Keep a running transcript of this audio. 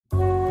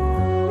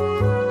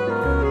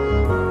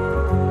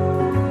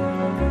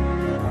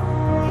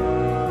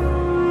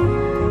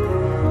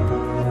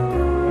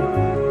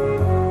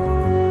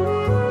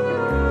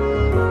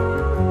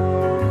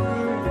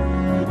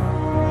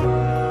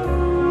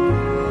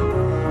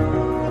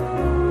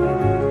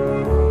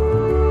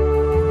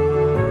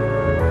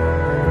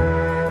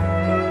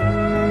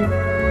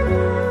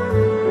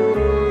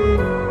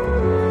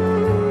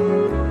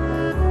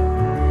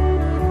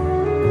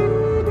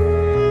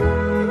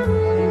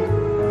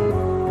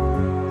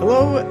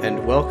Hello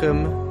and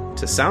welcome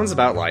to Sounds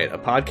About Light, a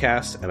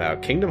podcast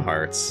about Kingdom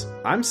Hearts.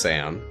 I'm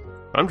Sam.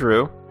 I'm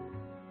Drew.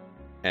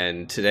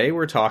 And today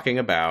we're talking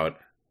about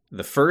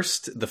the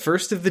first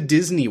of the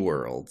Disney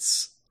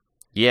worlds.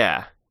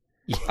 Yeah.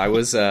 I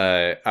was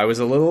a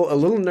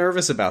little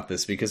nervous about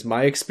this because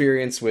my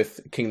experience with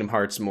Kingdom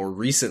Hearts more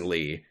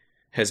recently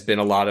has been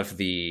a lot of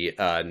the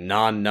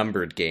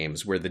non-numbered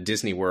games where the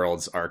Disney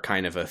worlds are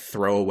kind of a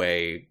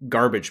throwaway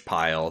garbage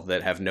pile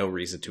that have no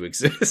reason to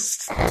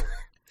exist.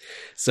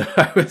 So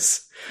I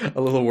was a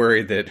little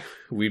worried that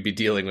we'd be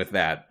dealing with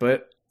that,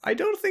 but I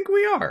don't think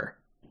we are.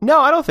 No,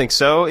 I don't think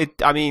so.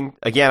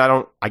 I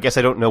guess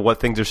I don't know what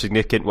things are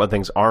significant, what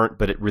things aren't,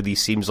 but it really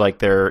seems like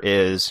there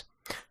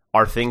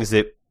are things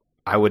that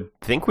I would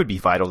think would be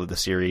vital to the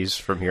series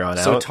from here on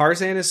out. So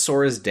Tarzan is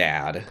Sora's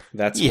dad.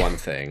 That's one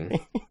thing.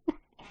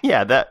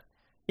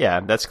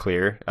 That's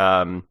clear.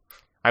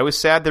 I was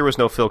sad there was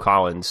no Phil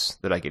Collins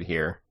that I could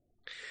hear.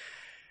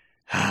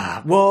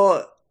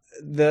 Well,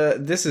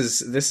 this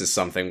is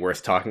something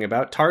worth talking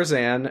about.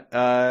 Tarzan,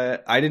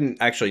 I didn't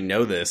actually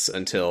know this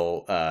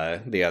until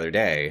the other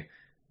day,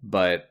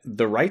 but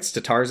the rights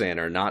to Tarzan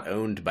are not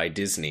owned by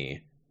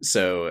Disney,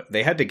 so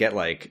they had to get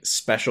like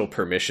special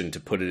permission to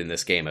put it in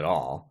this game at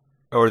all.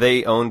 Or are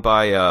they owned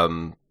by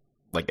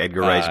like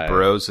Edgar Rice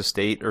Burroughs'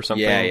 estate or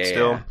something?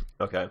 Still? Yeah.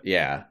 Okay.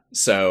 Yeah.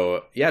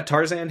 So, yeah,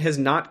 Tarzan has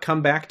not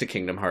come back to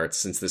Kingdom Hearts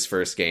since this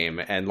first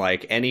game, and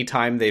like any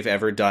time they've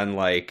ever done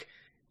like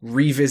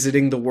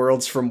revisiting the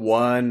worlds from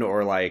one,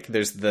 or like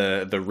there's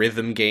the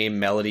rhythm game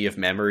Melody of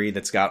Memory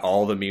that's got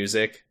all the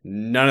music,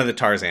 none of the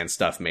Tarzan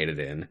stuff made it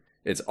in.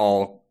 It's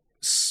all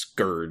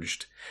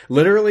scourged.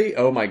 Literally,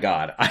 oh my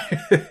god.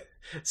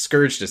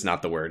 Scourged is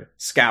not the word.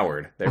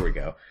 Scoured. There we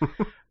go.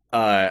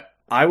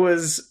 I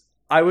was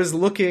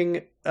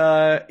looking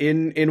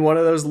in one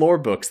of those lore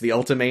books, the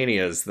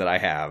Ultimanias that I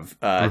have,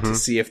 to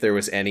see if there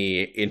was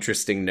any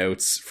interesting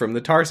notes from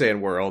the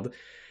Tarzan world,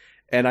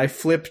 and I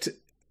flipped.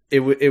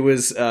 It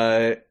was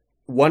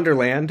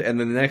Wonderland, and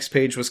then the next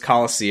page was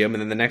Colosseum,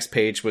 and then the next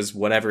page was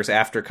whatever's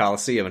after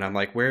Colosseum, and I'm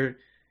like,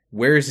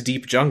 where's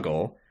Deep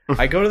Jungle?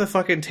 I go to the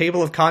fucking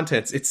table of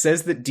contents. It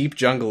says that Deep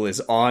Jungle is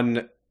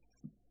on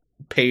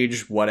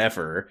page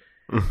whatever,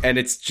 and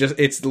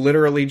it's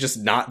literally just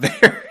not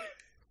there.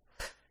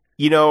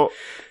 You know,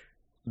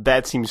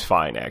 that seems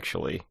fine,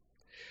 actually.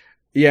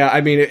 Yeah,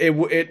 I mean,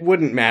 it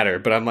wouldn't matter,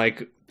 but I'm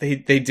like, they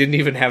didn't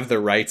even have the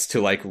rights to,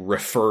 like,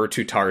 refer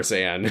to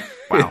Tarzan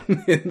wow.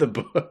 in the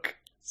book.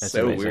 That's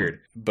so amazing. Weird.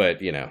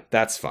 But, you know,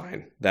 that's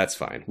fine. That's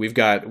fine. We've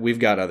got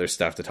other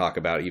stuff to talk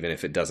about, even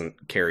if it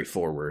doesn't carry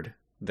forward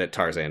that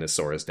Tarzan is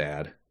Sora's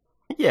dad.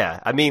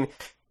 Yeah, I mean,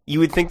 you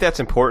would think that's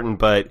important,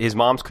 but his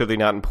mom's clearly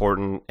not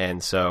important,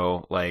 and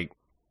so, like,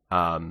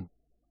 That's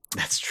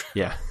true.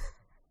 Yeah.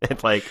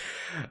 It's like,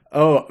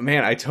 oh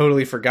man, I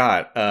totally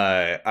forgot.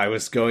 I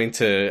was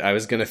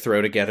gonna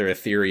throw together a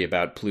theory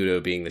about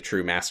Pluto being the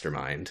true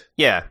mastermind.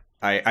 Yeah.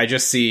 I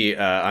just see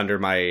under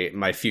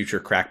my future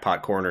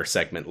Crackpot Corner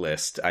segment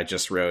list, I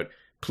just wrote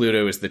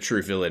Pluto is the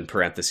true villain,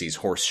 parentheses,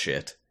 horse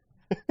shit.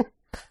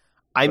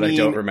 I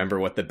don't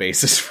remember what the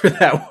basis for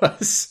that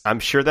was.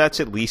 I'm sure that's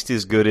at least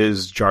as good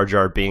as Jar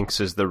Jar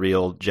Binks as the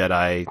real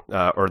Jedi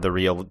or the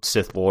real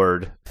Sith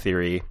Lord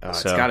theory.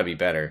 It's gotta be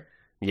better.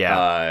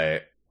 Yeah.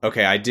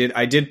 Okay, I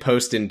did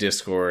post in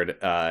Discord,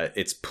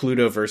 it's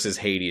Pluto versus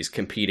Hades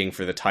competing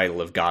for the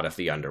title of God of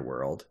the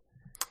Underworld.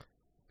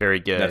 Very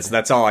good.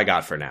 That's all I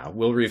got for now.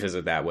 We'll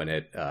revisit that when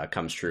it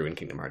comes true in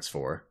Kingdom Hearts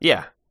 4.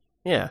 Yeah.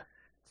 It's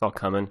all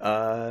coming.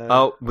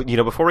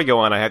 Before we go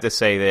on, I have to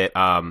say that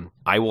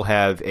I will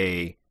have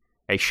a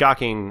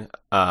shocking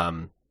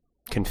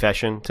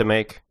confession to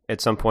make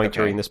at some point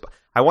during this.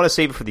 I want to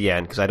save it for the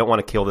end, because I don't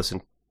want to kill this.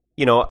 And,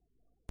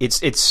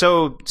 It's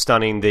so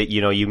stunning that,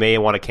 you may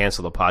want to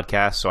cancel the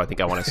podcast, so I think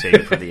I want to save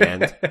it for the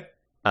end.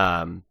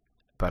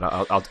 But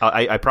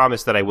I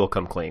promise that I will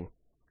come clean.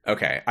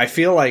 Okay. I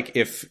feel like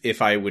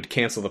if I would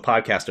cancel the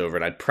podcast over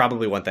it, I'd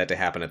probably want that to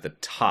happen at the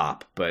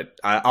top, but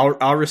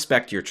I'll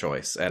respect your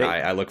choice, and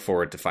I look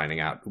forward to finding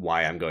out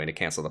why I'm going to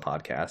cancel the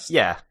podcast.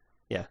 Yeah.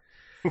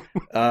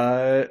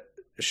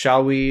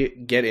 Shall we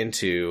get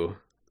into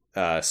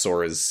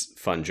Sora's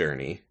fun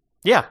journey?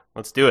 Yeah,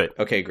 let's do it.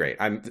 Okay, great.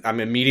 I'm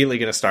immediately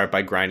going to start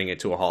by grinding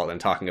it to a halt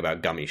and talking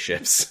about gummy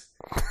ships.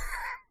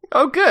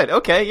 Oh, good.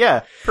 Okay,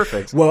 yeah,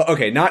 perfect. Well,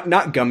 okay,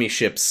 not gummy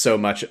ships so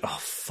much. Oh,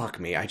 fuck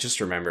me. I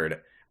just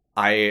remembered.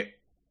 I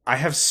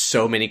have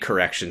so many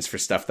corrections for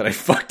stuff that I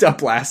fucked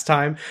up last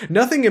time.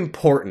 Nothing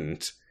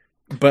important,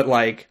 but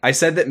like I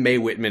said that Mae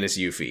Whitman is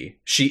Yuffie.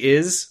 She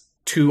is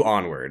 2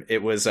 onward.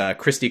 It was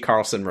Christy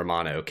Carlson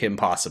Romano, Kim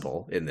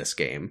Possible in this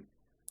game.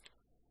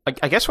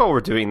 I guess while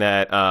we're doing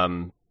that,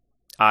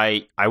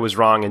 I was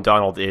wrong, and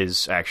Donald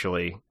is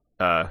actually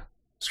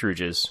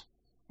Scrooge's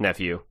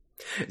nephew.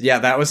 Yeah,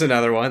 that was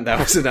another one.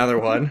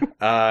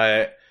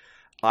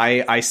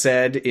 I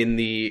said in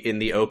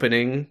the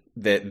opening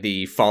that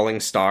the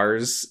falling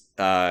stars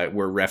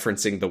were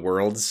referencing the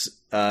worlds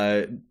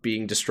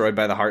being destroyed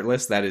by the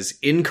Heartless. That is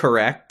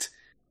incorrect,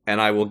 and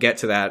I will get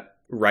to that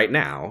right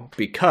now,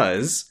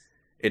 because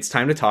it's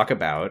time to talk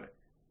about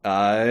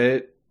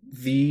the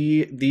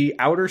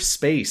outer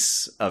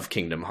space of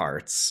Kingdom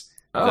Hearts.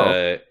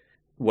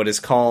 What is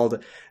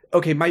called...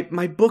 Okay,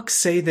 my books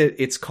say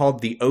that it's called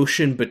the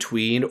ocean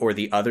between or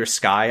the other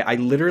sky. I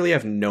literally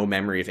have no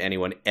memory of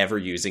anyone ever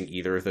using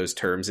either of those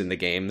terms in the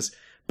games,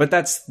 but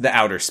that's the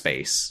outer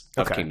space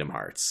of Kingdom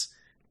Hearts.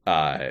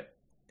 And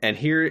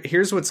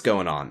here's what's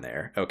going on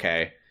there,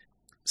 okay?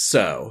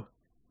 So,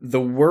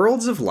 the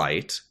worlds of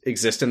light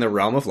exist in the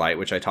realm of light,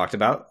 which I talked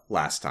about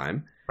last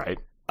time. Right.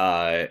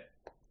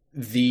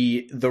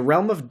 The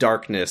realm of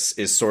darkness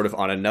is sort of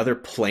on another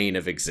plane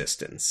of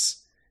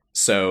existence.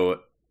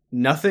 So...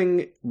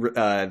 nothing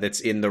that's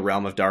in the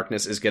realm of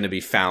darkness is going to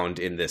be found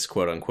in this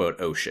quote-unquote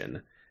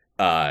ocean.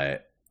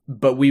 But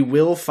we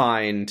will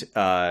find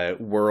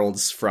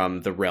worlds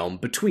from the realm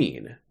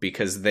between,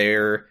 because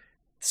they're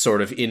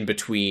sort of in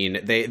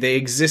between. They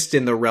exist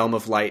in the realm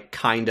of light,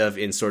 kind of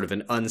in sort of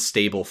an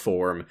unstable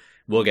form.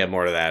 We'll get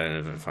more to that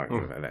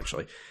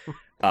eventually.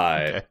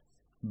 Okay.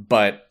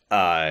 But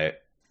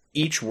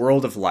each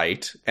world of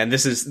light, and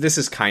this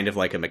is kind of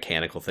like a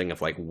mechanical thing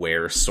of like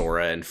where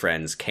Sora and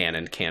friends can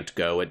and can't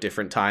go at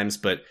different times,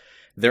 but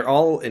they're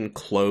all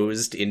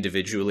enclosed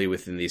individually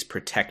within these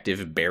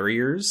protective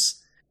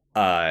barriers,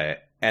 and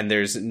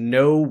there's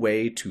no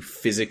way to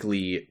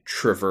physically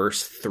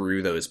traverse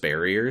through those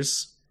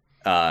barriers,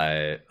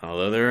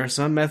 although there are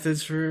some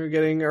methods for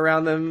getting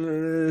around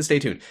them. Stay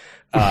tuned.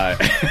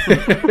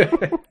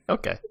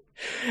 Okay.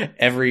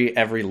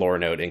 Every lore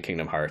note in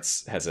Kingdom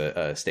Hearts has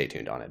a stay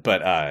tuned on it.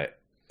 But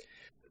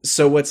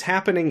so what's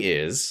happening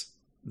is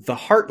the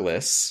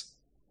Heartless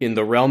in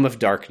the realm of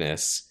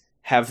darkness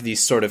have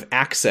these sort of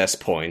access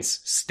points,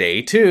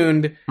 stay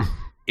tuned,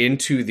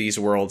 into these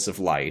worlds of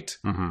light.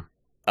 Mm-hmm.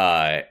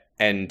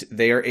 And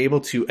they are able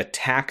to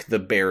attack the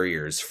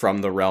barriers from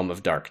the realm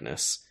of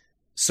darkness.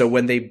 So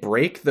when they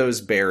break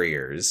those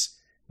barriers,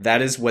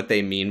 that is what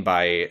they mean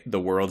by the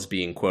worlds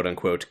being quote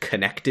unquote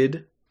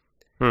connected.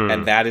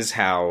 And that is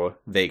how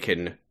they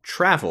can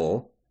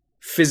travel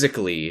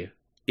physically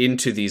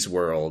into these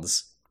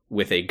worlds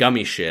with a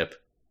gummy ship.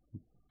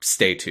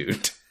 Stay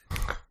tuned.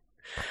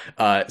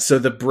 So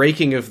the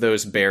breaking of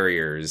those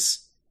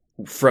barriers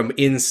from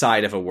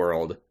inside of a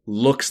world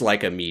looks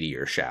like a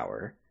meteor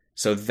shower.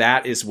 So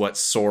that is what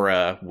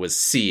Sora was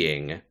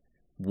seeing,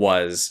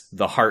 was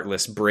the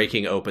Heartless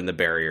breaking open the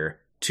barrier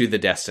to the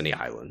Destiny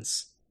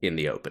Islands in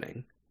the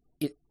opening.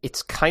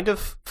 It's kind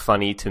of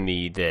funny to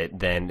me that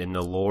then in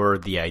the lore,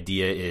 the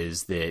idea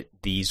is that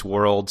these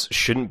worlds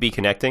shouldn't be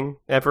connecting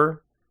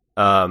ever.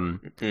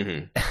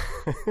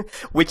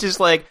 Which is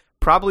like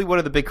probably one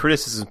of the big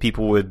criticisms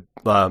people would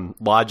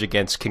lodge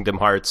against Kingdom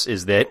Hearts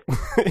is that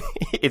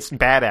it's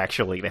bad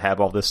actually to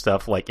have all this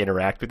stuff like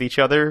interact with each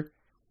other.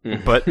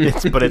 But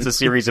it's a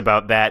series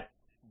about that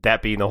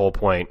being the whole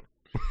point.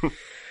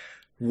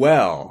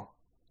 Well,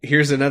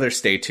 here's another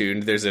stay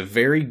tuned. There's a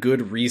very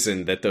good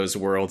reason that those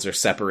worlds are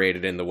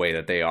separated in the way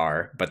that they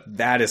are, but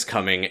that is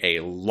coming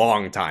a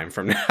long time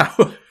from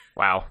now.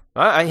 Wow.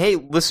 Hey,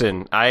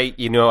 listen, I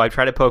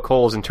try to poke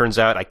holes and turns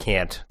out I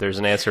can't. There's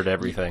an answer to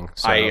everything.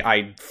 So.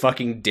 I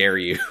fucking dare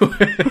you.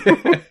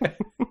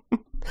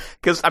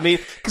 Because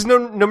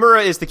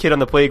Nomura is the kid on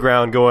the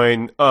playground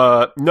going,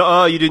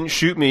 "No, you didn't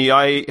shoot me.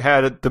 I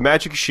had the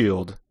magic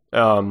shield."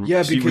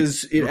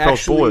 Because it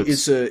actually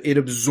it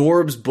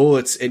absorbs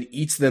bullets and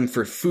eats them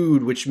for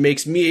food, which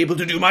makes me able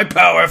to do my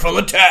powerful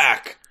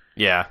attack.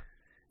 Yeah,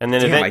 and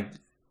then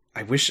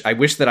I wish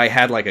that I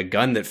had like a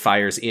gun that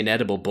fires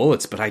inedible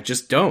bullets, but I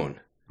just don't.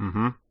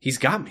 Mm-hmm. He's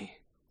got me.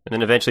 And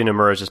then eventually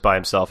Nomura's just by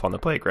himself on the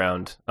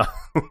playground.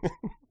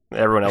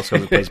 Everyone else goes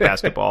and plays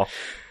basketball.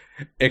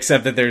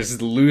 Except that there's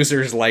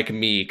losers like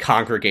me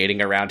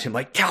congregating around him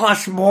like, tell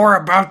us more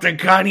about the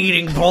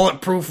gun-eating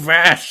bulletproof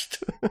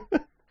vest!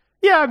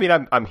 Yeah, I mean,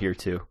 I'm here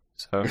too,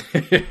 so...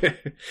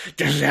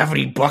 Does it have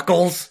any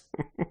buckles?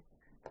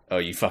 Oh,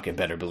 you fucking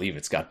better believe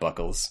it's got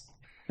buckles.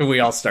 We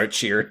all start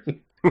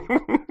cheering.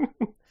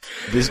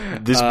 This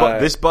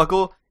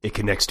buckle, it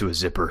connects to a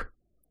zipper.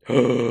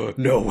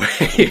 No way.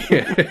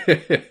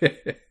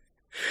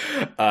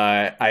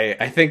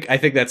 I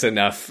think that's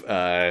enough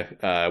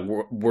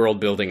world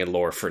building and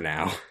lore for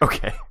now.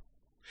 Okay.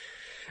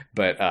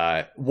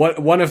 But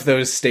one of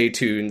those stay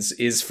tunes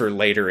is for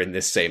later in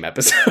this same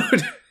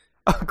episode.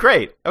 Oh,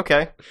 great.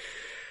 Okay.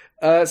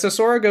 So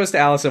Sora goes to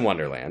Alice in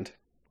Wonderland.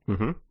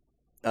 Mm-hmm.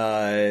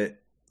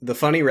 The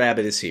funny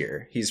rabbit is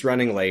here. He's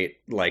running late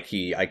like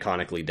he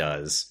iconically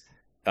does.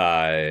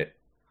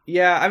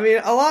 Yeah, I mean,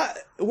 a lot...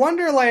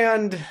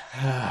 Wonderland...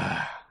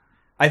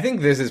 I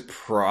think this is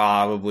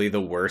probably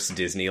the worst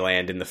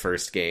Disneyland in the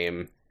first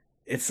game.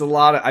 It's a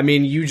lot of... I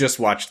mean, you just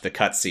watched the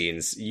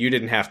cutscenes. You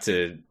didn't have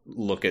to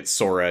look at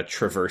Sora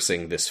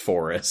traversing this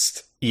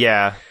forest.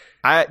 Yeah.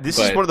 This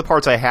is one of the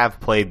parts I have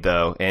played,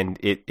 though, and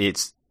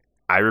it's...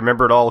 I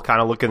remember it all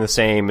kind of looking the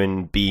same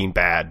and being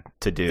bad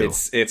to do.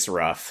 It's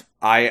rough.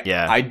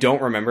 I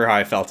don't remember how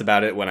I felt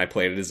about it when I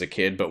played it as a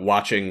kid, but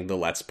watching the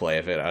Let's Play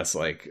of it, I was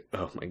like,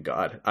 oh my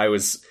god. I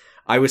was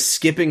I was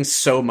skipping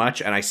so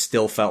much and I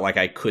still felt like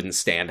I couldn't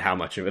stand how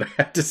much of it I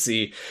had to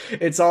see.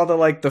 It's all the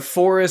like the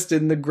forest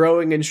and the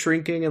growing and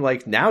shrinking and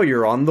like now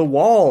you're on the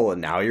wall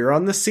and now you're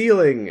on the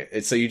ceiling.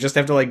 So you just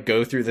have to like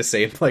go through the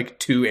same like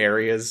 2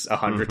 areas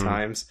 100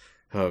 times.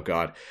 Oh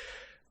god.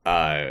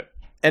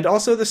 And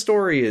also the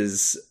story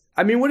is,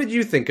 I mean, what did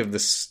you think of the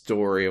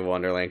story of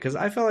Wonderland? Because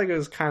I felt like it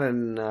was kind of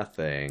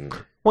nothing.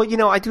 Well,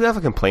 I do have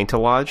a complaint to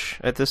lodge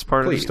at this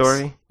part of the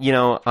story.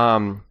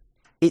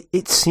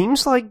 It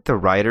seems like the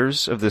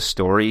writers of this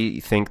story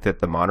think that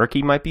the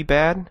monarchy might be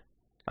bad.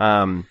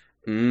 And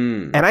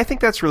I think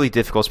that's really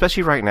difficult,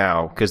 especially right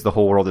now, because the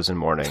whole world is in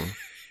mourning.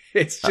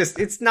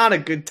 It's not a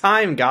good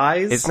time,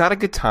 guys. It's not a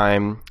good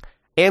time.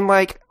 And,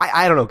 like,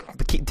 I don't know.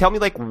 Tell me,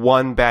 like,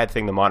 one bad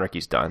thing the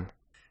monarchy's done.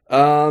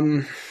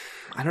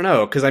 I don't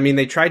know, because I mean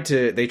they tried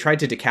to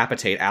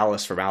decapitate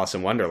Alice from Alice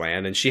in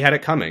Wonderland, and she had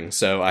it coming.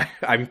 So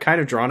I'm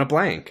kind of drawing a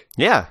blank.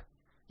 Yeah,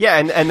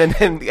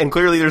 and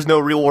clearly there's no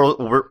real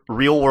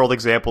world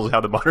examples of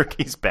how the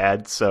monarchy's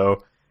bad.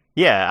 So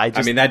yeah,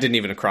 I mean that didn't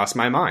even cross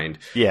my mind.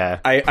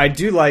 Yeah, I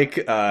do like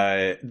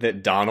that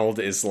Donald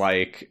is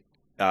like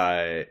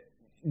to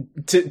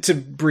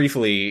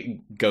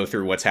briefly go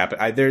through what's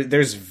happened.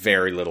 There's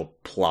very little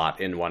plot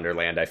in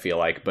Wonderland, I feel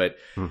like, but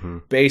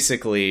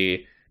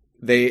basically.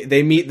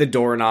 They meet the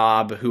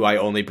doorknob, who I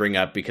only bring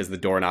up because the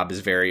doorknob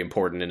is very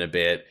important in a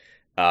bit.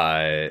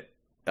 I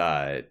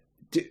don't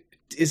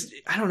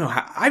know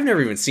how, I've never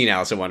even seen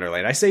Alice in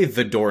Wonderland. I say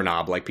the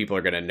doorknob like people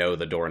are going to know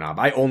the doorknob.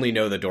 I only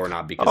know the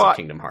doorknob because of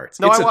Kingdom Hearts.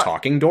 It's a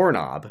talking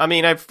doorknob. I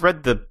mean, I've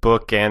read the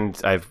book and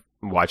I've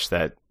watched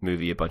that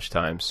movie a bunch of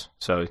times.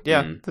 So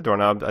yeah, the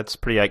doorknob, that's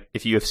pretty, like,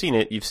 if you have seen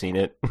it, you've seen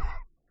it.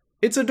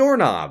 It's a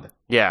doorknob.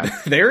 Yeah.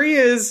 There he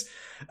is.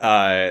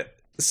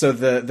 So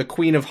the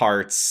Queen of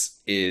Hearts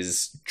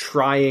is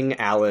trying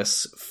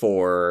Alice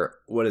for,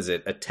 what is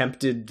it,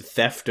 attempted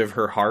theft of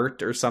her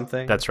heart or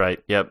something? That's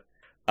right, yep.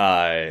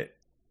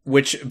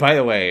 Which, by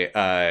the way,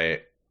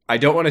 I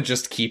don't want to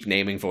just keep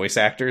naming voice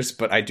actors,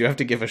 but I do have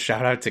to give a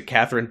shout out to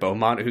Catherine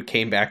Beaumont, who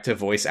came back to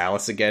voice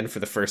Alice again for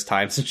the first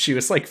time since she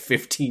was like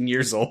 15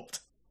 years old.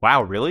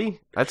 Wow,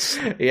 really? That's...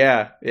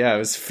 Yeah, it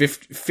was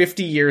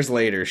 50 years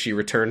later she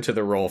returned to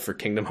the role for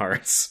Kingdom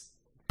Hearts.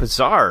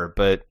 Bizarre,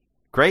 but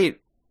great.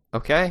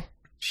 Okay.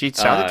 She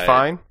sounded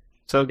fine.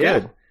 So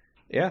good.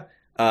 Yeah.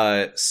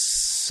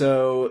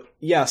 So,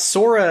 yeah,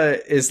 Sora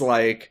is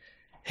like,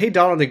 hey,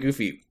 Donald and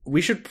Goofy,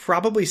 we should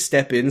probably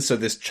step in so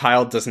this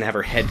child doesn't have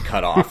her head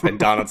cut off. And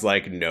Donald's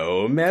like,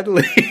 no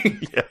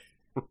meddling.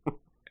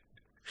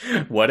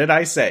 What did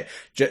I say?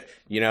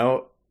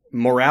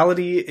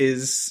 Morality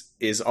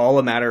is all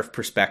a matter of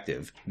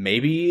perspective.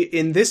 Maybe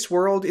in this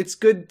world, it's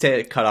good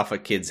to cut off a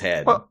kid's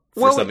head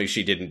for something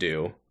she didn't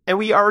do. And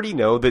we already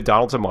know that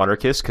Donald's a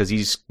monarchist because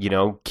he's,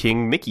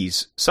 King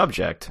Mickey's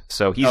subject.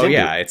 So he's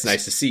it's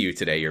nice to see you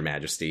today, Your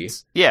Majesty.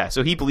 Yeah,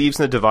 so he believes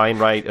in the divine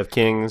right of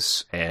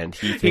kings, and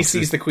he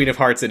sees the Queen of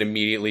Hearts and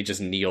immediately just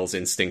kneels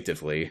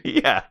instinctively.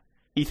 Yeah,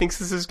 he thinks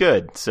this is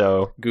good,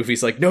 so...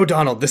 Goofy's like, no,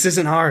 Donald, this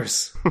isn't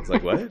ours. It's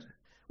like, what?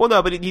 Well,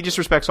 no, but he just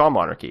respects all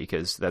monarchy,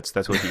 because that's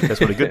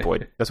what a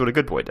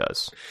good boy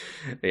does.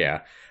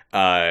 Yeah.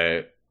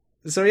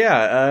 So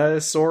yeah,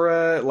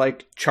 Sora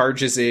like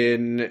charges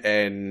in,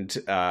 and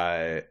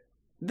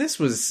this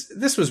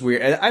was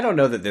weird. I don't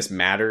know that this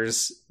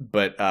matters,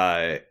 but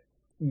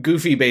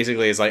Goofy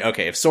basically is like,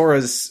 okay, if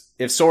Sora's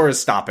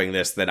stopping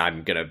this, then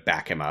I'm gonna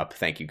back him up.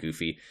 Thank you,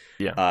 Goofy.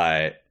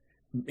 Yeah.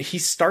 He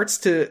starts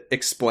to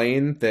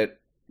explain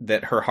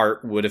that her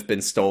heart would have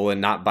been stolen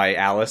not by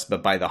Alice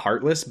but by the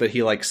Heartless, but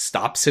he like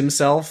stops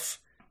himself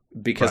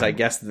because I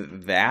guess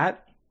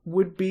that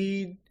would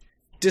be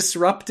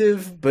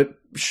disruptive, but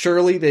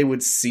surely they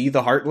would see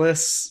the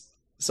Heartless,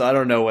 so I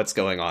don't know what's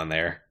going on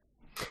there.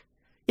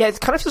 Yeah, it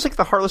kind of feels like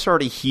the Heartless are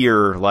already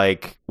here,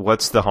 like,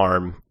 what's the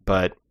harm?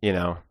 But,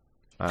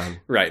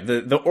 right,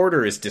 the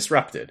order is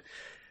disrupted.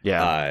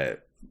 Yeah.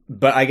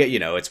 But I get,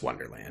 it's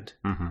Wonderland.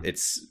 Mm-hmm.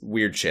 It's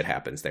weird shit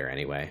happens there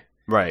anyway.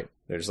 Right.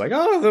 They're just like,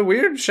 oh, the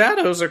weird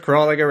shadows are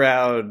crawling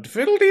around.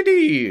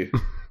 Fiddle-dee-dee.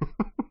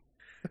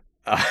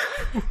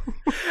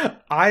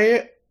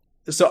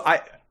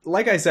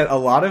 Like I said, a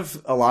lot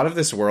of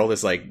this world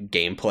is like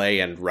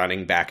gameplay and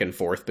running back and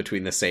forth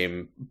between the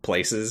same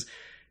places.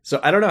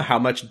 So I don't know how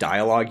much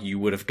dialogue you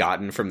would have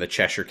gotten from the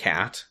Cheshire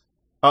Cat.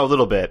 Oh, a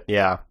little bit,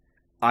 yeah.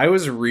 I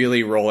was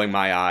really rolling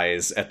my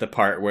eyes at the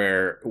part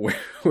where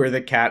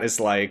the cat is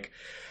like,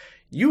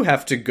 you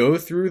have to go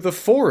through the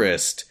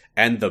forest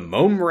and the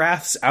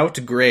Momraths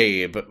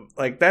outgrabe.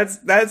 Like,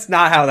 that's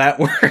not how that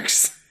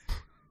works.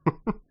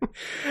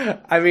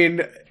 I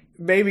mean,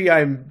 maybe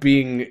I'm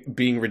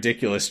being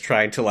ridiculous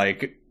trying to,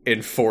 like,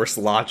 enforce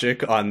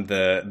logic on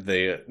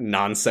the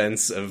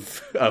nonsense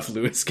of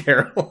Lewis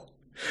Carroll.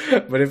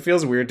 But it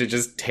feels weird to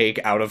just take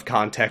out of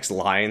context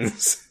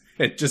lines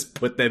and just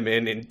put them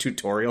in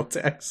tutorial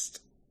text.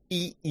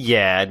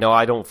 Yeah, no,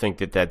 I don't think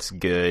that's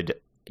good,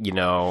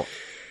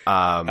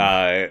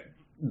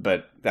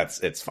 But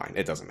it's fine.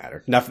 It doesn't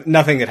matter.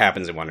 Nothing that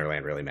happens in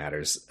Wonderland really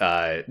matters.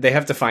 They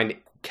have to find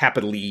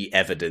capital E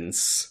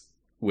evidence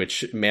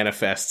which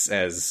manifests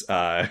as,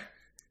 the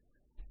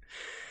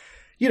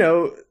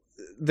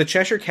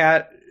Cheshire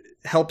Cat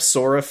helps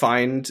Sora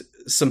find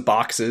some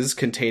boxes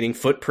containing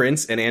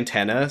footprints and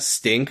antenna,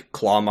 stink,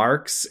 claw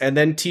marks, and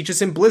then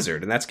teaches him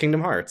Blizzard, and that's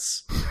Kingdom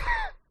Hearts.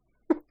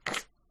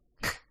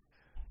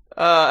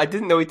 I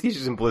didn't know he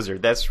teaches him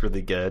Blizzard. That's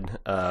really good.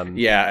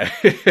 Yeah.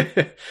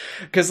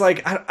 Because,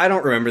 I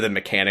don't remember the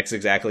mechanics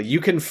exactly. You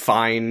can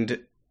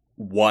find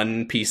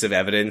one piece of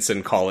evidence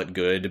and call it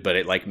good, but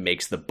it,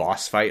 makes the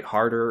boss fight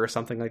harder or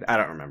something like that. I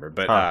don't remember.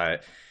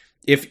 But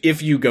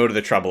if you go to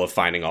the trouble of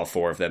finding all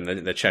 4 of them,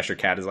 the Cheshire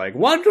Cat is like,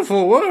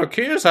 wonderful work!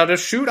 Here's how to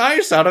shoot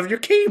ice out of your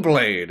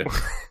Keyblade!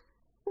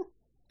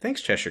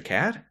 Thanks, Cheshire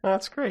Cat. Oh,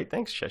 that's great.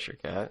 Thanks, Cheshire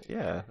Cat.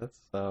 Yeah, that's...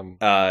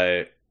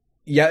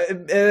 Yeah,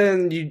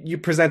 and you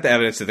present the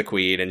evidence to the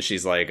queen, and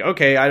she's like,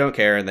 okay, I don't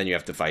care, and then you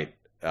have to fight.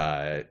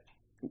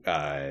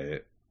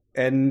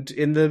 And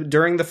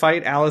during the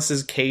fight,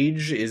 Alice's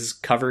cage is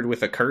covered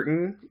with a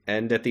curtain,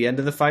 and at the end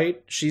of the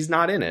fight, she's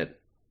not in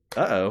it.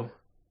 Uh-oh.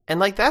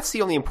 And, that's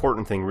the only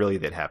important thing, really,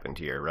 that happened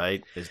here,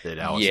 right? Is that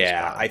Alice is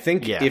gone. I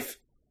think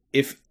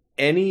if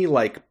any,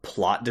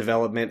 plot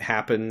development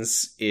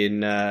happens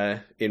in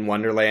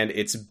Wonderland,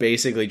 it's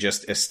basically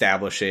just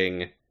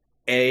establishing,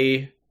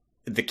 A,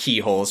 the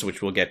keyholes,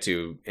 which we'll get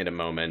to in a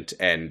moment,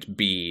 and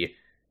B,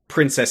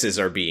 princesses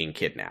are being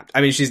kidnapped.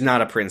 I mean, she's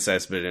not a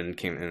princess, but in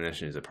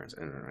she's a princess.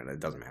 It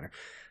doesn't matter.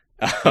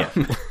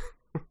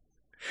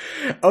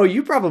 Oh,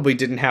 you probably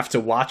didn't have to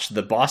watch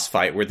the boss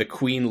fight where the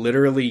queen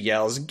literally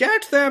yells,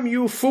 "Get them,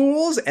 you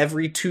fools!"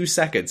 every 2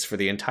 seconds for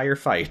the entire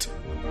fight.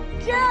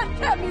 Get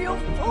them, you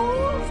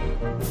fools!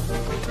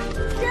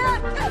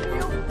 Get them,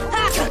 you fools!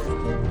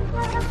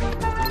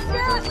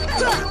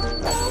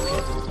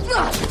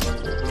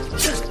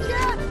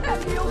 Get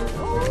them, you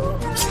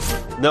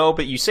fools! No,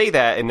 but you say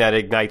that, and that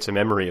ignites a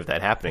memory of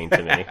that happening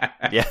to me.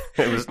 Yeah,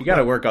 You got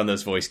to work on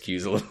those voice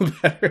cues a little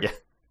better. Yeah.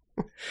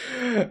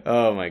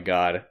 Oh my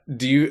god.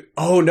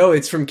 Oh no,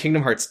 it's from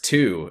Kingdom Hearts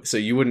 2, so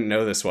you wouldn't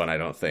know this one, I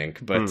don't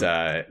think. But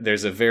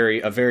there's a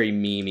very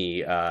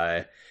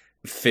memey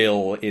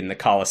Phil in the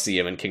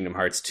Coliseum in Kingdom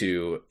Hearts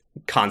 2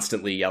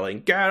 constantly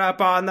yelling, "Get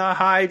up on the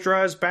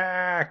Hydra's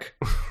back!"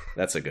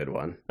 That's a good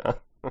one.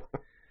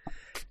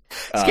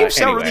 This game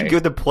sounds really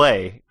good to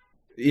play.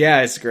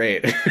 Yeah, it's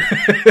great.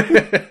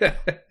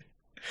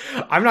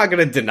 I'm not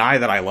going to deny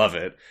that I love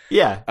it.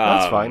 Yeah,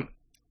 that's fine.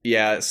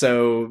 Yeah,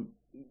 so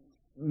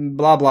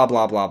blah blah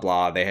blah blah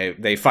blah.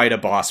 They fight a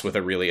boss with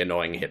a really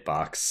annoying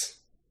hitbox.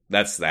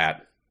 That's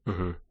that.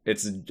 Mm-hmm.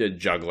 It's a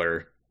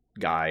juggler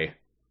guy.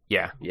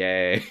 Yeah.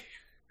 Yay.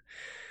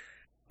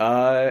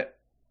 And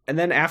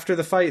then after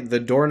the fight, the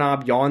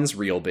doorknob yawns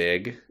real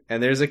big,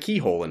 and there's a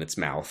keyhole in its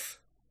mouth.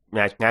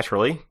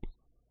 Naturally.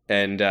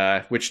 And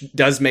which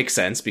does make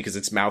sense because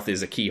its mouth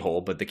is a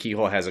keyhole, but the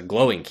keyhole has a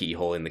glowing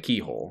keyhole in the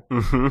keyhole.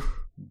 Mm-hmm.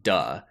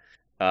 Duh.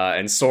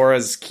 And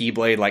Sora's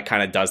Keyblade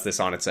kind of does this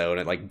on its own.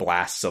 It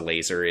blasts a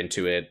laser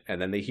into it,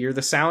 and then they hear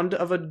the sound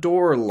of a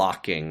door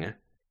locking.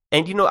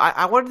 And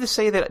I wanted to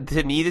say that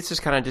to me this is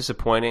kind of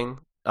disappointing.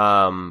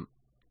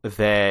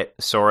 That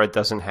Sora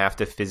doesn't have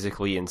to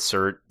physically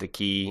insert the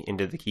key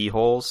into the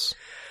keyholes.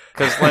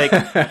 Because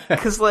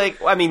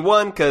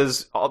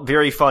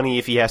very funny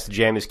if he has to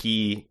jam his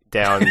key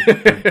down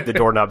the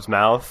doorknob's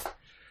mouth.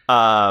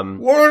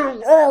 And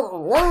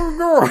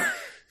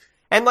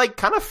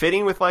kind of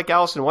fitting with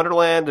Alice in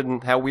Wonderland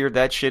and how weird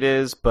that shit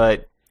is,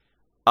 but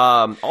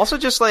also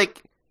just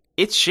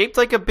it's shaped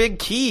like a big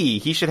key.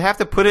 He should have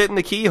to put it in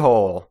the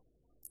keyhole.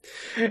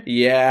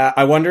 Yeah,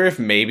 I wonder if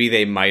maybe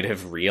they might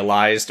have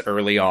realized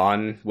early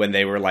on when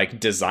they were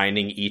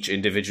designing each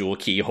individual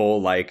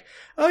keyhole,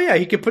 oh yeah,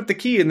 he could put the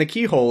key in the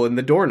keyhole in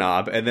the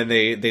doorknob, and then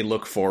they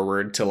look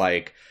forward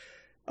to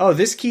oh,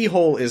 this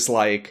keyhole is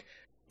like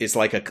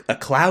a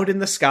cloud in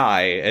the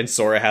sky, and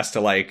Sora has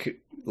to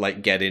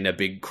get in a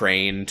big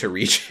crane to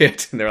reach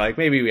it, and they're like,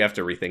 maybe we have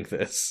to rethink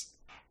this.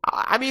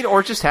 I mean,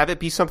 or just have it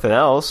be something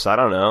else. I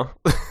don't know.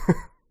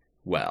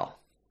 Well,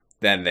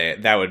 then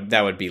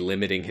that would be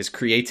limiting his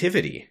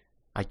creativity.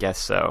 I guess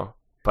so,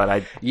 but I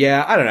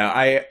don't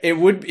know.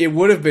 It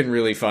would have been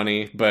really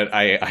funny, but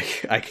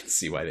I can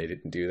see why they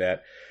didn't do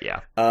that.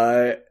 Yeah.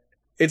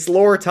 It's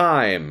lore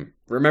time.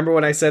 Remember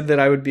when I said that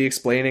I would be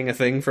explaining a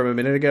thing from a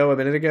minute ago?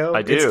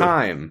 I do. It's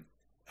time.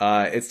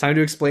 It's time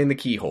to explain the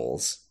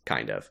keyholes,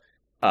 kind of.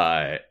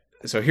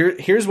 So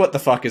here's what the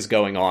fuck is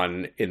going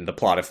on in the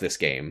plot of this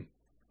game.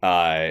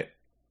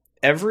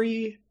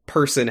 Every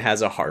person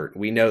has a heart.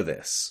 We know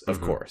this, of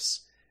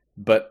course.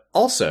 But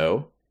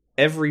also,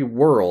 every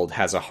world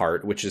has a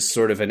heart, which is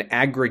sort of an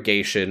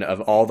aggregation of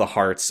all the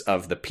hearts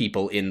of the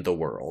people in the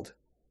world.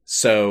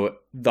 So,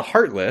 the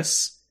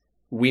heartless,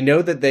 we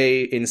know that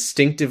they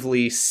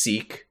instinctively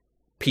seek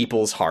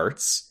people's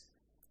hearts.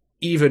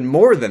 Even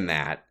more than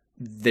that,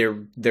 their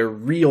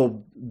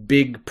real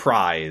big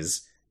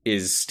prize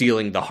is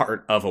stealing the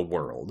heart of a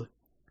world.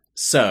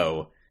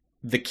 So,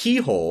 the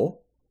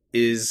keyhole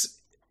is,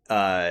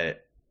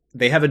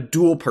 they have a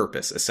dual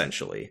purpose,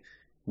 essentially,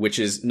 which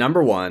is,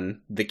 number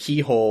one, the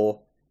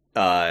keyhole,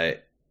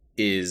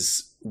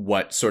 is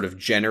what sort of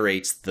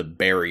generates the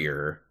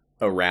barrier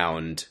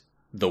around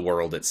the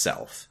world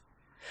itself.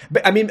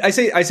 But I mean, I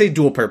say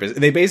dual purpose.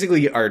 They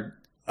basically are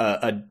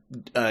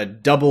a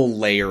double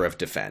layer of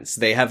defense.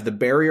 They have the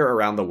barrier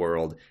around the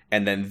world,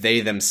 and then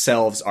they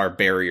themselves are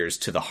barriers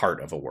to the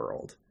heart of a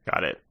world.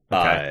 Got it.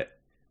 Okay.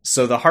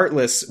 So the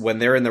Heartless, when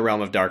they're in the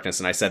Realm of Darkness,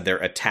 and I said they're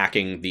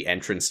attacking the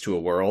entrance to a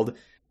world,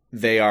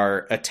 they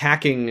are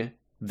attacking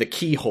the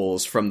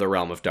keyholes from the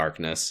Realm of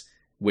Darkness,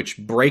 which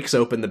breaks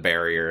open the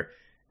barrier,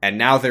 and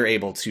now they're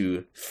able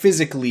to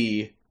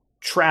physically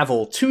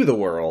travel to the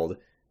world,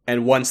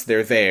 and once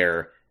they're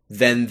there,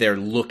 then they're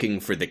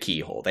looking for the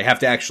keyhole. They have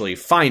to actually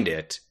find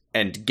it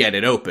and get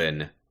it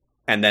open,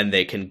 and then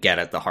they can get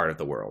at the heart of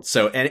the world.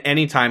 So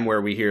any time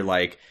where we hear,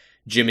 like,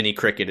 Jiminy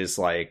Cricket is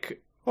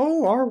like,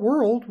 oh, our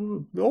world,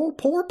 oh,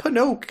 poor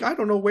Pinocchio, I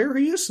don't know where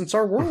he is since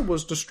our world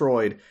was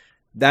destroyed.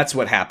 That's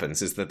what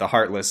happens, is that the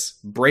Heartless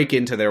break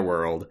into their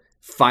world,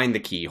 find the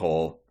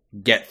keyhole,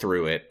 get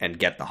through it, and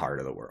get the heart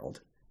of the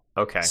world.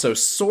 Okay. So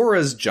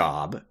Sora's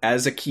job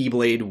as a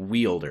Keyblade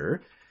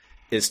wielder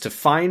is to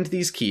find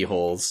these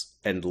keyholes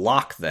and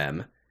lock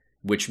them,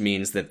 which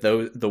means that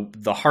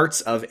the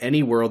hearts of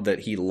any world that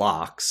he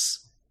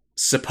locks,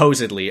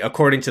 supposedly,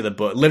 according to the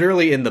book,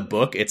 literally in the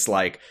book, it's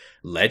like,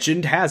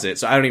 legend has it,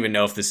 so I don't even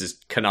know if this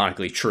is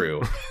canonically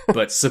true,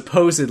 but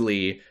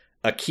supposedly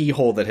a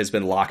keyhole that has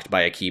been locked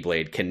by a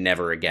Keyblade can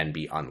never again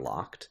be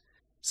unlocked.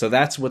 So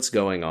that's what's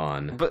going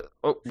on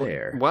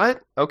there.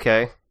 What?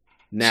 Okay.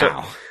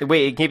 Now. So,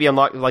 wait, it can't be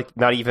unlocked, like,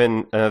 not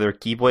even another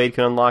Keyblade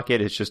can unlock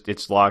it? It's just,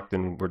 it's locked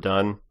and we're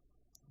done?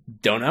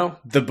 Don't know.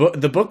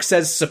 The book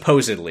says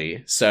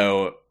supposedly,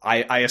 so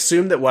I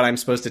assume that what I'm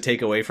supposed to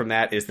take away from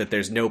that is that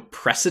there's no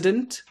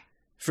precedent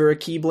for a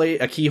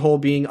keyhole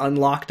being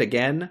unlocked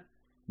again.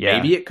 Yeah.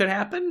 Maybe it could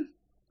happen?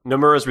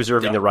 Nomura's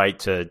reserving the right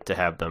to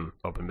have them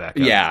open back up.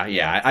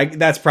 Yeah.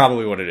 That's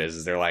probably what it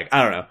is they're like,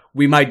 I don't know,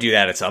 we might do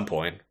that at some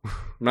point. I'm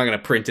not going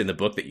to print in the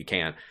book that you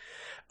can't.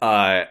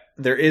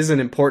 There is an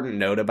important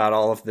note about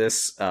all of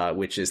this,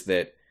 which is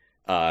that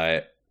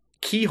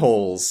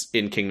keyholes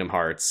in Kingdom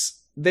Hearts,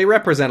 they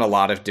represent a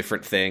lot of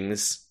different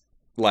things.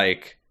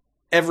 Like,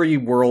 every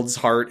world's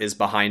heart is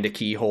behind a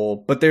keyhole,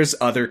 but there's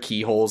other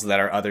keyholes that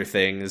are other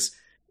things.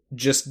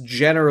 Just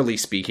generally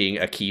speaking,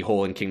 a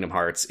keyhole in Kingdom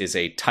Hearts is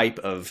a type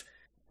of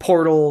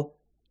portal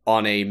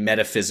on a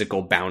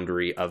metaphysical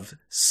boundary of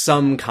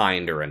some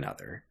kind or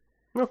another.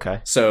 Okay.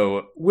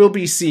 So we'll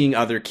be seeing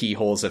other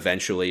keyholes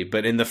eventually,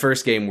 but in the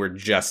first game, we're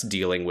just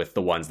dealing with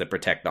the ones that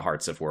protect the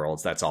hearts of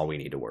worlds. That's all we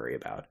need to worry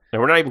about.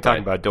 And we're not even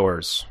talking about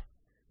doors.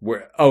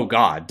 Oh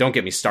god, don't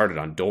get me started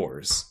on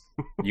doors.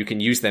 You can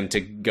use them to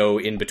go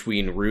in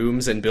between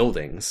rooms and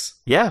buildings.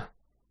 Yeah,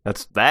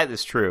 that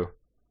is true.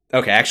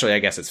 Okay, actually, I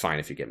guess it's fine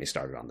if you get me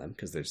started on them,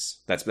 because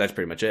that's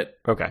pretty much it.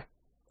 Okay.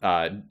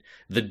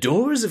 The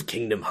doors of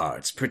Kingdom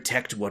Hearts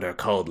protect what are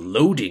called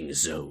loading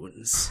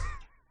zones.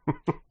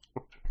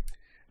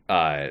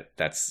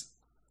 That's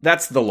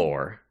the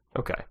lore.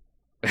 Okay.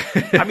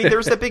 I mean,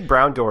 there's that big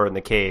brown door in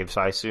the cave, so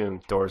I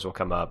assume doors will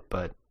come up,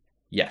 but...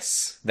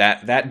 Yes,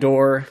 that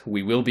door,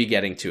 we will be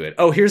getting to it.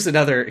 Oh, here's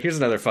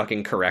another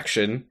fucking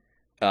correction.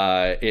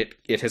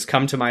 It has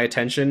come to my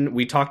attention.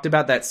 We talked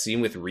about that scene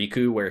with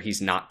Riku where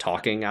he's not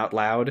talking out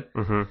loud.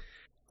 Mm-hmm.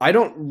 I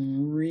don't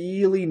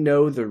really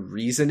know the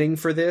reasoning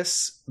for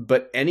this,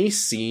 but any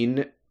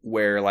scene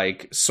where,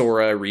 like,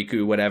 Sora,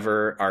 Riku,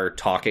 whatever, are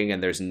talking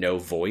and there's no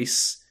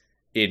voice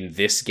in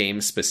this game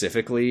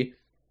specifically,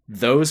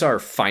 those are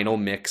Final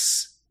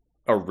Mix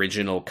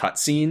original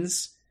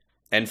cutscenes,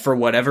 and for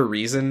whatever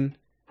reason,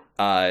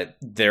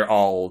 they're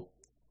all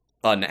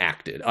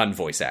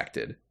unvoice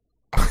acted.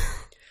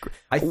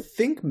 I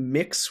think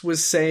Mix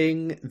was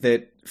saying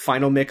that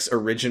Final Mix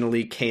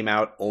originally came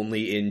out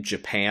only in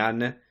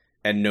Japan,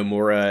 and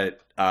Nomura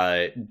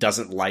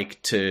doesn't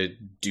like to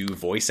do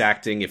voice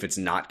acting if it's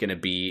not going to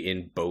be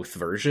in both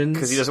versions.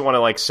 Because he doesn't want to,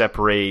 like,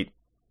 separate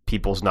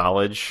people's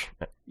knowledge.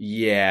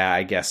 Yeah,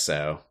 I guess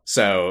so.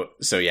 So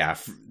yeah,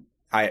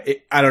 I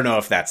don't know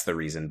if that's the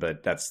reason,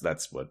 but that's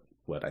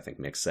what I think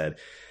Mix said.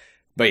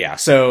 But yeah,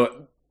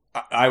 so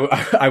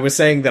I was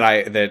saying that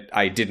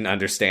I didn't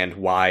understand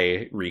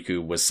why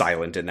Riku was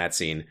silent in that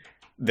scene.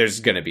 There's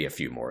going to be a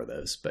few more of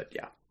those, but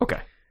yeah. Okay.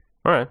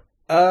 All right.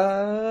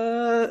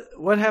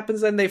 What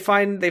happens then? They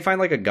find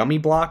like a gummy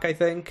block, I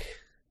think.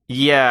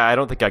 Yeah, I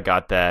don't think I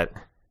got that.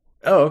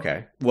 Oh,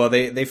 okay. Well,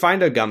 they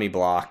find a gummy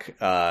block.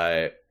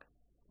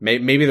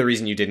 Maybe the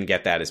reason you didn't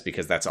get that is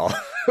because that's all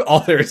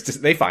there is to,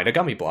 they find a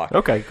gummy block.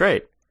 Okay,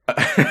 great.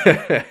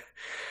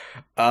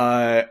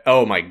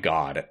 Oh my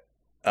god.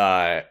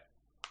 I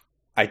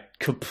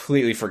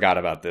completely forgot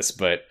about this,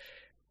 but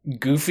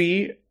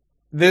Goofy,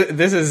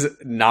 this is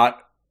not,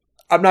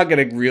 I'm not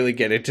going to really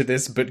get into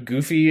this, but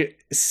Goofy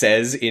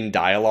says in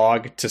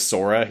dialogue to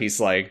Sora, he's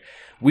like,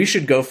 we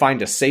should go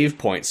find a save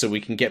point so we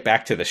can get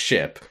back to the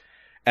ship.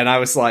 And I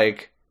was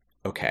like,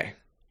 okay,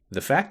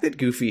 the fact that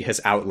Goofy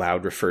has out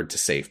loud referred to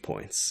save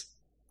points,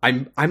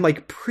 I'm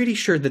like pretty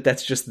sure that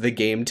that's just the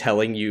game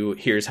telling you,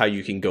 here's how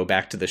you can go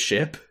back to the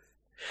ship.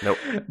 Nope.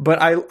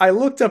 But I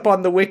looked up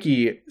on the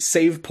wiki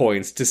save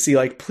points to see,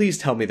 like, please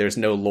tell me there's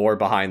no lore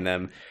behind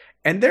them.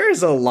 And there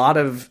is a lot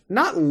of,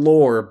 not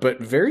lore, but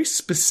very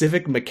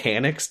specific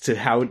mechanics to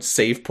how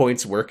save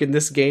points work in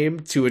this game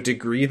to a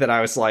degree that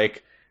I was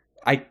like,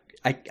 I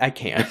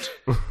can't.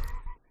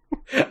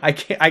 I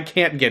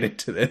can't get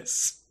into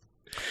this.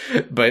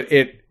 But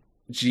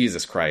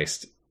Jesus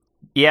Christ.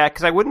 Yeah,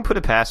 because I wouldn't put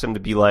it past him to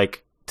be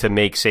like, to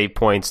make save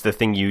points the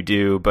thing you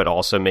do, but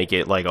also make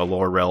it like a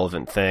lore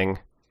relevant thing.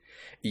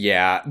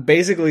 Yeah,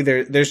 basically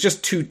there's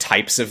just two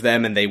types of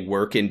them and they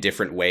work in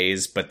different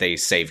ways, but they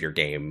save your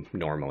game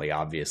normally,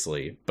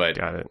 obviously. But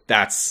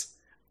that's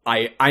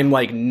I'm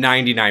like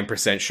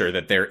 99% sure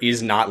that there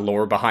is not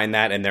lore behind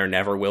that and there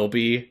never will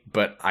be,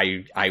 but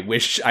I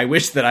wish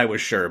that I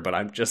was sure, but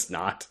I'm just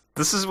not.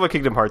 This is what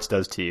Kingdom Hearts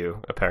does to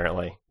you,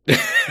 apparently.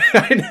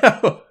 I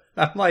know.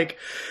 I'm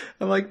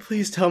like,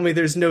 please tell me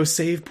there's no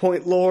save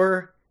point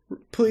lore.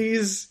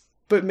 Please,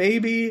 but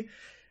maybe.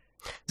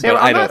 Sam,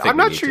 I'm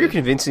not sure you're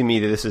convincing me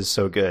that this is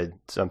so good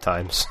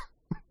sometimes.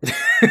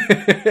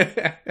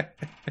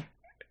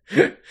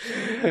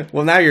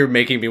 Well, now you're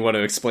making me want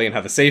to explain how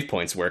the save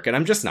points work, and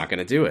I'm just not going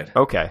to do it.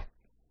 Okay.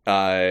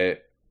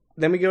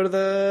 Then we go to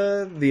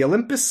the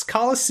Olympus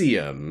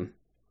Coliseum.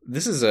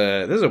 This is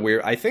a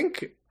weird. I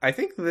think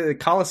the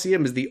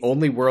Coliseum is the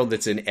only world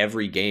that's in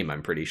every game.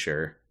 I'm pretty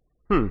sure.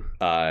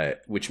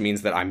 Which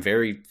means that I'm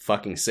very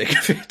fucking sick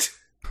of it.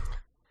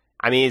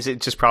 I mean, is it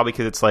just probably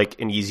because it's like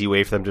an easy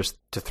way for them just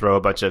to throw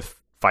a bunch of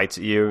fights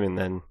at you and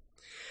then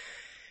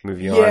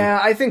move you on? Yeah,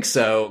 I think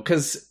so.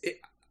 Because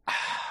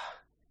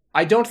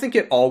I don't think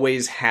it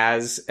always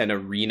has an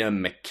arena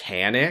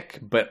mechanic,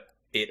 but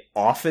it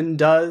often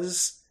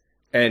does.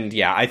 And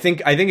yeah, I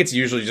think it's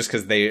usually just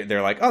because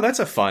they're like, oh, that's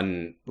a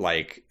fun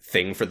like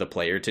thing for the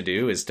player to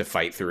do is to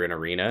fight through an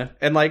arena,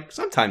 and like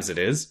sometimes it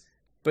is,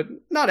 but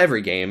not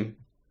every game,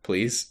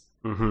 please.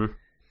 Mm-hmm.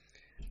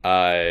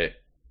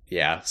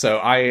 Yeah, so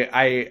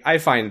I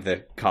find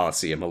the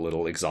Coliseum a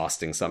little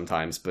exhausting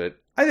sometimes, but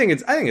I think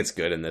it's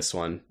good in this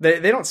one.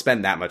 They don't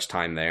spend that much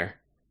time there.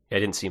 Yeah,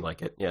 it didn't seem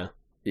like it. Yeah.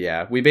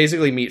 Yeah, we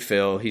basically meet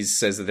Phil. He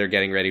says that they're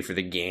getting ready for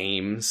the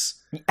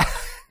games.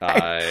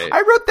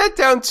 I wrote that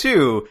down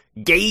too.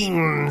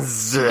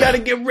 Games. Gotta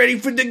get ready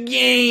for the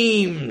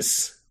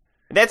games.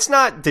 That's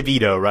not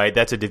DeVito, right?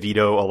 That's a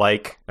DeVito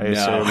alike, I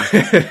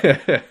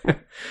assume.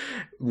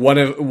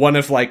 One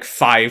of like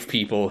 5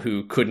 people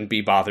who couldn't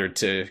be bothered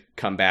to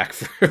come back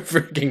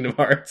for Kingdom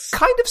Hearts.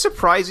 Kind of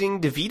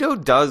surprising.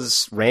 DeVito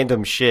does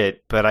random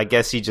shit, but I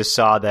guess he just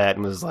saw that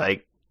and was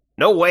like,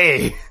 no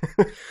way.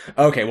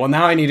 Okay, well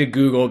now I need to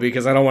Google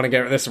because I don't want to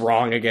get this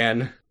wrong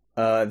again.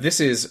 This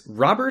is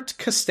Robert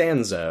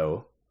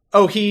Costanzo.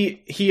 Oh,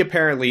 he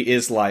apparently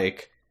is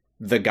like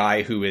the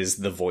guy who is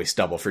the voice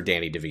double for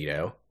Danny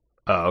DeVito.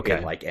 Oh, okay.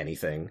 In like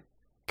anything.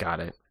 Got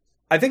it.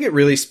 I think it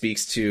really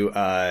speaks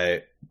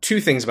to 2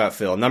 things about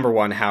Phil. Number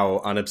 1, how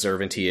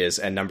unobservant he is,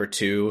 and number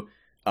 2,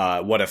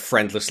 what a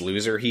friendless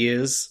loser he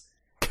is.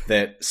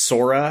 That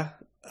Sora,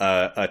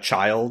 a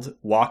child,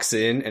 walks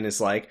in and is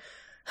like,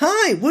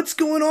 "Hi, what's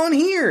going on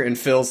here?" And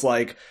Phil's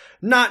like,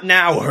 "Not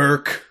now,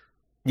 Herc."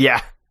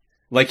 Yeah.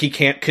 Like he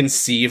can't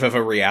conceive of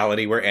a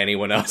reality where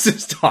anyone else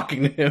is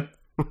talking to him.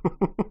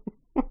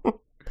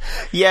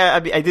 Yeah, I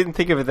mean, I didn't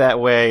think of it that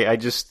way. I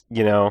just,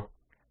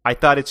 I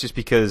thought it's just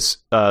because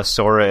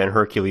Sora and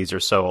Hercules are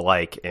so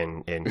alike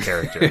in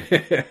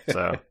character.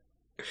 So,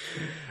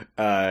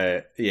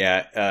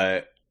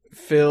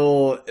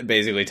 Phil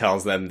basically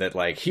tells them that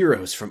like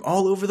heroes from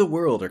all over the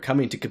world are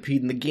coming to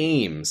compete in the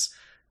games.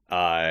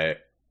 Donald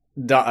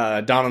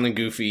and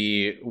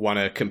Goofy want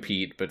to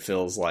compete, but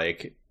Phil's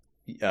like,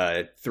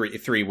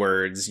 3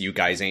 words, "You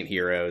guys ain't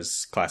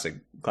heroes." Classic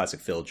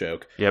Phil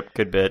joke. Yep,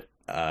 good bit.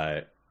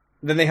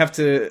 Then they have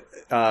to,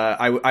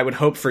 I would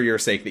hope for your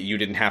sake that you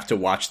didn't have to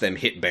watch them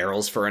hit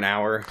barrels for an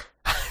hour.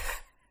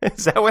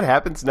 Is that what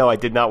happens? No, I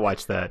did not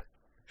watch that.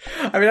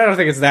 I mean, I don't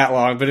think it's that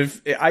long, but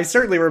I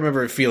certainly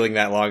remember it feeling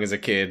that long as a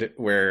kid,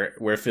 where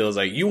Phil's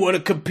like, "You want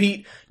to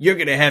compete? You're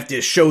gonna have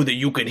to show that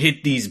you can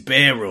hit these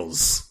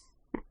barrels."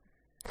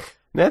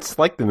 That's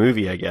like the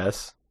movie, I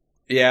guess.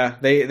 Yeah,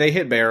 they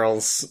hit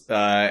barrels,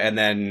 and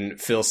then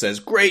Phil says,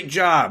 "Great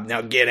job,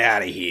 now get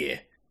out of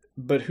here."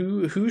 But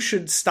who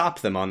should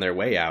stop them on their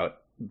way out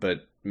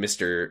but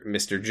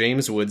Mr.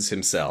 James Woods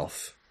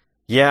himself?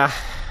 Yeah,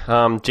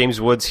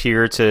 James Woods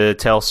here to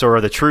tell Sora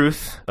the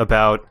truth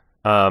about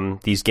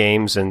these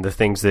games and the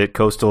things that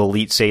coastal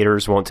elite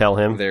satyrs won't tell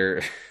him.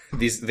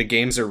 The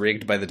games are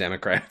rigged by the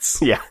Democrats.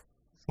 Yeah.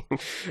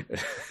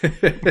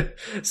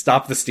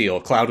 Stop the steal.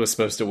 Cloud was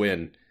supposed to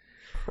win.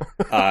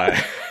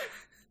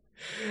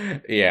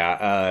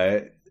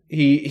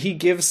 He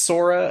gives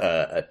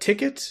Sora a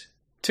ticket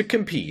to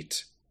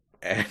compete.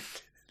 And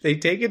they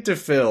take it to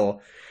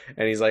Phil,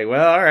 and he's like,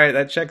 "Well, all right,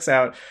 that checks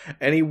out."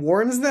 And he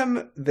warns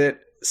them that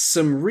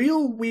some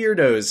real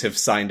weirdos have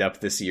signed up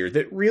this year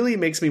that really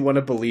makes me want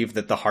to believe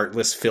that the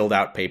Heartless filled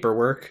out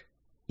paperwork.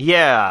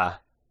 Yeah.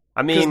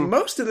 I mean,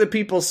 most of the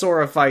people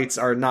Sora fights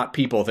are not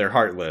people, they're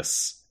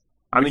Heartless.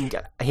 I mean,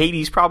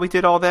 Hades probably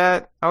did all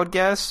that, I would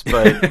guess,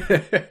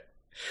 but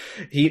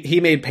he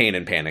made Pain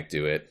and Panic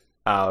do it.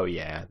 Oh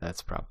yeah,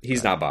 that's probably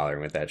he's not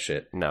bothering with that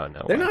shit. No,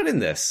 they're not in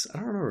this. I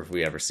don't remember if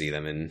we ever see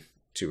them in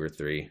 2 or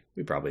 3.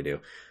 We probably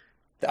do.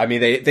 I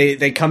mean,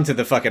 they come to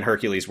the fucking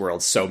Hercules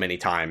world so many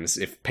times.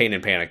 If Pain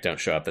and Panic don't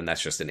show up, then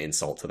that's just an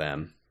insult to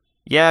them.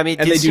 Yeah, I mean,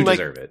 and they do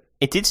deserve it.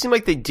 It did seem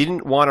like they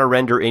didn't want to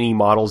render any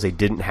models they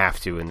didn't have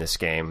to in this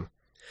game,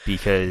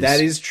 because that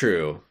is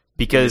true.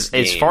 Because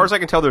as far as I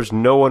can tell, there's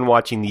no one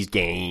watching these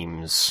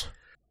games.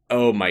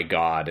 Oh my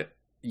god.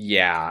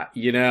 Yeah,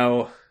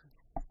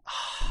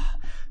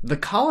 the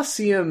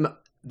Colosseum,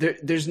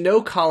 there's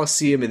no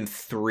Colosseum in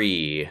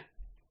 3.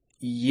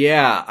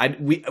 Yeah,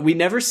 we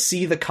never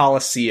see the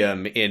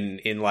Colosseum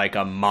in like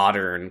a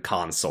modern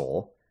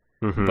console.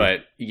 Mm-hmm.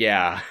 But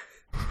yeah.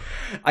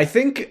 I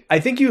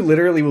think you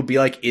literally will be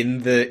like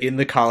in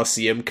the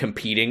Colosseum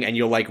competing, and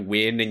you'll like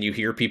win, and you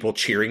hear people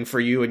cheering for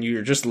you, and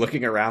you're just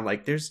looking around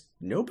like there's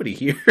nobody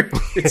here.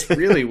 It's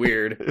really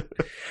weird.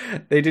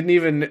 They didn't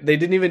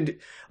even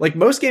like,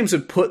 most games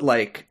would put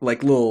like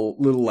little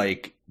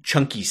like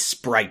chunky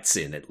sprites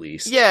in at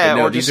least. Yeah,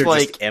 no, or these just are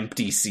like just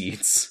empty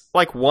seats.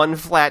 Like one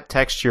flat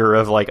texture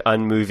of like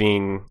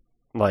unmoving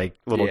like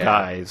little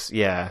guys.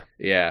 Yeah.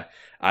 Yeah.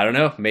 I don't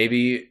know.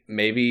 Maybe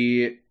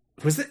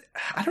was it?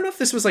 I don't know if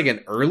this was like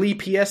an early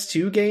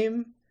PS2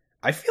 game.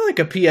 I feel like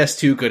a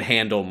PS2 could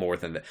handle more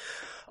than that.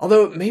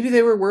 Although maybe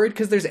they were worried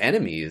because there's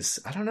enemies.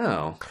 I don't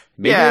know.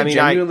 Maybe they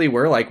genuinely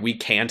were like, we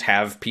can't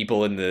have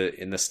people in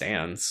the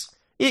stands.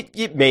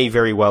 It may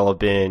very well have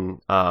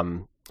been a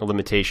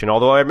limitation.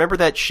 Although I remember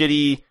that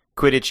shitty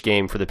Quidditch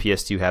game for the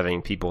PS2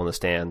 having people in the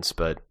stands.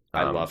 But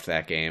I loved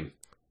that game.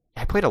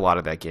 I played a lot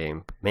of that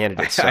game. Man,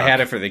 it suck. I had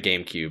it for the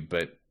GameCube,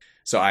 but.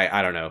 So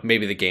I don't know.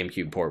 Maybe the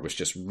GameCube port was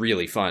just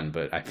really fun,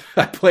 but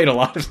I played a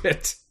lot of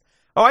it.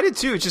 Oh, I did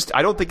too. It's just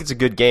I don't think it's a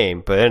good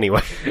game, but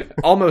anyway.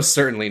 Almost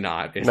certainly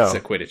not. It's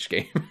a Quidditch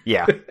game.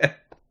 Yeah.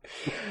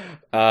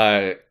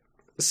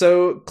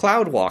 So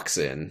Cloud walks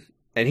in,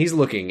 and he's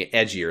looking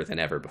edgier than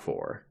ever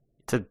before.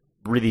 It's a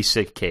really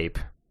sick cape.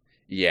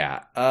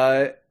 Yeah.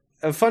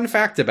 A fun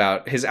fact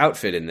about his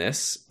outfit in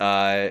this.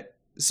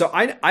 So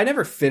I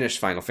never finished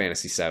Final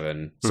Fantasy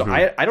VII, so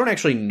I don't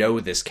actually know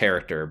this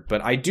character,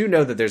 but I do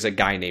know that there's a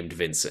guy named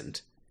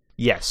Vincent.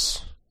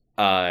 Yes.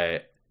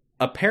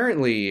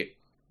 Apparently,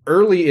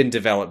 early in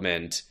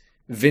development,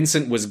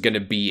 Vincent was going to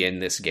be in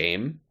this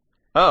game.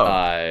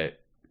 Oh.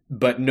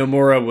 But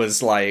Nomura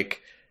was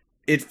like,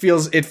 it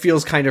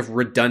feels kind of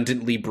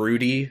redundantly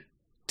broody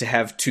to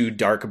have 2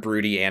 dark,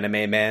 broody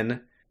anime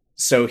men.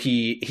 So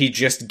he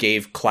just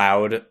gave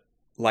Cloud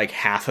like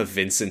half of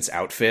Vincent's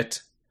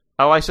outfit.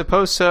 Oh, I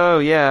suppose so.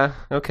 Yeah.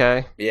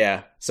 Okay.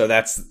 Yeah. So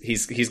that's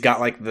he's got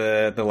like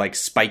the like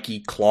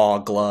spiky claw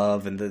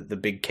glove and the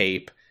big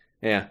cape.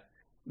 Yeah.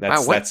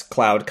 That's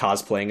Cloud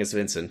cosplaying as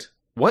Vincent.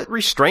 What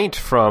restraint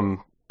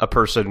from a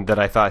person that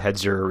I thought had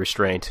 0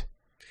 restraint?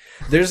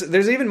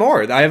 There's even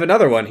more. I have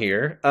another one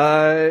here.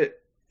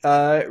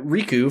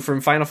 Riku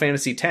from Final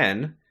Fantasy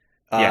X.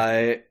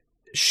 Yeah.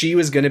 She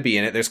was going to be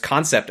in it. There's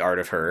concept art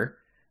of her.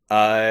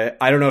 I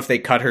don't know if they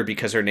cut her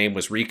because her name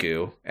was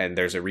Riku and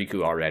there's a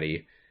Riku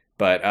already.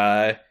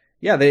 But,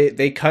 yeah,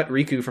 they cut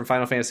Riku from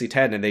Final Fantasy X,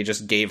 and they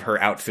just gave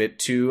her outfit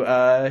to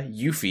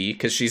Yuffie,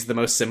 because she's the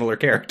most similar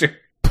character.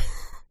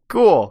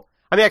 Cool.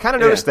 I mean, I kind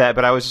of noticed that,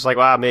 but I was just like,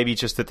 wow, maybe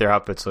just that their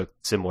outfits look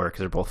similar, because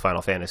they're both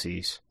Final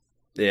Fantasies.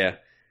 Yeah.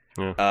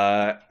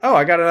 I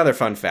got another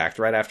fun fact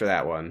right after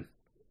that one.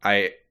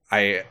 I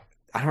don't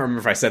remember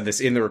if I said this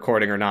in the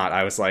recording or not.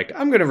 I was like,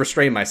 I'm going to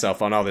restrain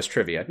myself on all this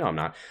trivia. No, I'm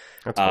not.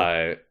 That's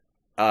cool.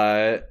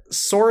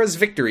 Sora's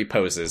victory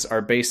poses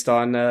are based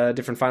on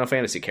different Final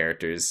Fantasy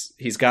characters.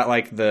 He's got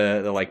like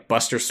the like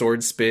Buster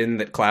Sword spin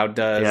that Cloud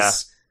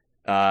does.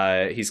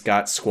 Yeah. He's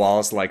got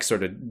Squall's like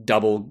sort of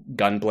double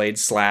gunblade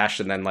slash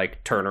and then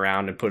like turn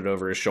around and put it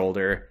over his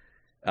shoulder.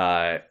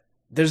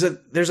 There's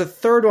a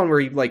third one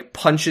where he like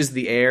punches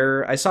the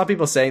air. I saw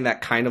people saying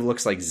that kind of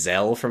looks like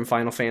Zell from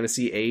Final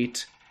Fantasy VIII.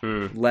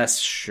 Less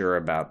sure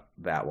about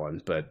that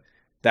one, but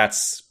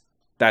that's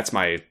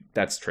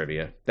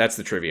trivia. That's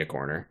the trivia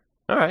corner.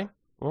 All right.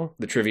 Well,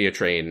 the trivia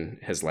train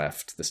has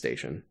left the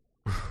station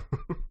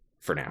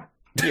for now.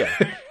 Yeah.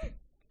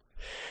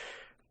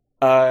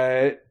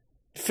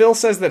 Phil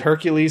says that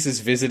Hercules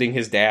is visiting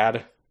his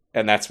dad,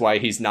 and that's why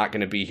he's not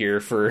going to be here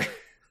for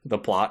the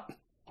plot.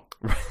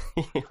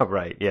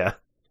 Right. Yeah.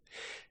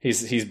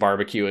 He's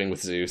barbecuing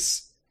with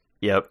Zeus.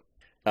 Yep.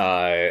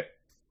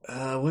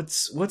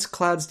 What's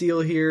Cloud's deal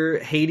here?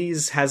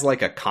 Hades has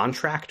like a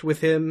contract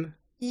with him.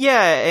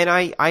 Yeah, and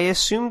I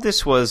assumed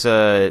this was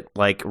a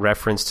like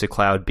reference to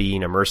Cloud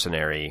being a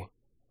mercenary.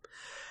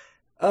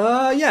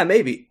 Yeah,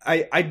 maybe.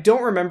 I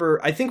don't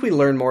remember. I think we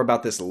learn more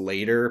about this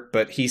later,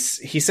 but he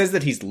says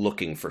that he's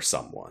looking for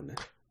someone.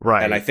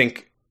 Right. And I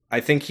think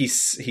he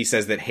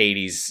says that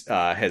Hades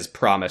has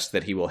promised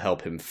that he will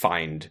help him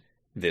find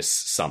this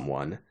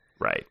someone.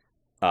 Right.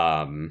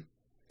 And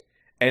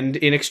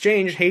in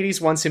exchange,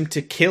 Hades wants him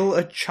to kill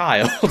a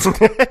child.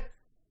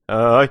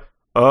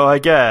 I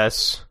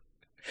guess.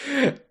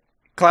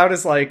 Cloud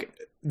is like,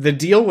 the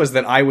deal was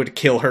that I would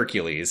kill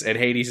Hercules, and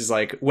Hades is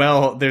like,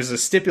 well, there's a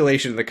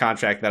stipulation in the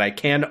contract that I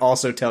can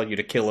also tell you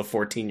to kill a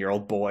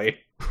 14-year-old boy.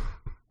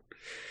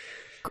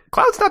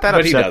 Cloud's not that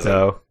upset,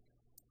 though.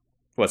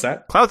 What's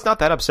that? Cloud's not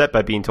that upset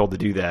by being told to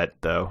do that,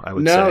 though, I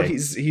would say. No,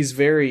 he's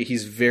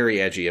very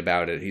edgy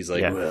about it. He's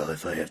like, well,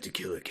 if I have to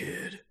kill a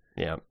kid.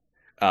 Yeah.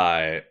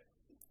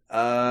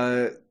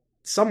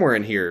 Somewhere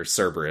in here,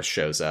 Cerberus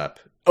shows up.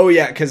 Oh,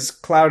 yeah, because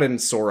Cloud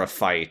and Sora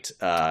fight,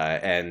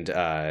 and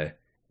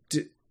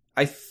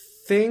I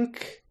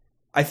think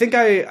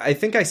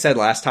I said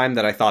last time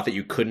that I thought that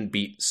you couldn't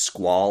beat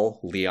Squall,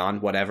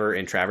 Leon, whatever,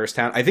 in Traverse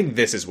Town. I think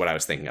this is what I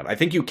was thinking of. I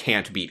think you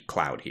can't beat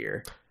Cloud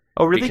here.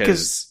 Oh, really?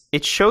 Because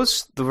it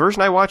shows, the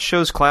version I watched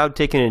shows Cloud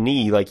taking a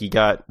knee like he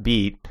got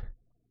beat.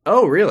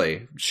 Oh,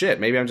 really? Shit,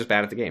 maybe I'm just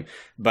bad at the game.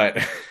 But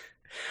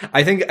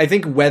I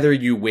think whether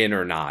you win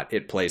or not,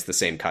 it plays the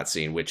same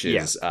cutscene, which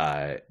is,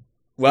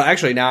 well,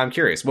 actually, now I'm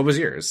curious. What was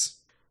yours?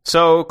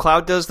 So,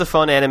 Cloud does the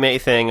fun anime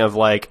thing of,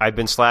 like, I've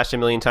been slashed a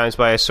million times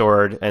by a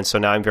sword, and so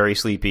now I'm very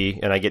sleepy,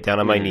 and I get down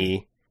on my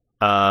knee.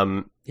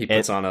 He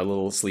puts on a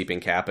little sleeping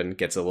cap and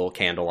gets a little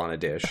candle on a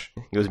dish.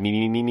 He goes,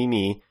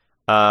 me.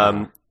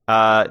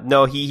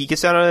 No, he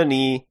gets down on a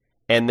knee,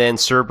 and then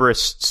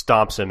Cerberus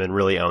stomps him and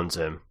really owns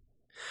him.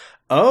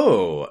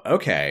 Oh,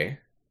 okay.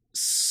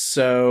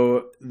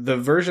 So, the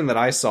version that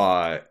I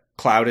saw,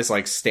 Cloud is,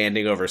 like,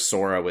 standing over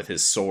Sora with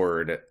his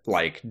sword,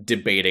 like,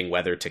 debating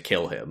whether to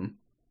kill him.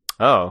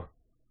 Oh.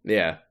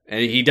 Yeah.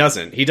 And he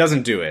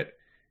doesn't do it.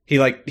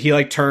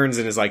 He turns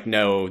and is like,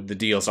 no, the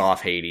deal's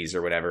off, Hades,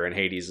 or whatever, and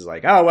Hades is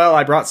like, oh, well,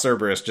 I brought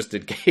Cerberus just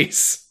in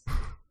case.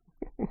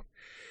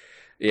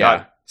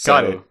 Yeah.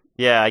 Got it.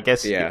 Yeah, I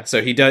guess. Yeah,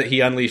 so he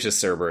unleashes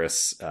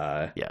Cerberus.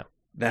 Yeah.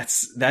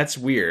 That's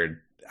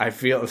weird. I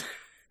feel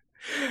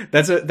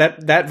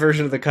that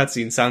version of the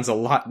cutscene sounds a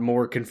lot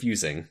more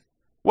confusing.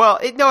 Well,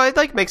 it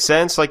like makes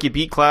sense. Like, you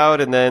beat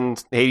Cloud, and then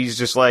Hades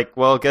just like,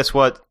 well, guess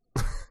what?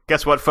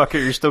 Guess what, fucker?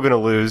 You're still gonna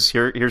lose.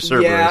 Here's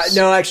Cerberus. Yeah,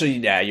 no, actually,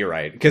 yeah, you're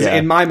right. Because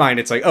in my mind,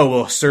 it's like, oh,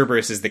 well,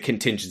 Cerberus is the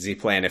contingency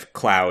plan if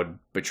Cloud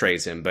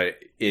betrays him. But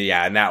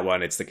yeah, in that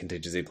one, it's the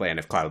contingency plan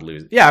if Cloud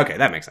loses. Yeah, okay,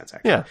 that makes sense,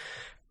 actually.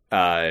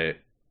 Yeah.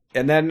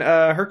 And then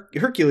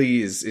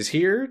Hercules is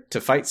here to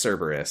fight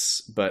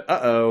Cerberus, but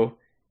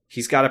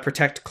he's got to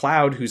protect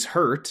Cloud, who's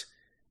hurt,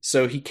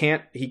 so he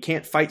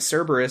can't fight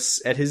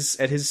Cerberus at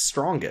his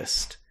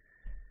strongest.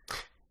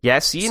 Yeah,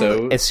 see,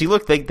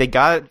 look, they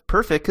got it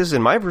perfect, because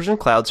in my version,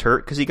 Cloud's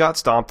hurt because he got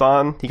stomped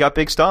on. He got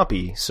Big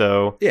Stompy,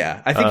 so...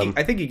 Yeah, I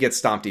think he gets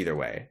stomped either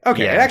way.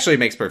 Okay, yeah. It actually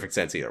makes perfect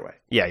sense either way.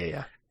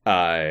 Yeah.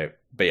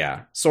 But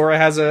yeah, Sora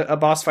has a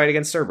boss fight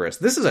against Cerberus.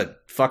 This is a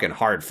fucking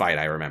hard fight,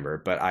 I remember,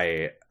 but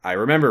I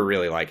remember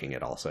really liking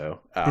it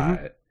also.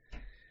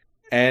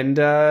 And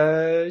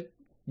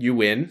you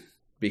win,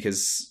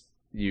 because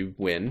you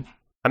win.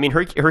 I mean,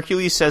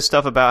 Hercules says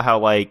stuff about how,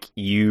 like,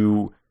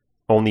 you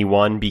only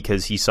won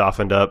because he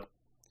softened up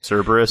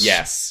Cerberus.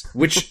 Yes,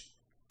 which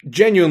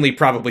genuinely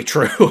probably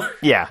true.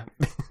 Yeah,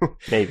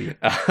 maybe.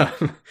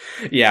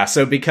 Yeah,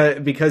 so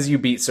because you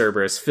beat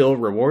Cerberus, Phil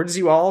rewards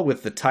you all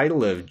with the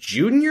title of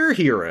Junior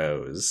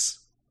Heroes.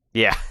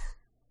 Yeah.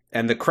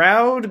 And the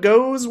crowd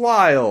goes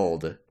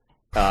wild.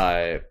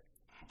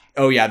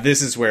 Oh yeah,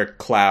 this is where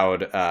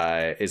Cloud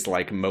is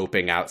like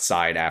moping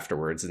outside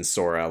afterwards, and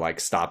Sora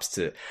like stops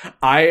to...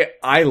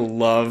 I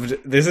loved...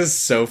 This is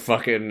so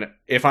fucking...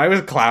 If I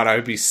was Cloud, I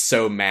would be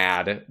so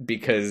mad,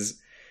 because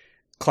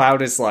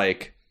Cloud is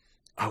like,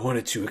 I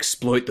wanted to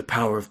exploit the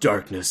power of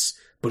darkness,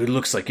 but it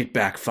looks like it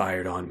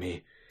backfired on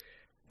me.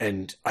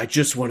 And I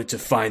just wanted to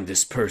find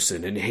this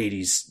person, and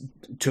Hades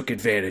took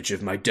advantage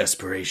of my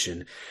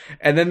desperation.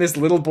 And then this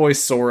little boy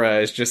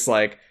Sora is just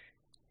like,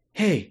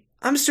 hey,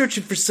 I'm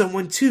searching for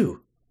someone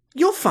too.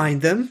 You'll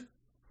find them.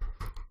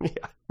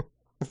 Yeah.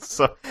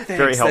 So, thanks.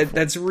 Very helpful.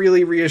 That's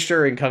really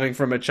reassuring coming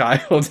from a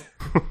child.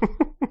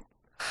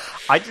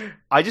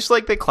 I just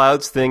like that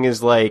Cloud's thing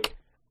is like,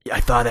 I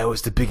thought I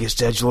was the biggest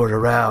edgelord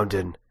around,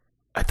 and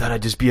I thought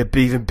I'd just be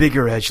even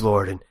bigger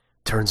edgelord, and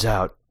turns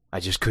out I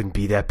just couldn't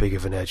be that big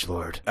of an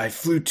edgelord. I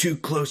flew too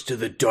close to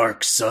the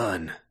dark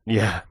sun.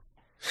 Yeah.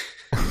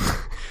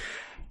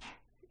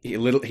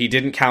 He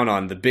didn't count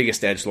on the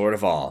biggest edgelord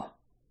of all.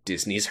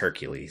 Disney's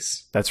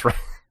Hercules. That's right.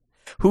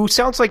 Who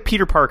sounds like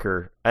Peter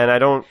Parker, and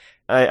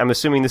I'm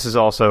assuming this is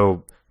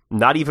also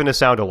not even a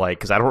sound alike,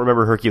 because I don't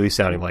remember Hercules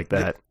sounding like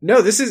that.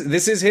 No, this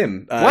is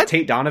him. What?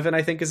 Tate Donovan,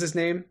 I think, is his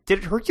name.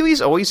 Did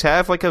Hercules always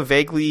have like a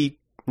vaguely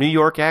New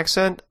York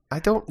accent? I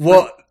don't...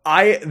 Well,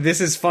 this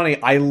is funny.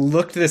 I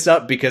looked this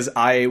up because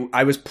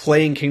I was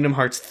playing Kingdom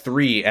Hearts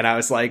 3, and I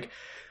was like,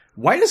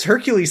 why does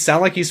Hercules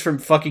sound like he's from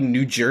fucking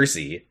New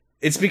Jersey?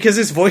 It's because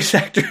his voice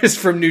actor is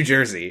from New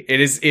Jersey.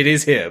 It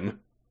is him.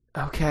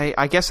 Okay,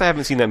 I guess I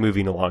haven't seen that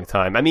movie in a long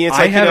time. I mean, it's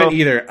like, I haven't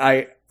either.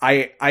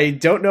 I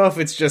don't know if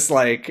it's just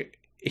like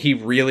he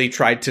really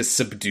tried to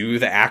subdue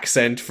the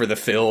accent for the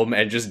film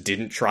and just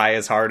didn't try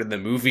as hard in the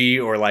movie,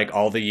 or like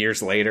all the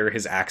years later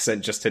his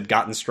accent just had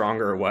gotten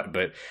stronger or what.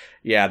 But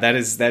yeah, that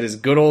is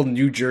good old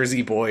New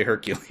Jersey boy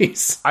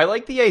Hercules. I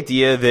like the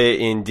idea that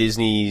in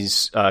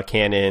Disney's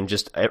canon,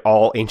 just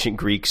all ancient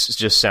Greeks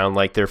just sound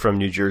like they're from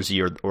New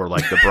Jersey or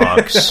like the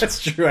Bronx.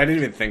 That's true. I didn't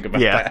even think about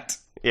that.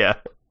 Yeah.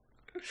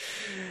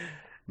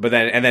 But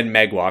then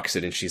Meg walks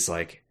in and she's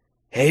like,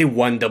 "Hey,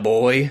 Wonder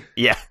Boy."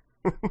 Yeah.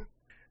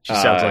 She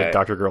sounds like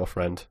Dr.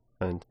 Girlfriend.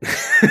 And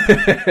this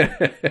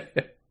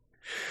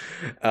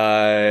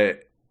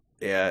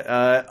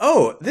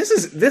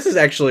is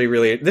actually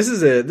really, this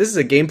is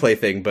a gameplay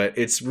thing, but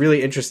it's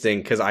really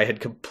interesting because I had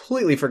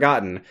completely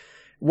forgotten.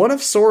 One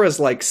of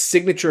Sora's like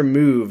signature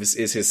moves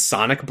is his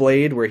Sonic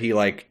Blade, where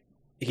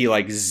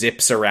he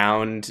zips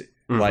around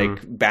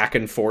like back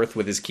and forth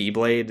with his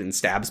Keyblade and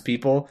stabs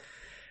people.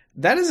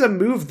 That is a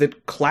move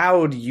that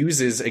Cloud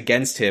uses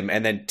against him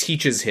and then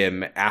teaches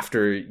him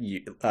after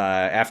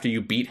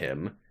you beat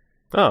him.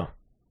 Oh.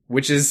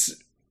 Which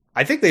is,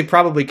 I think they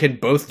probably can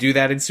both do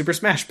that in Super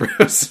Smash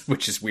Bros.,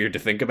 which is weird to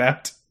think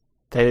about.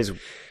 That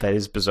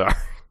is bizarre.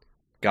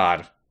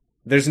 God.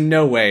 There's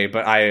no way,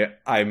 but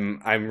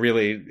I'm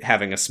really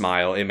having a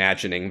smile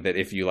imagining that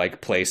if you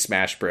like play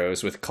Smash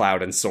Bros. With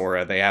Cloud and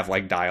Sora, they have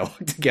like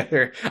dialogue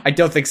together. I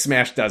don't think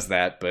Smash does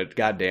that, but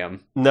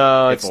goddamn.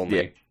 No, if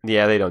only.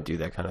 Yeah, they don't do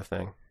that kind of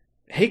thing.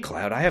 Hey,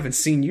 Cloud, I haven't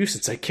seen you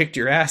since I kicked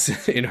your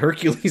ass in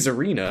Hercules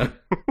Arena.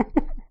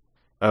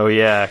 Oh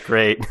yeah,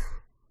 great.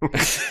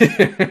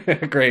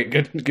 Great,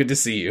 good to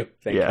see you.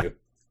 Thank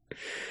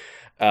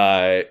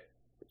you.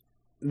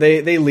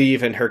 They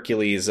leave and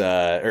Hercules,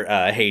 or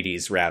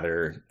Hades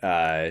rather,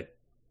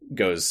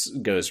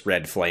 goes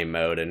red flame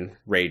mode and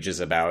rages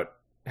about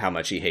how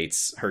much he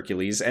hates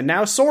Hercules. And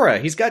now Sora,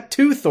 he's got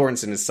 2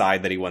 thorns in his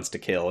side that he wants to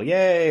kill.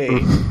 Yay!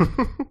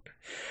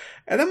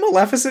 And then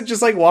Maleficent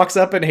just like walks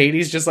up and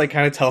Hades just like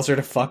kind of tells her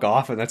to fuck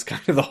off, and that's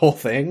kind of the whole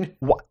thing.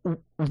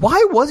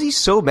 Why was he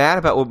so mad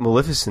about what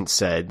Maleficent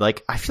said?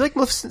 Like, I feel like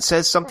Maleficent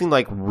says something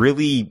like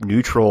really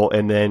neutral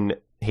and then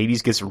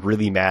Hades gets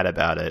really mad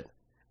about it.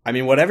 I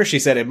mean, whatever she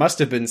said, it must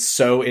have been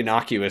so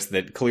innocuous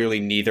that clearly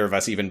neither of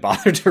us even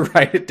bothered to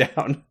write it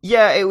down.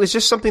 Yeah, it was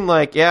just something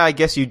like, "Yeah, I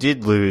guess you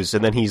did lose,"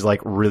 and then he's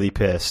like really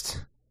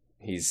pissed.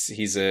 He's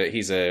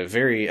a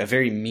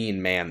very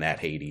mean man, that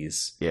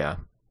Hades. Yeah.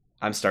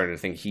 I'm starting to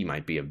think he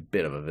might be a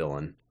bit of a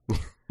villain.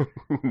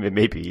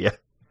 Maybe, yeah.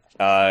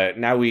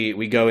 Now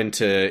we go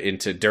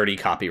into dirty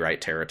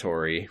copyright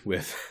territory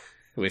with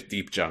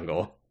Deep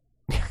Jungle.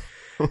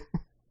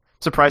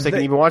 Surprised I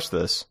can even watch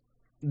this.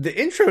 The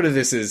intro to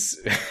this is,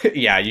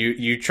 yeah,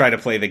 you try to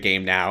play the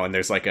game now, and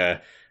there's like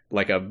a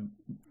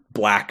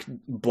black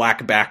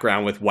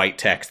background with white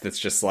text that's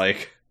just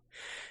like,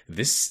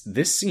 this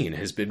scene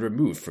has been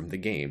removed from the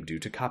game due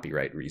to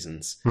copyright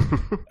reasons.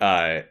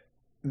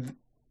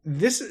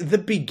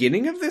 The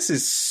beginning of this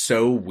is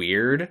so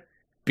weird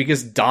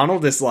because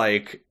Donald is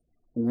like,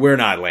 we're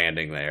not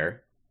landing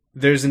there.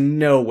 There's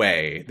no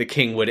way the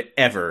king would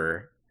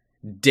ever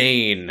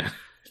deign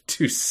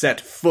to set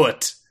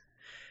foot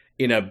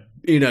in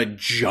a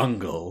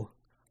jungle.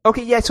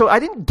 Okay, yeah, so I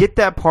didn't get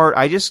that part.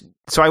 I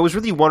was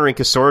really wondering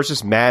because Sora's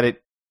just mad at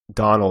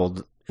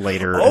Donald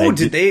later. Oh,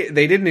 they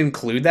didn't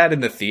include that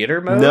in the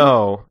theater mode?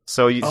 No.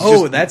 So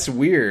that's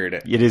weird.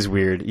 It is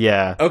weird.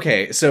 Yeah.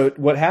 Okay, so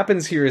what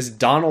happens here is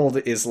Donald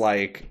is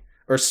like,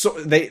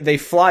 they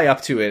fly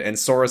up to it and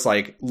Sora's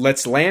like,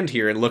 let's land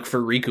here and look for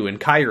Riku and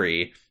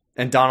Kairi.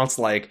 And Donald's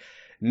like,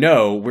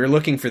 no, we're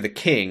looking for the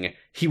king.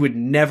 He would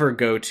never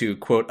go to,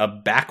 quote, a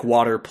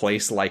backwater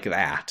place like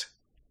that.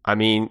 I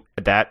mean,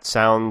 that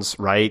sounds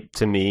right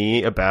to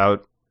me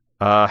about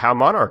how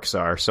monarchs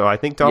are. So I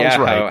think Donald's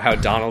right. How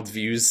Donald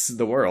views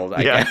the world,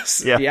 I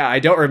guess. Yeah, I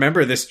don't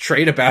remember this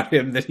trait about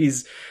him, that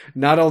he's,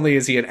 not only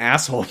is he an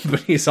asshole,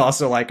 but he's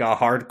also like a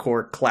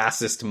hardcore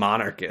classist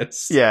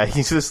monarchist. Yeah,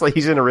 he's just like,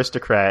 he's an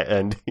aristocrat,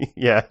 and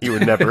yeah, he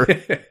would never.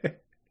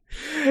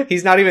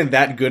 He's not even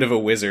that good of a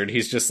wizard.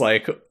 He's just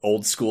like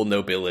old school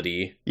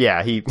nobility.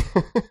 Yeah,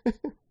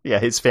 yeah,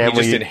 his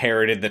family. He just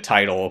inherited the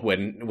title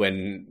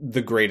when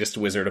the greatest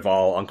wizard of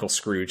all, Uncle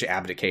Scrooge,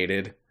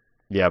 abdicated.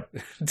 Yep.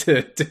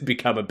 to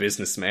become a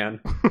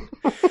businessman.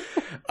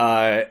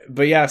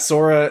 But yeah,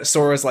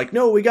 Sora's like,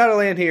 no, we gotta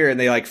land here, and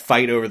they like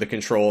fight over the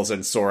controls,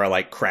 and Sora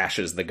like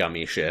crashes the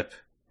gummy ship.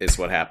 Is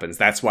what happens.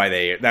 That's why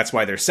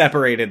they're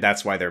separated.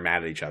 That's why they're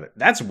mad at each other.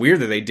 That's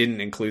weird that they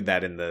didn't include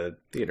that in the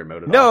theater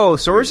mode at all. No,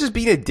 Sora's just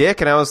being a dick,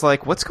 and I was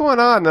like, what's going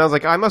on? And I was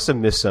like, I must have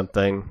missed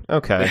something.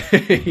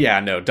 Okay. Yeah,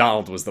 no,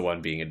 Donald was the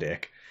one being a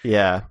dick.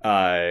 Yeah.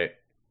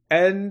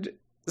 And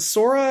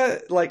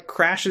Sora like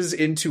crashes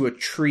into a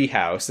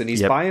treehouse, and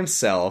he's by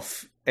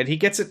himself, and he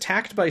gets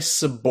attacked by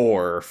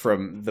Sabor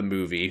from the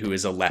movie, who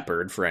is a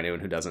leopard, for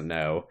anyone who doesn't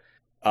know.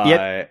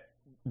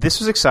 this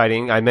was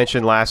exciting. I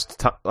mentioned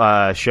last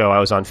show I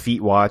was on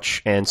Feet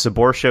Watch, and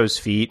Sabor shows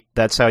feet.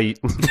 That's how you...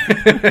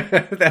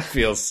 That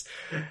feels...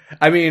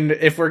 I mean,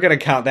 if we're going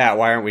to count that,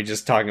 why aren't we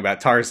just talking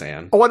about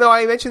Tarzan? Oh, well, no,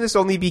 I mentioned this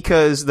only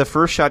because the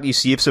first shot you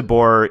see of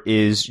Sabor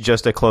is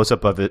just a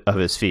close-up of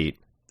his feet.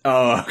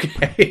 Oh,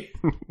 okay.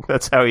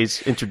 That's how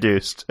he's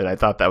introduced, and I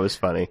thought that was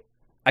funny.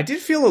 I did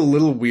feel a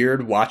little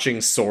weird watching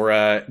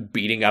Sora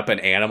beating up an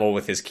animal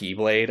with his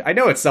Keyblade. I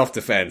know it's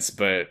self-defense,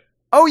 but...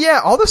 Oh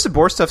yeah, all the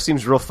Sabor stuff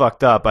seems real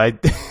fucked up.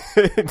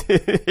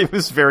 It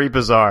was very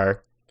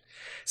bizarre.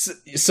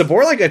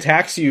 Sabor like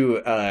attacks you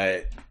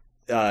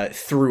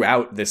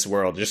throughout this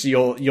world. Just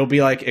you'll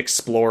be like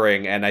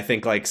exploring, and I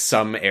think like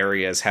some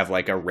areas have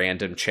like a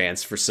random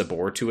chance for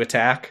Sabor to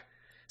attack.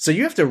 So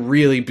you have to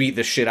really beat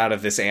the shit out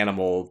of this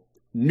animal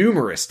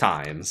numerous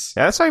times.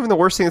 Yeah, that's not even the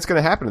worst thing that's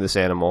going to happen to this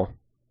animal.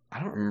 I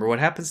don't remember what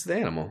happens to the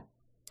animal.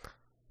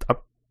 I'm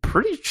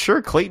pretty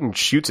sure Clayton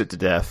shoots it to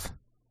death.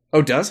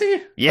 Oh, does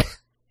he? Yeah.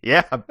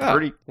 Yeah, I'm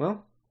pretty...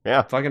 Well,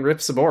 yeah. Fucking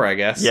rip Sabor, I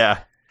guess. Yeah.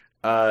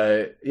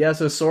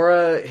 So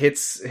Sora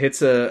hits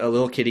a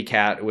little kitty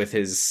cat with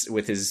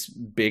his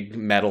big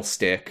metal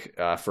stick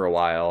for a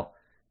while.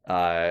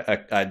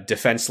 A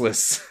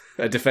defenseless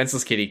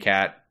kitty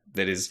cat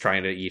that is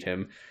trying to eat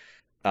him.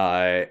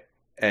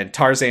 And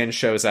Tarzan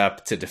shows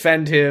up to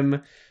defend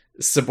him.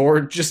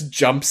 Sabor just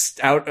jumps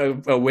out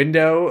of a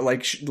window,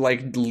 like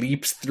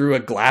leaps through a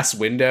glass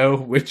window,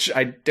 which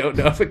I don't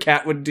know if a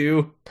cat would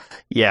do.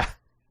 Yeah.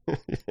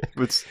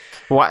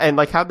 And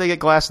like, how'd they get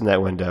glass in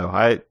that window?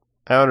 I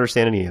don't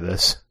understand any of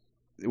this.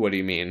 What do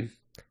you mean?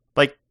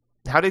 Like,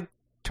 how did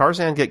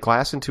Tarzan get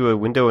glass into a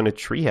window in a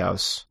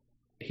treehouse?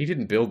 He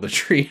didn't build the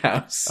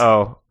treehouse.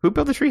 Oh, who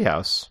built the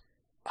treehouse?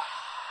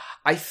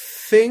 I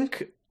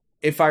think,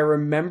 if I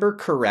remember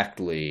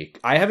correctly,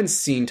 I haven't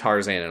seen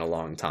Tarzan in a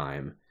long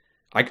time.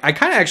 I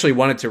kind of actually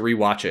wanted to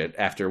rewatch it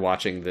after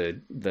watching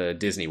the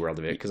Disney World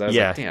of it, because I was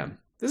like, damn,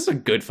 this is a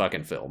good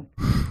fucking film.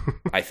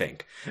 I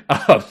think.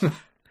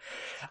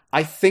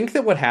 I think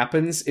that what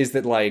happens is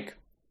that, like,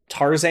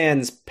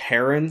 Tarzan's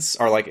parents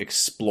are, like,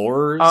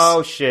 explorers.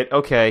 Oh, shit.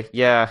 Okay,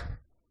 yeah.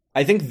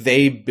 I think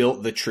they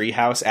built the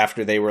treehouse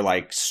after they were,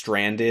 like,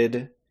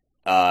 stranded.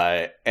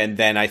 And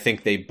then I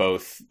think they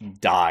both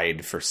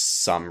died for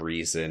some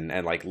reason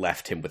and, like,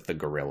 left him with the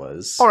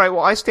gorillas. All right, well,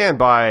 I stand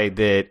by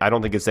that. I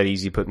don't think it's that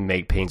easy to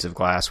make panes of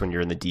glass when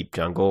you're in the deep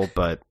jungle,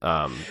 but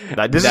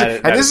this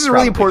is a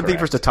really important thing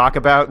for us to talk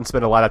about and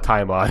spend a lot of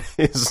time on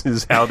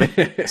is how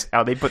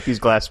they put these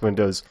glass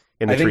windows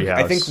in the treehouse.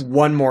 I think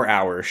 1 more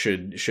hour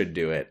should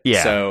do it.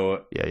 Yeah.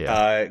 So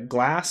yeah.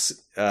 Glass.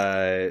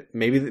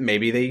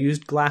 Maybe they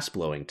used glass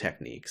blowing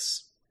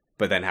techniques,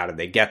 but then how did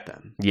they get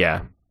them?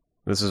 Yeah.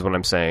 This is what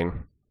I'm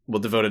saying.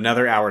 We'll devote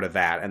another hour to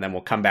that, and then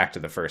we'll come back to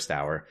the first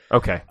hour.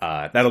 Okay.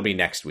 That'll be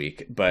next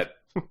week. But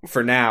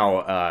for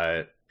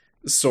now,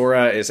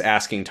 Sora is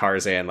asking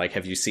Tarzan, like,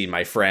 have you seen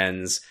my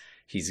friends?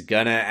 He's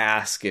gonna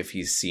ask if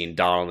he's seen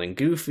Donald and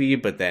Goofy,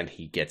 but then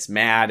he gets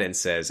mad and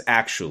says,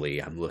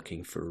 actually, I'm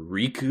looking for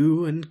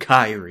Riku and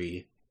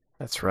Kairi.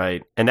 That's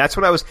right. And that's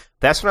when I was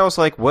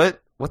like, what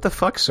the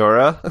fuck,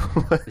 Sora?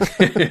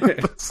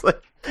 It's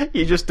like,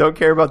 you just don't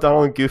care about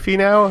Donald and Goofy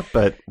now?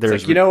 But there's...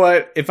 It's like, you know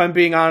what? If I'm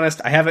being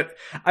honest, I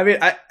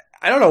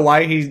don't know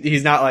why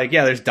he's not like,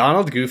 yeah, there's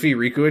Donald, Goofy,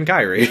 Riku, and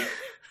Kairi.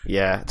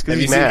 Yeah, it's because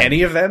Have he's you mad. seen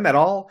any of them at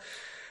all?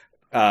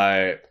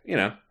 I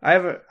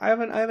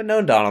haven't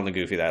known Donald and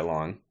Goofy that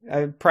long.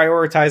 I'm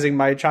prioritizing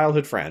my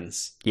childhood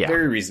friends. Yeah.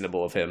 Very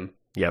reasonable of him.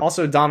 Yeah.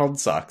 Also, Donald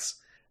sucks.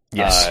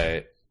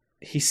 Yes.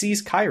 He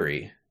sees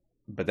Kairi,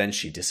 but then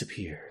she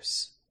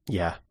disappears.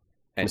 Yeah.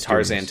 And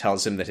Mysterious. Tarzan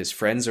tells him that his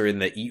friends are in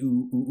the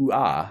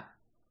E-oo-oo-ah.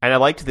 And I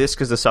liked this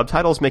because the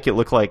subtitles make it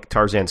look like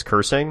Tarzan's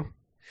cursing.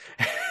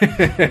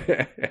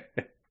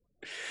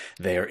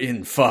 They're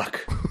in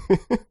fuck.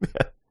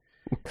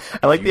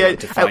 I like the idea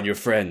to find your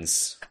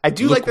friends. I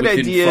do like that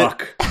idea.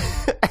 Fuck.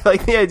 I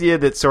like the idea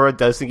that Sora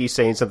does think he's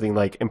saying something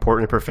like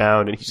important and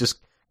profound, and he's just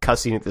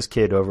cussing at this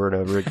kid over and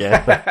over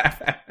again.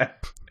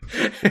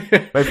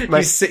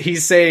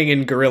 He's saying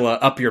in Gorilla,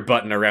 "Up your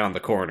button around the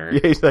corner." Yeah,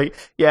 he's like,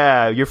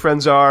 "Yeah, your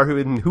friends are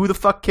who the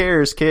fuck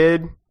cares,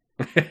 kid."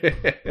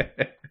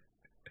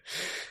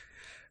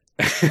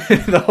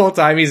 The whole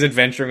time he's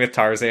adventuring with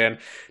Tarzan,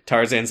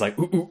 Tarzan's like,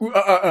 ooh, ooh,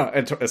 ooh,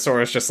 and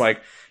Sora's just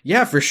like,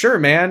 "Yeah, for sure,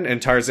 man."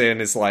 And Tarzan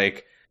is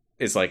like,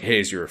 "Hey,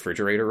 is your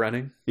refrigerator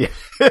running?" Yeah.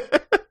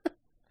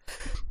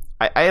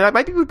 I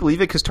might be able to believe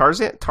it because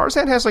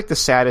Tarzan has like the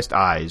saddest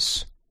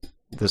eyes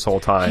this whole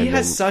time. He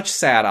has such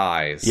sad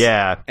eyes.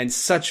 Yeah. And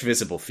such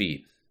visible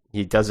feet.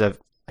 He does.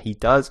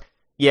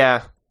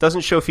 Yeah.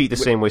 Doesn't show feet the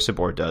same way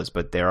Sabor does,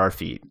 but there are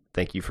feet.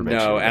 Thank you for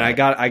mentioning that. And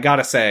I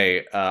gotta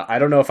say, I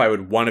don't know if I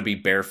would want to be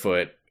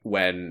barefoot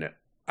when,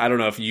 I don't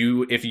know if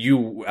you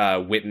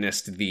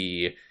witnessed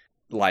the,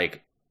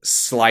 like,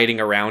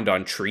 sliding around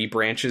on tree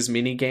branches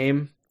mini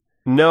game.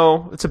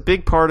 No, it's a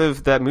big part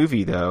of that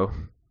movie, though.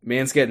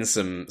 Man's getting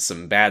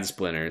some bad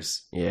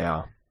splinters.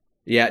 Yeah.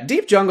 Yeah,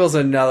 Deep Jungle's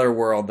another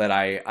world that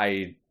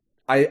I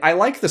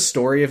like the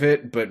story of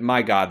it, but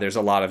my god, there's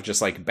a lot of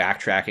just like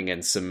backtracking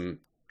and some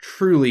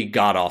truly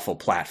god-awful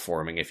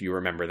platforming, if you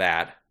remember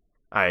that.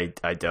 I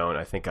don't.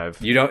 I think I've...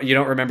 You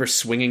don't remember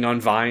swinging on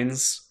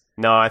vines?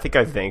 No, I think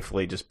I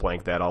thankfully just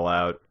blanked that all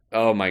out.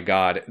 Oh my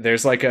god.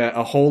 There's like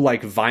a whole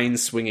like vine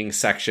swinging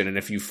section, and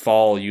if you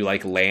fall, you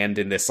like land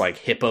in this like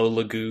hippo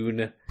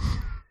lagoon.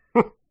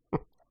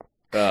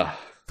 So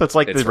it's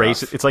like the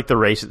race. Rough. It's like the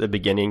race at the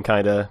beginning,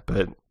 kind of,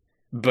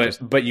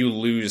 but you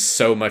lose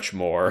so much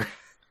more.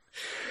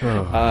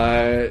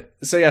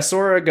 So yeah,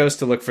 Sora goes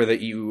to look for the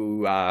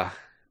EU.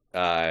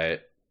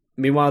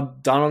 Meanwhile,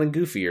 Donald and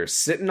Goofy are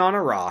sitting on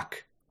a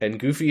rock, and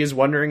Goofy is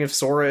wondering if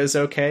Sora is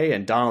okay,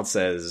 and Donald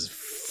says,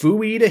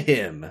 "Phooey to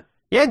him."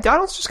 Yeah,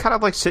 Donald's just kind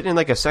of like sitting in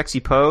like a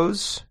sexy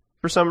pose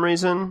for some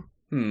reason.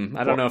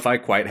 I don't know if I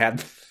quite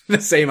had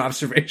the same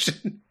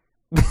observation.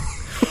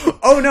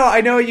 Oh no, I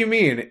know what you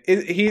mean.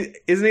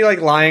 Isn't he like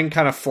lying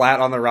kind of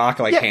flat on the rock,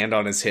 like hand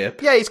on his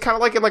hip? Yeah, he's kind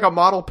of like in like a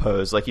model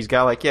pose, like he's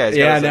got like he's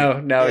he's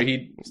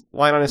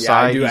lying on his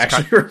side. I do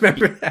actually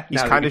remember that.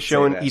 He's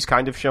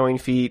kind of showing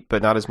feet,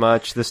 but not as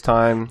much this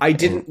time. I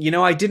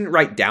didn't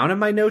write down in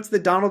my notes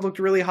that Donald looked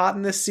really hot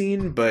in this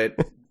scene, but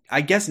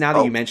I guess now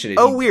that you mention it,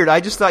 weird. I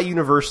just thought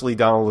universally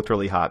Donald looked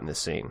really hot in this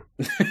scene.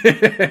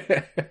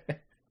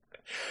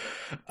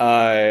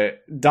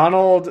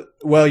 Donald.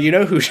 Well, you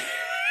know who.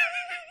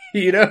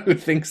 You know who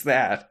thinks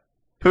that?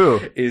 Who?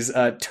 Is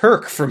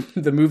Turk from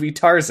the movie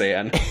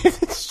Tarzan.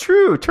 It's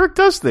true. Turk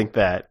does think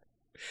that.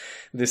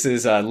 This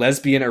is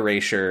lesbian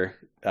erasure.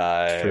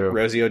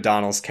 Rosie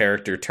O'Donnell's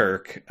character,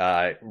 Turk,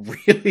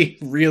 really,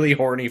 really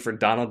horny for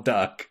Donald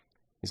Duck.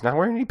 He's not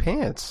wearing any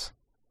pants.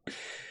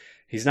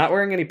 He's not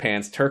wearing any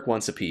pants. Turk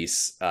wants a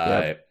piece.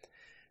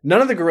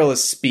 None of the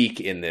gorillas speak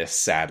in this,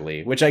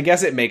 sadly, which I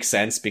guess it makes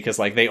sense because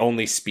like they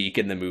only speak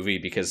in the movie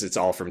because it's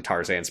all from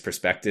Tarzan's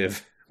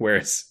perspective,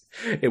 whereas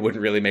it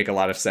wouldn't really make a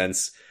lot of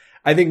sense.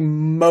 I think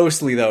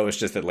mostly, though, it's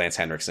just that Lance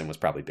Henriksen was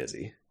probably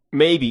busy.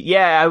 Maybe.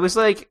 Yeah, I was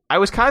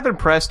kind of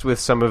impressed with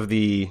some of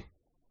the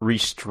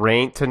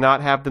restraint to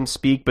not have them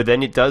speak, but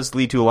then it does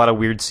lead to a lot of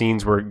weird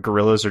scenes where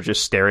gorillas are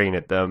just staring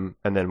at them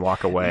and then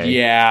walk away.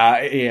 Yeah,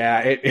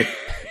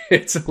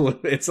 it's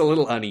a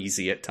little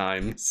uneasy at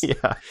times.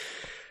 Yeah.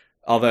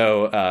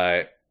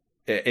 Although,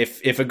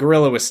 if a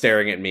gorilla was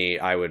staring at me,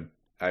 I would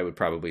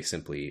probably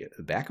simply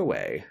back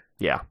away.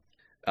 Yeah.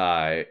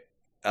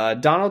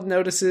 Donald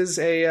notices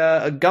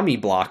a gummy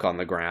block on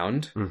the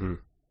ground,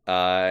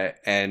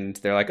 and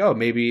they're like, "Oh,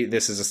 maybe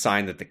this is a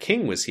sign that the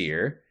king was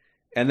here."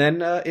 And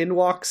then in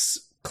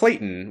walks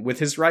Clayton with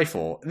his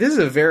rifle. This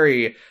is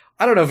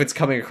I don't know if it's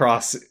coming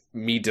across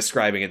me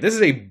describing it. This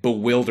is a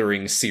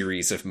bewildering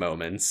series of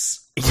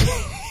moments.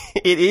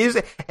 It is,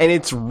 and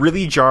it's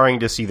really jarring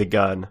to see the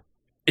gun.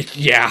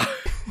 Yeah.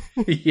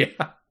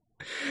 Yeah.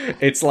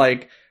 It's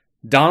like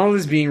Donald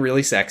is being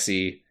really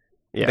sexy.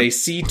 Yep. They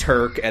see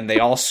Turk and they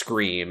all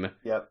scream.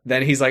 Yep.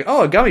 Then he's like,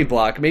 "Oh, a gummy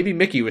block. Maybe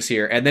Mickey was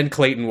here." And then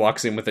Clayton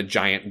walks in with a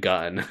giant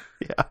gun.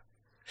 Yeah.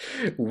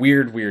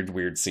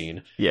 Weird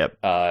scene. Yep.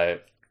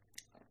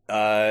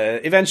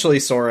 Eventually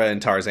Sora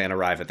and Tarzan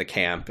arrive at the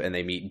camp and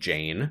they meet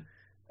Jane.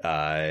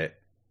 Then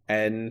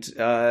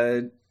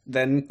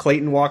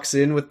Clayton walks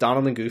in with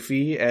Donald and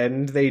Goofy,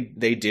 and they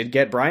did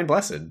get Brian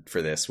Blessed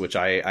for this, which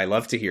I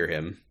love to hear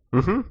him.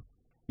 Mm-hmm.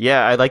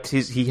 Yeah, I liked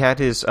he had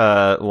his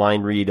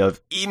line read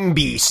of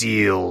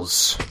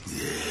imbeciles.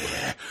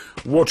 Yeah.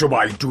 What am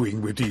I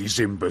doing with these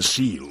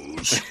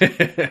imbeciles?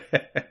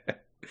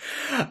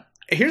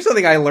 Here's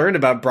something I learned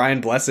about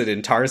Brian Blessed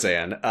in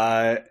Tarzan.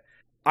 I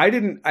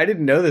didn't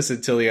know this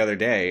until the other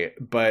day,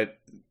 but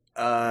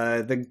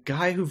the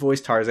guy who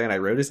voiced Tarzan, I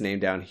wrote his name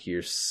down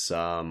here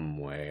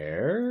somewhere.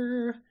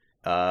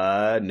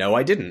 No,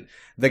 I didn't.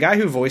 The guy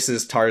who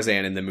voices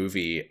Tarzan in the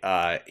movie,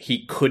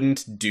 he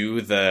couldn't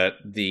do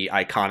the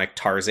iconic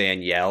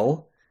Tarzan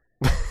yell.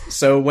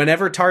 So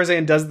whenever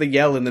Tarzan does the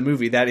yell in the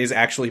movie, that is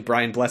actually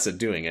Brian Blessed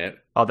doing it.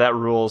 Oh, that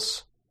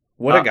rules.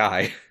 What a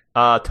guy.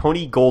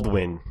 Tony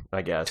Goldwyn,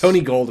 I guess.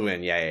 Tony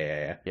Goldwyn,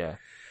 yeah.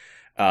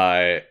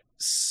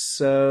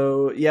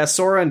 So, yeah,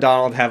 Sora and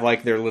Donald have,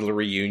 like, their little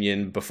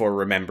reunion before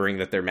remembering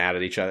that they're mad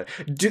at each other.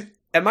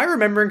 Am I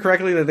remembering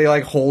correctly that they,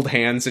 like, hold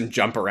hands and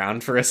jump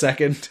around for a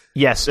second?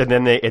 Yes, and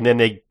then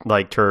they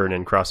like, turn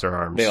and cross their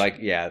arms. They're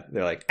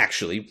like,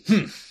 actually,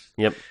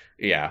 Yep.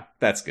 Yeah,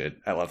 that's good.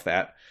 I love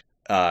that.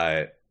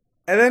 And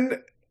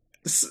then,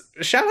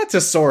 shout out to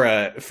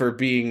Sora for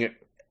being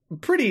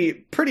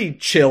pretty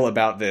chill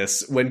about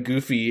this when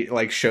Goofy,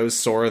 like, shows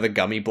Sora the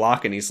gummy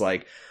block, and he's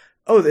like,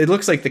 "Oh, it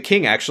looks like the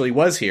king actually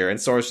was here."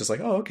 And Sora's just like,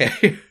 "Oh,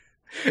 okay."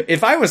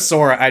 If I was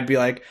Sora, I'd be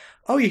like,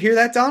 "Oh, you hear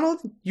that, Donald?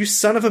 You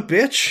son of a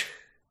bitch."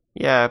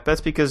 Yeah,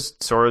 that's because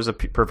Sora's a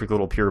perfect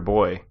little pure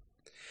boy.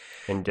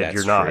 And that's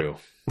you're not. True.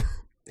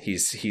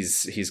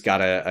 He's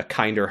got a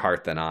kinder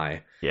heart than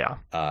I. Yeah.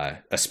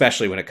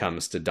 Especially when it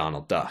comes to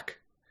Donald Duck.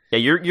 Yeah,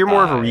 you're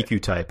more of a Riku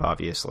type,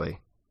 obviously.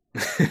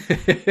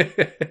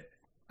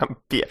 I'm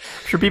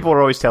sure people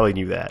are always telling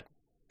you that.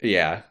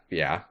 Yeah.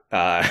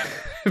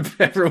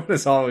 Everyone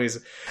is always...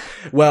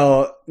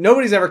 Well,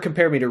 nobody's ever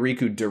compared me to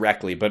Riku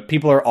directly, but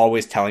people are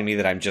always telling me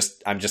that I'm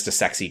just a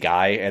sexy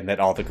guy and that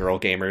all the girl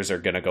gamers are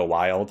gonna go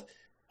wild.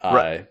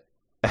 Right.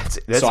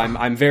 So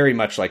I'm very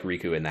much like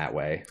Riku in that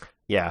way.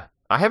 Yeah.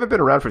 I haven't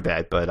been around for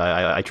that, but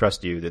I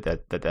trust you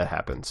that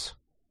happens.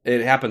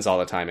 It happens all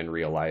the time in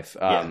real life.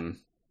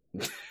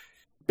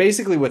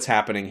 Basically what's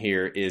happening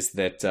here is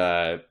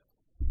that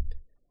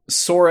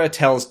Sora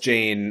tells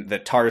Jane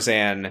that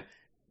Tarzan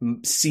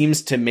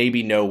seems to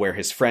maybe know where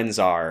his friends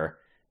are,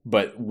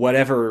 but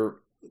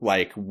whatever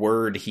like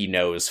word he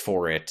knows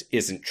for it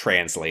isn't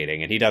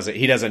translating, and he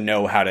doesn't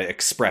know how to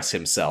express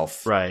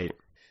himself. Right.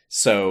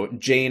 So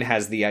Jane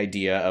has the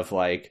idea of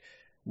like,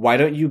 why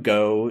don't you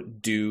go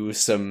do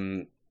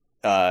some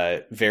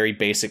very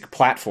basic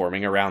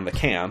platforming around the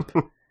camp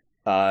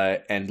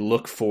and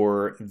look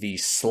for the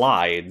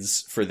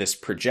slides for this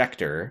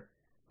projector,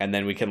 and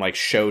then we can like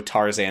show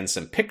Tarzan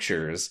some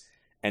pictures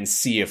and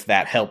see if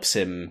that helps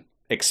him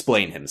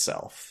explain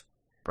himself.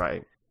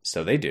 Right.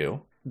 So they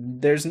do.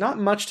 There's not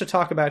much to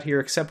talk about here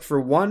except for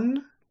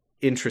one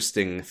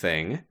interesting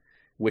thing,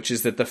 which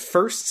is that the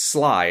first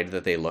slide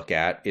that they look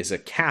at is a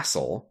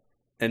castle,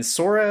 and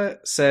Sora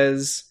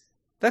says,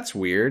 "That's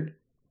weird.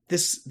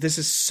 This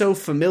is so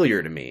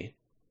familiar to me."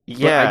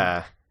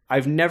 Yeah.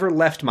 I've never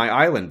left my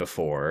island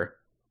before,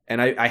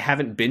 and I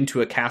haven't been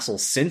to a castle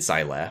since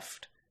I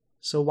left.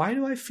 So why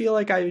do I feel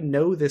like I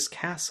know this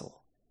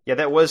castle? Yeah,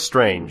 that was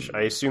strange.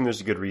 I assume there's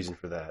a good reason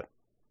for that.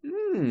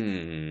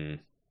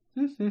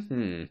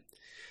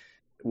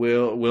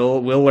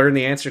 We'll learn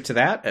the answer to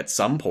that at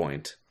some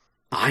point.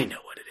 I know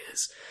what it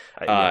is.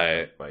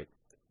 Right.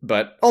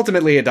 But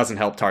ultimately, it doesn't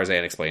help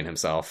Tarzan explain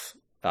himself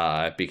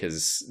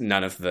because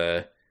none of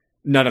the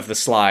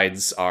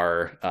slides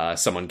are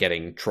someone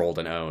getting trolled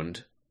and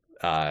owned.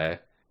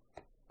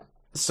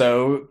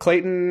 So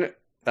Clayton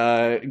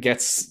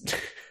gets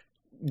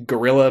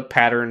gorilla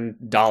pattern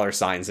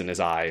 $signs in his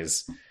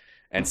eyes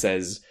and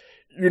says,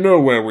 "You know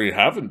where we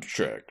haven't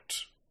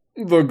checked?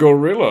 The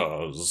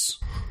gorillas."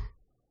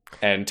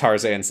 And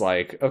Tarzan's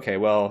like, "Okay,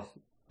 well,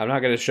 I'm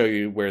not going to show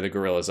you where the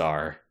gorillas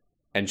are."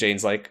 And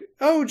Jane's like,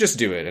 "Oh, just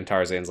do it." And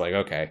Tarzan's like,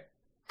 "Okay.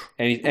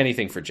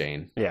 Anything for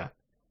Jane." Yeah.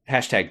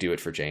 Hashtag do it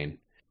for Jane.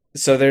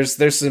 So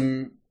there's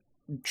some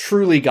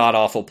truly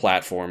god-awful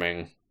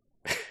platforming.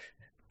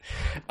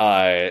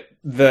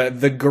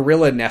 The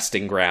gorilla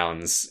nesting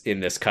grounds in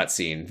this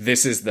cutscene,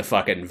 this is the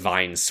fucking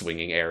vine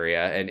swinging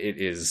area, and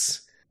it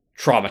is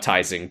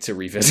traumatizing to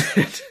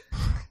revisit.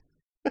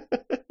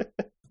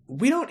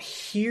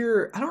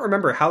 I don't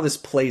remember how this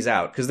plays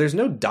out, because there's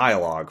no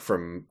dialogue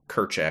from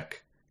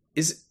Kerchak.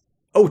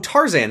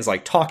 Tarzan's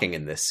like talking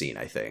in this scene,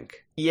 I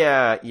think.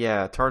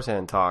 Yeah,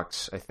 Tarzan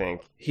talks, I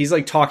think. He's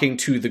like talking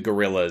to the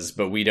gorillas,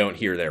 but we don't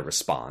hear their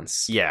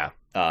response. Yeah.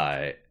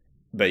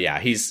 But yeah,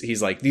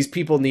 he's like, these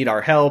people need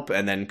our help,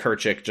 and then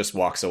Kerchak just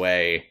walks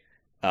away.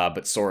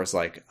 But Sora's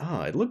like,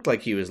 it looked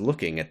like he was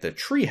looking at the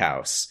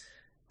treehouse.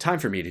 Time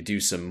for me to do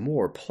some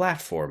more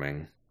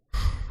platforming.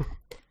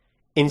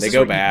 They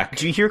go back.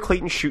 Do you hear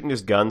Clayton shooting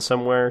his gun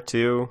somewhere,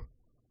 too?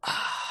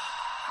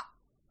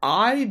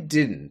 I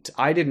didn't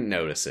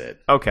notice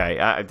it. Okay,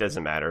 it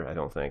doesn't matter, I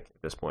don't think,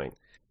 at this point.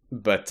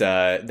 But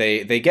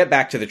they get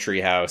back to the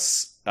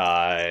treehouse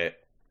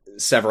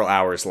several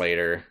hours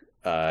later.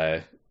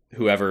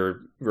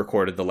 Whoever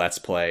recorded the Let's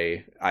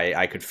Play,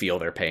 I could feel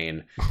their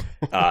pain.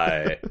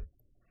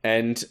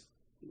 And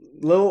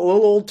little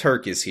old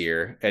Turk is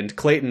here, and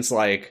Clayton's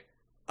like,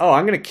 "Oh,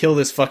 I'm gonna kill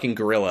this fucking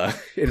gorilla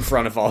in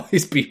front of all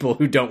these people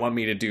who don't want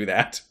me to do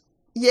that."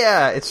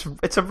 Yeah, it's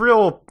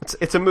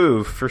a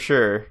move for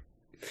sure.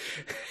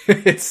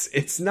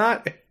 It's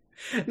not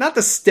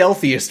the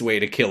stealthiest way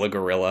to kill a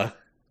gorilla.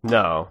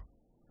 No.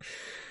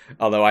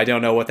 Although I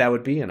don't know what that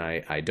would be, and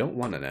I don't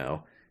want to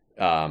know.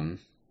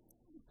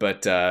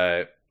 But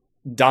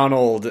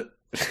Donald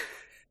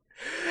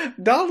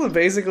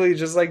basically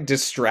just like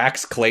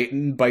distracts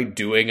Clayton by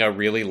doing a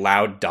really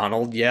loud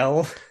Donald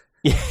yell.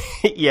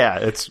 Yeah,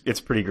 it's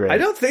pretty great. I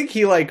don't think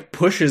he like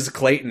pushes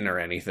Clayton or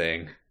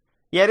anything.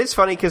 Yeah, it is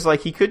funny because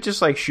like he could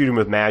just like shoot him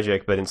with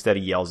magic, but instead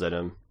he yells at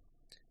him.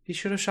 He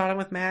should have shot him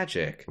with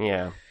magic.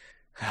 Yeah.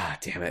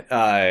 Damn it.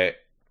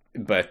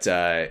 But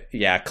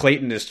yeah,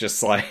 Clayton is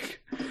just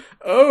like,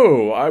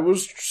 "Oh, I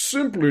was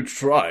simply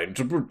trying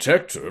to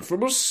protect her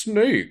from a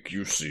snake,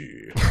 you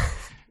see."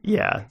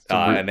 Yeah.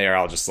 And they're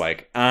all just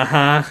like,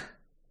 uh-huh.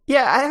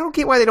 Yeah, I don't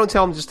get why they don't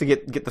tell him just to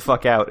get the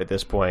fuck out at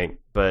this point,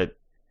 but...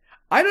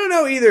 I don't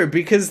know either,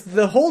 because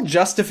the whole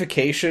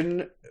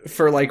justification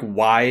for, like,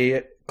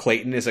 why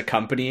Clayton is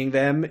accompanying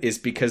them is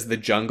because the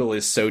jungle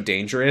is so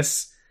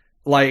dangerous.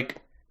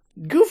 Like,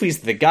 Goofy's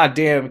the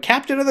goddamn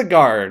captain of the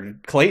guard,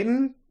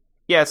 Clayton.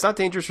 Yeah, it's not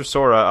dangerous for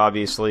Sora,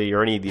 obviously,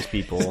 or any of these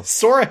people.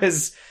 Sora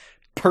has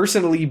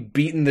personally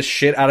beaten the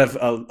shit out of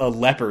a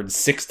leopard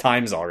 6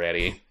 times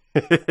already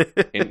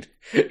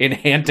in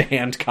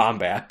hand-to-hand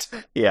combat.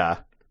 Yeah.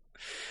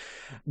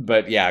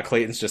 But yeah,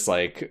 Clayton's just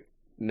like,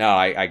 "No,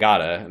 I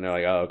gotta." And they're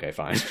like, "Oh, okay,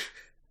 fine."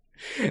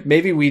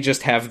 Maybe we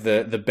just have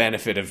the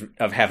benefit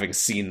of having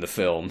seen the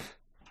film.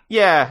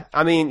 Yeah,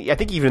 I mean, I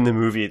think even in the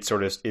movie,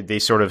 they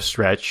sort of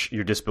stretch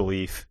your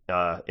disbelief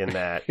in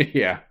that.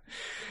 Yeah.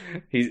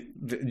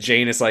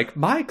 Jane is like,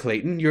 "My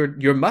Clayton,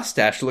 your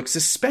mustache looks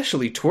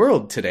especially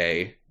twirled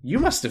today. You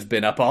must have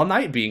been up all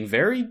night being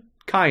very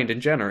kind and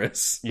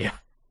generous." Yeah,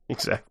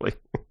 exactly.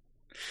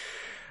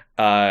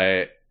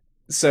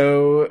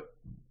 So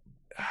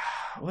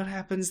what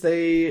happens?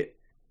 This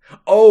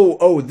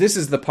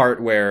is the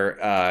part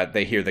where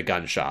they hear the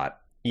gunshot.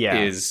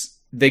 Yeah.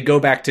 They go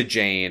back to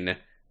Jane,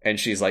 and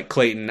she's like,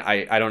 "Clayton,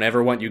 I don't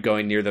ever want you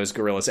going near those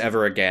gorillas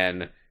ever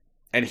again."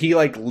 And he,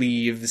 like,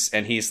 leaves,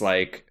 and he's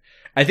like,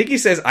 I think he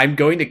says, "I'm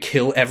going to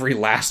kill every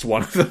last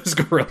one of those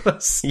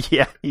gorillas."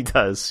 Yeah, he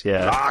does,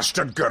 yeah.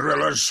 Bastard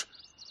gorillas!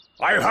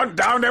 I'll hunt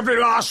down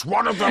every last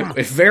one of them!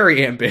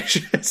 Very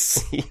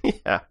ambitious.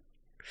 Yeah.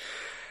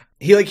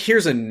 He, like,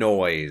 hears a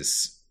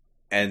noise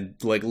and,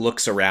 like,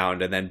 looks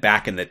around, and then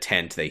back in the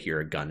tent they hear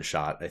a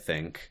gunshot, I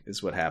think,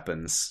 is what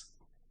happens.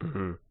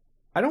 Mm-hmm.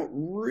 I don't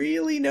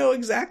really know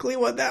exactly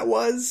what that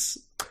was,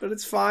 but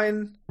it's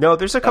fine. No,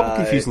 there's a couple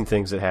confusing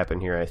things that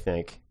happen here, I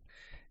think.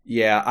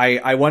 Yeah,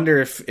 I wonder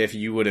if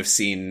you would have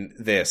seen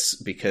this,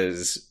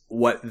 because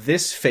what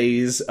this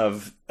phase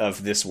of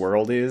this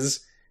world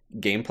is,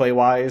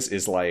 gameplay-wise,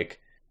 is like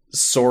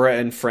Sora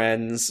and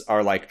friends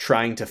are like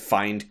trying to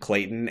find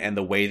Clayton, and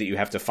the way that you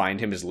have to find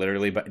him is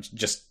literally by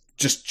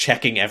just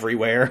checking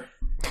everywhere.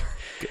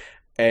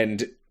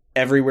 And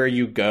everywhere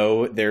you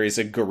go, there is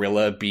a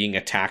gorilla being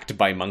attacked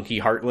by Monkey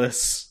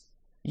Heartless.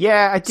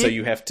 Yeah, I did. So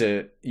you have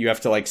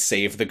to like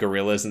save the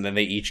gorillas, and then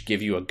they each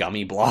give you a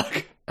gummy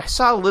block. I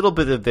saw a little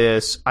bit of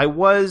this. I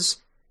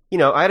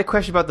had a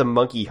question about the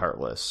Monkey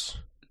Heartless.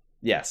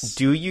 Yes.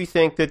 Do you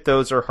think that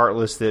those are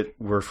Heartless that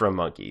were from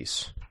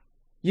monkeys?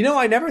 You know,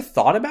 I never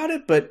thought about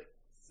it, but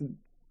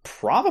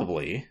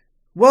probably.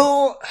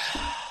 Well,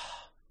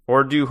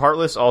 or do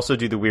Heartless also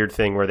do the weird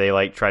thing where they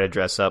like try to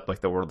dress up like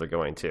the world they're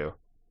going to?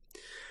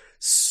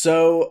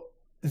 So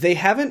they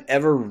haven't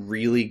ever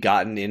really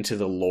gotten into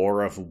the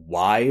lore of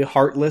why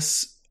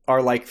Heartless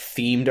are like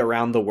themed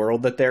around the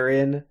world that they're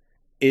in.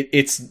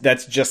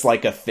 That's just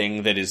like a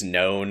thing that is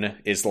known,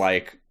 is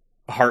like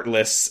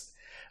Heartless.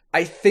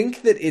 I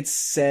think that it's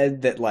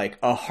said that like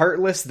a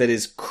Heartless that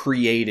is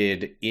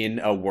created in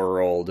a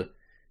world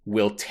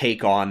will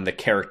take on the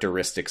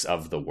characteristics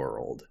of the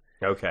world.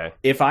 Okay.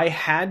 If I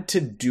had to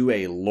do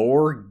a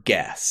lore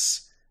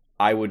guess,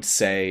 I would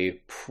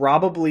say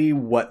probably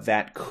what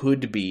that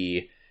could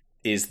be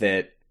is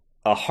that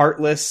a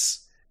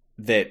Heartless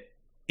that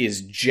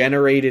is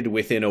generated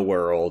within a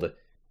world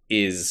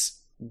is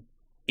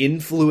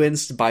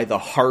influenced by the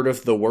heart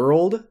of the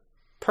world,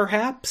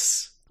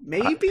 perhaps?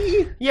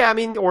 Maybe? Yeah, I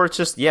mean, or it's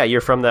just,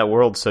 you're from that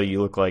world, so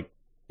you look like,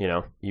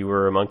 you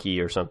were a monkey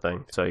or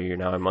something, so you're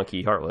now a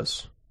monkey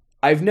Heartless.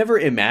 I've never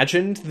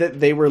imagined that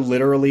they were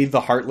literally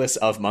the Heartless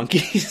of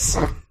monkeys.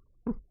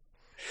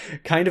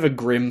 Kind of a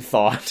grim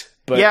thought,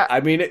 but yeah. I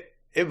mean,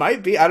 it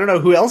might be. I don't know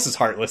who else's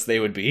Heartless they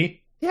would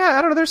be. Yeah,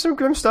 I don't know, there's some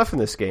grim stuff in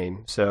this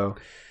game, so...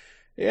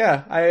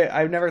 Yeah,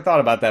 I've never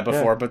thought about that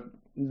before, but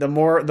the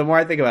more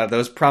I think about it,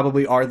 those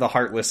probably are the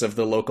Heartless of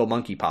the local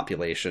monkey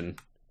population.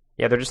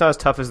 Yeah, they're just not as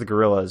tough as the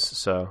gorillas,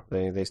 so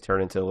they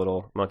turn into a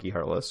little monkey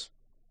Heartless.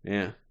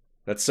 Yeah,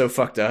 that's so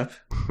fucked up.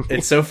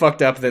 It's so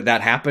fucked up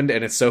that happened,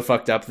 and it's so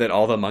fucked up that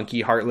all the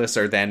monkey Heartless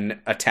are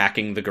then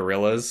attacking the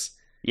gorillas.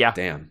 Yeah.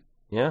 Damn.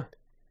 Yeah.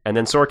 And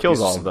then Sora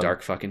kills all of them.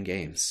 Dark fucking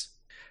games.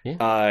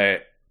 Yeah.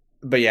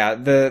 But yeah,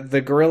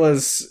 the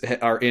gorillas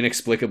are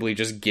inexplicably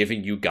just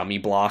giving you gummy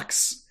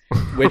blocks,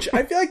 which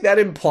I feel like that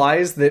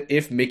implies that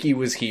if Mickey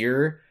was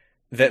here,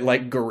 that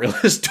like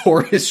gorillas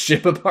tore his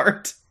ship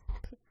apart.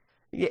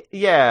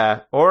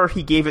 Yeah, or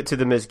he gave it to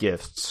them as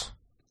gifts.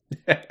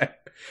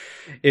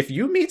 If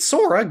you meet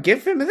Sora,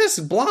 give him this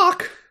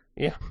block.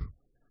 Yeah.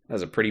 That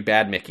was a pretty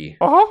bad Mickey.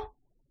 Oh,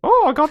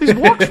 I got these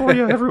blocks for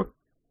you,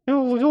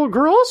 you little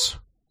girls.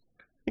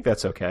 I think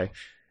that's okay.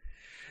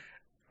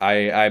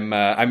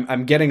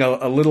 I'm getting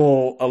a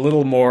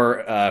little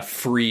more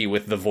free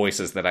with the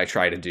voices that I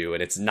try to do,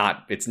 and it's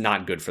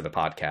not good for the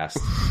podcast.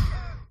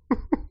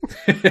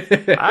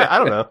 I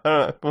don't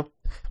know.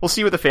 We'll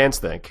see what the fans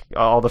think.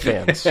 All the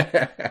fans.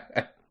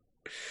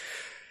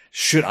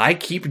 Should I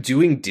keep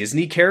doing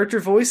Disney character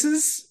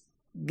voices?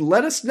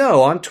 Let us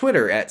know on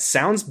Twitter at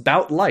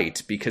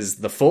SoundsBoutLight, because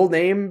the full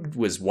name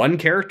was one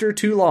character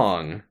too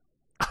long.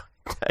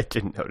 I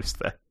didn't notice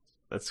that.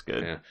 That's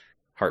good. Yeah.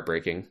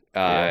 Heartbreaking.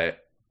 Yeah.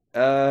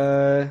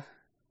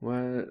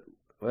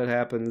 What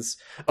happens?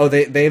 Oh,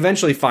 they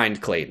eventually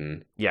find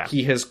Clayton. Yeah.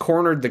 He has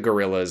cornered the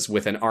gorillas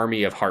with an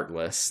army of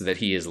Heartless that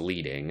he is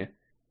leading.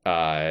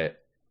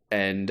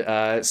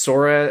 And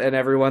Sora and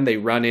everyone, they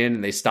run in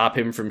and they stop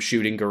him from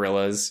shooting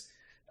gorillas.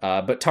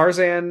 But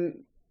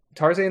Tarzan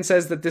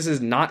says that this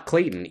is not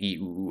Clayton.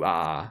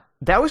 Ee-ooh-ah.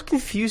 That was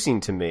confusing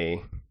to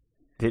me.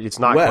 That it's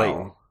not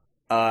Clayton.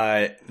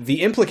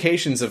 The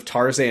implications of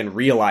Tarzan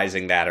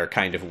realizing that are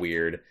kind of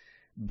weird.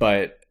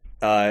 But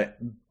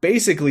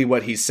basically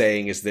what he's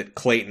saying is that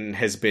Clayton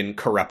has been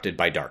corrupted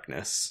by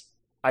darkness.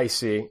 I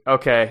see.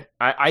 Okay.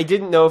 I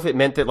didn't know if it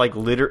meant that,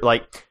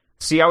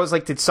 See, I was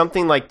like, did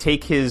something like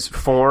take his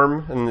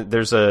form? And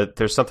there's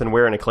something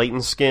wearing a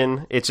Clayton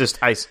skin. It's just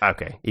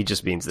okay. He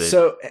just means that.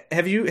 So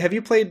have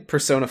you played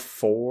Persona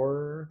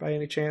 4 by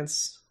any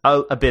chance?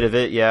 A bit of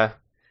it, yeah.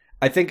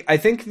 I think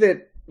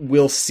that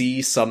we'll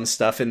see some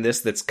stuff in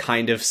this that's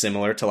kind of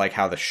similar to like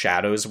how the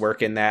shadows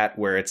work in that,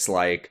 where it's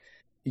like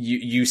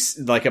you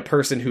like a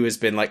person who has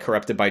been like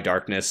corrupted by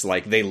darkness,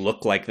 like they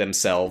look like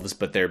themselves,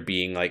 but they're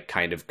being like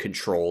kind of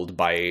controlled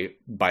by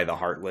the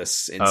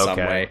Heartless in some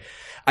way.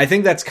 I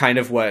think that's kind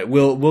of what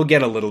we'll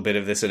get a little bit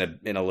of this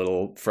in a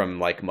little from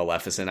like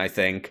Maleficent, I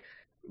think,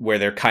 where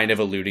they're kind of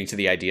alluding to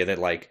the idea that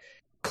like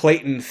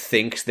Clayton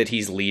thinks that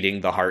he's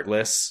leading the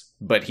Heartless,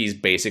 but he's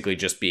basically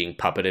just being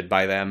puppeted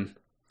by them.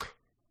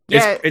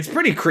 Yeah, it's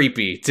pretty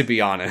creepy, to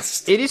be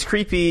honest. It is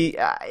creepy.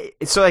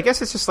 So I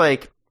guess it's just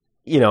like,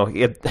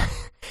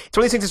 it's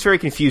one of these things that's very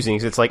confusing.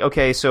 Cause it's like,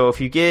 okay, so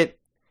if you get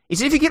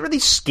really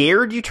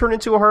scared, you turn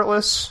into a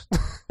Heartless,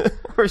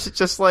 or is it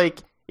just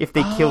like if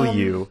they kill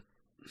you?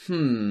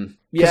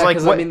 Yeah,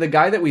 because I mean, the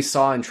guy that we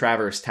saw in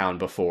Traverse Town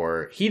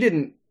before, he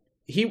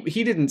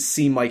didn't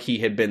seem like he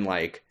had been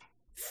like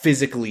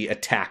physically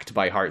attacked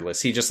by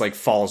Heartless. He just like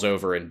falls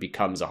over and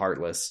becomes a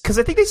Heartless. Because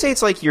I think they say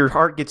it's like your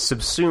heart gets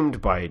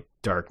subsumed by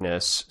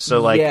darkness.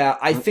 So like, yeah,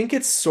 I think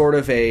it's sort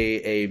of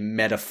a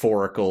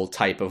metaphorical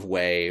type of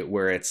way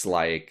where it's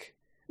like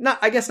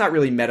not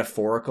really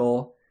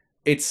metaphorical.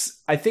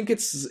 I think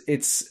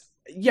it's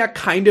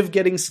kind of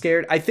getting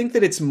scared. I think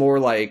that it's more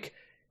like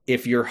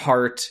if your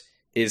heart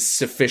is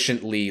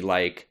sufficiently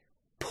like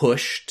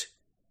pushed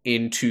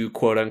into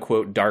quote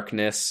unquote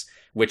darkness,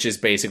 which is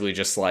basically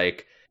just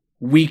like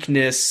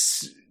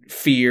weakness,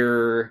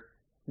 fear,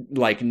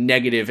 like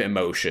negative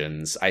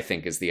emotions, I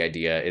think is the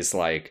idea, is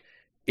like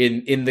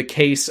in the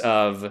case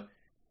of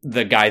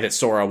the guy that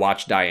Sora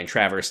watched die in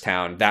Traverse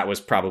Town, that was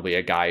probably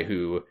a guy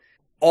who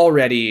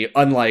already,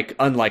 unlike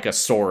a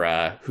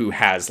Sora who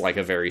has like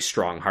a very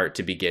strong heart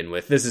to begin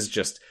with, this is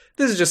just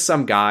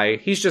some guy.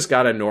 He's just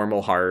got a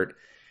normal heart.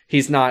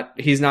 He's not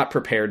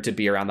prepared to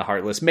be around the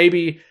Heartless.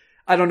 Maybe,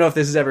 I don't know if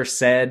this is ever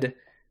said,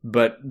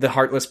 but the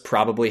Heartless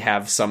probably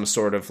have some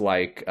sort of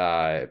like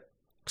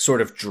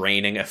sort of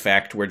draining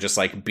effect where just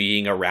like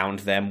being around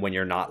them when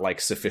you're not like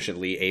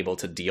sufficiently able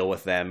to deal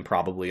with them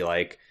probably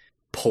like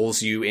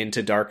pulls you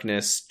into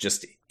darkness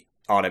just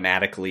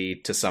automatically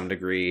to some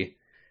degree.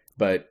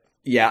 But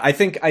yeah, I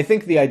think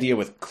the idea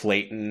with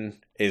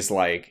Clayton is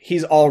like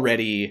he's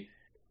already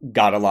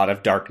got a lot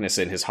of darkness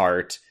in his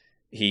heart.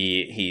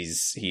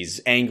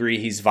 He's angry,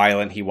 he's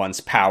violent, he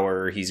wants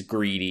power, he's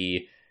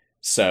greedy.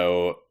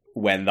 So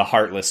when the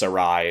Heartless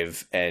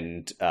arrive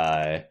and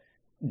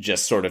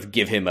just sort of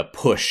give him a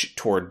push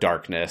toward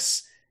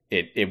darkness,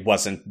 it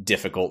wasn't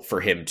difficult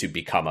for him to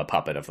become a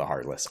puppet of the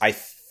Heartless. I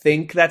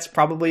think that's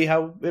probably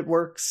how it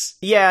works.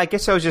 Yeah, I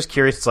guess I was just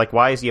curious. It's like,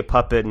 why is he a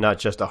puppet and not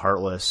just a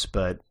Heartless?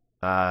 But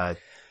yeah,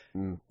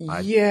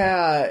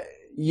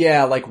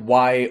 like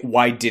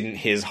why didn't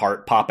his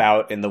heart pop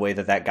out in the way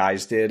that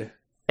guy's did?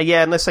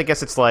 Yeah, unless I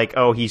guess it's like,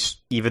 oh,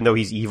 even though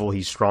he's evil,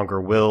 he's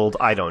stronger willed.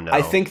 I don't know.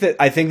 I think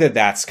that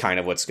that's kind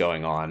of what's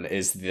going on,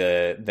 is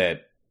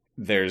that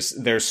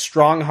there's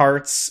strong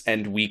hearts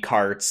and weak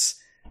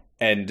hearts,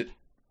 and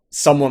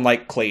someone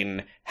like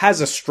Clayton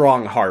has a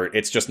strong heart.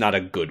 It's just not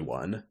a good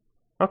one.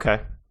 Okay.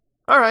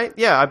 All right.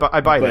 Yeah,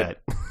 I buy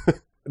that.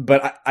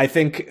 But I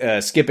think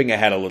skipping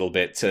ahead a little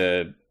bit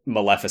to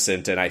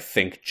Maleficent and I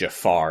think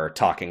Jafar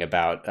talking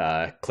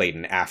about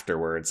Clayton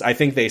afterwards, I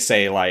think they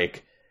say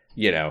like,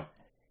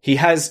 he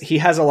has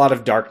a lot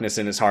of darkness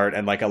in his heart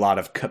and like a lot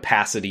of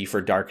capacity for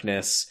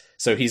darkness.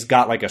 So he's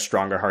got like a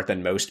stronger heart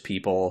than most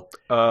people.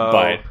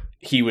 But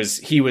he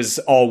was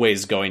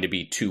always going to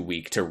be too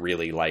weak to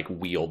really like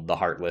wield the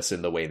Heartless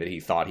in the way that he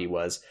thought he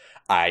was,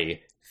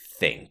 I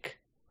think.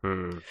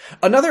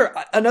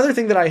 Another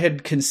thing that I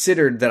had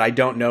considered that I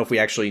don't know if we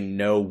actually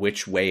know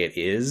which way it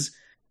is.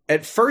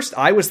 At first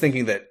I was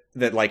thinking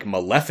that like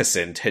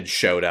Maleficent had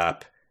showed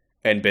up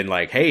and been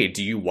like, hey,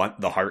 do you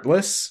want the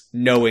Heartless?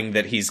 Knowing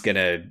that he's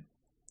gonna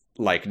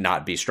like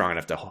not be strong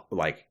enough to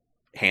like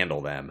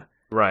handle them.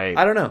 Right.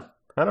 I don't know.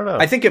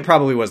 I think it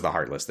probably was the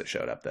Heartless that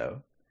showed up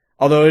though.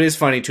 Although it is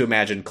funny to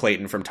imagine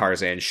Clayton from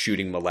Tarzan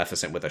shooting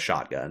Maleficent with a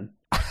shotgun.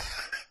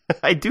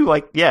 I do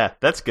like, yeah,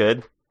 that's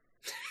good.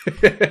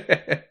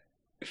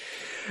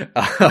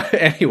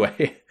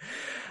 Anyway,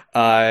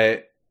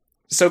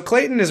 so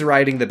Clayton is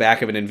riding the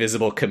back of an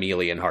invisible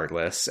chameleon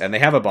Heartless, and they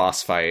have a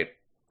boss fight.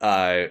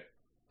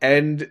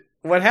 And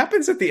what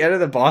happens at the end of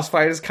the boss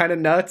fight is kind of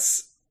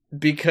nuts,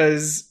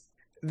 because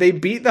they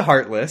beat the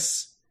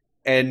Heartless,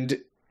 and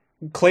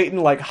Clayton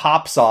like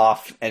hops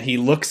off, and he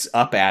looks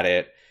up at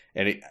it,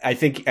 and I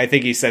think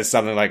he says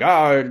something like,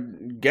 "Oh,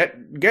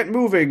 get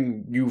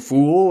moving, you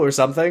fool," or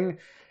something.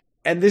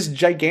 And this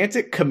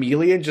gigantic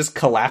chameleon just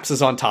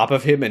collapses on top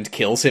of him and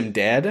kills him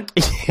dead.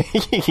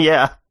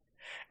 Yeah.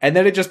 And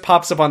then it just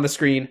pops up on the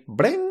screen,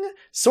 bling,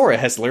 Sora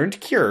has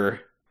learned Cure.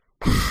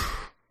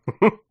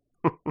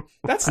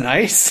 That's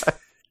nice.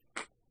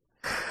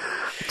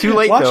 Too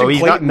late, though.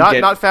 He's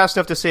not fast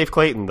enough to save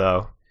Clayton,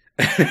 though.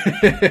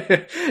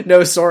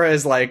 No, Sora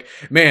is like,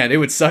 man, it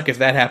would suck if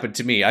that happened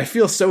to me. I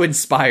feel so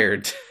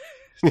inspired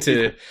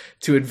to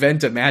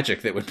invent a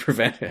magic that would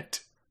prevent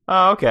it.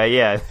 Oh, okay,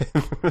 yeah.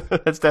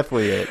 That's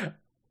definitely it.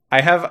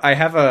 I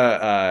have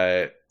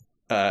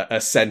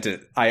a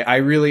sentence. I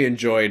really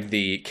enjoyed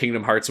the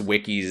Kingdom Hearts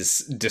Wiki's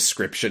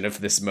description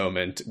of this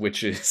moment,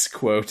 which is,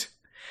 quote,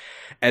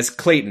 as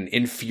Clayton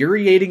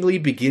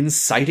infuriatingly begins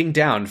sighting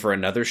down for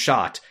another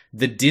shot,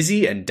 the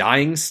dizzy and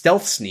dying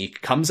stealth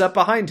sneak comes up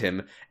behind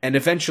him and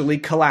eventually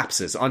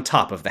collapses on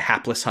top of the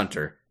hapless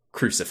hunter,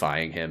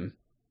 crucifying him.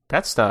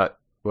 That's not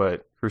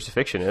what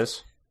crucifixion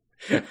is.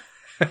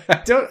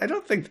 I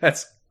don't think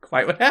that's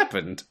quite what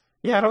happened.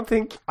 Yeah, I don't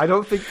think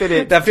that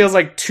it... That feels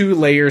like 2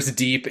 layers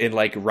deep in,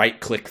 like,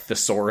 right-click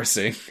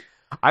thesaurusing.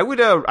 I would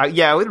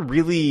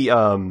really,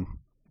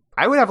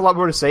 I would have a lot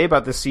more to say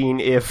about the scene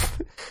if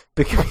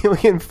the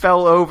chameleon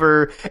fell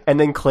over and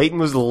then Clayton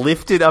was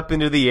lifted up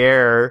into the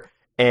air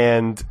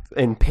and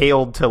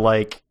impaled to,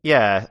 like,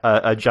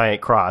 a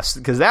giant cross,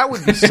 because that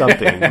would be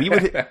something. We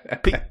would...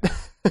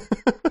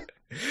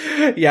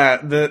 Yeah,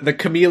 the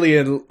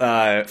chameleon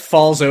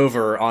falls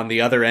over on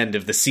the other end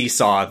of the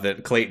seesaw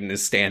that Clayton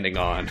is standing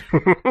on,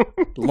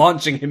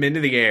 launching him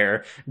into the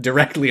air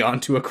directly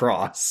onto a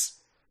cross.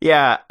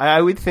 Yeah,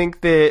 I would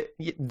think that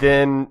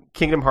then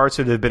Kingdom Hearts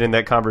would have been in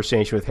that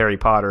conversation with Harry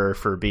Potter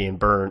for being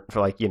burnt for,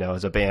 like,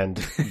 as a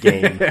banned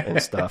game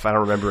and stuff. I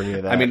don't remember any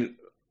of that. I mean,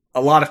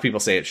 a lot of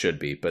people say it should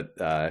be,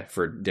 but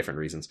for different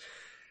reasons.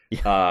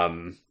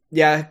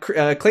 Yeah.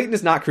 Clayton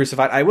is not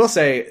crucified. I will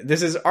say,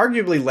 this is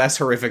arguably less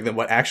horrific than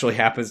what actually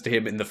happens to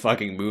him in the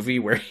fucking movie,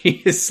 where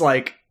he is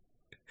like...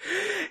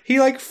 He,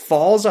 like,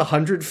 falls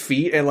 100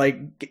 feet and,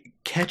 like,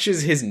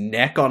 catches his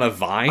neck on a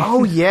vine.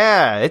 Oh,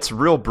 yeah. It's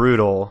real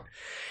brutal.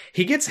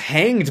 He gets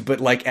hanged,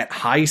 but, like, at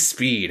high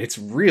speed. It's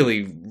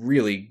really,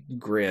 really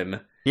grim.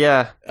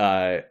 Yeah.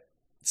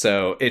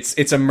 So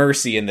it's a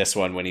mercy in this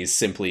one when he's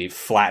simply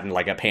flattened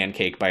like a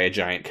pancake by a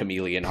giant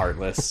chameleon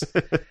heartless.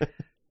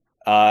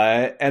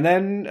 And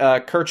then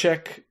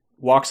Kerchak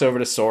walks over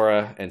to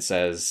Sora and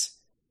says,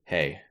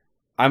 "Hey,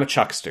 I'm a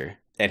chuckster,"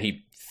 and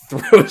he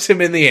throws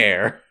him in the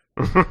air.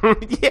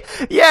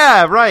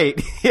 Yeah, right.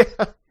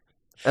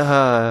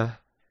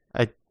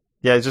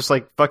 Yeah, just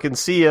like, fucking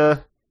see ya.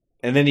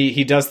 And then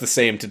he does the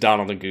same to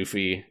Donald and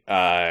Goofy.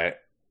 But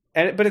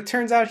it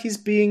turns out he's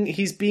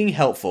being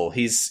helpful.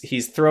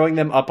 He's throwing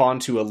them up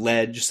onto a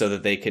ledge so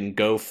that they can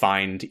go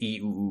find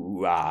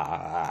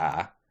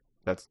Eeyoo-ah.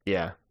 That's,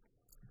 yeah.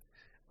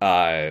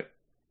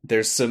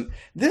 This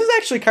is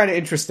actually kind of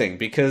interesting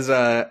because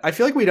I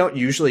feel like we don't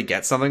usually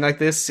get something like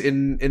this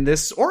in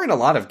this or in a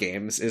lot of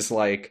games. Is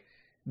like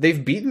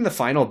they've beaten the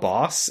final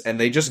boss and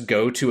they just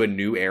go to a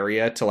new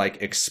area to,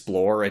 like,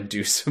 explore and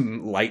do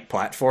some light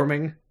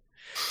platforming.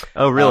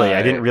 Oh, really?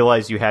 I didn't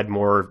realize you had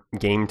more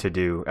game to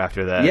do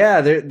after that.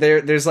 Yeah,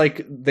 there's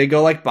like, they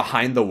go, like,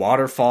 behind the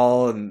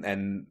waterfall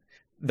and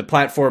the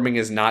platforming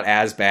is not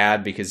as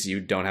bad because you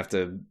don't have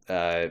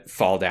to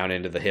fall down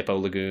into the Hippo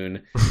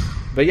Lagoon.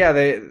 But yeah,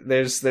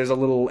 there's a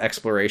little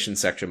exploration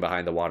section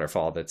behind the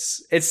waterfall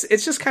it's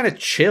just kind of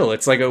chill.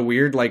 It's like a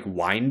weird, like,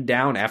 wind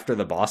down after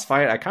the boss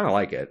fight. I kind of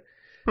like it.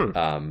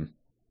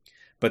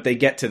 But they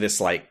get to this,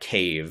 like,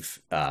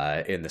 cave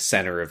in the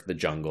center of the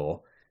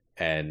jungle,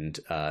 and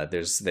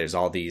there's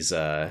all these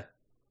I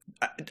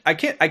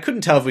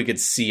couldn't tell if we could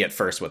see at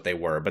first what they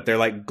were, but they're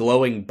like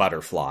glowing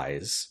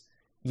butterflies.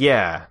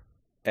 Yeah.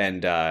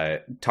 And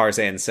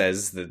Tarzan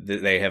says that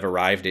they have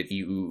arrived at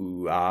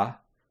Eeyoo-ah.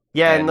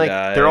 Yeah, and like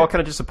they're all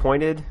kind of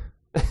disappointed.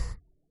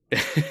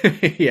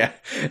 Yeah.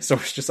 So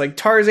it's just like,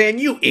 Tarzan,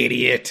 you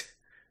idiot.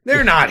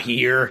 They're not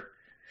here.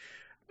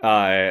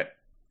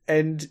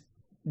 And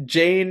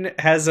Jane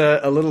has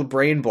a little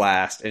brain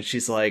blast, and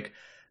she's like,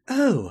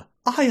 "Oh,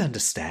 I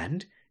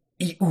understand.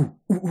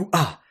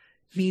 Eeyoo-ah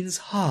means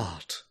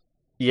heart."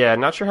 Yeah,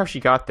 not sure how she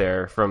got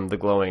there from the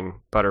glowing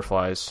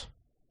butterflies.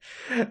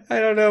 I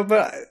don't know,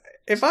 but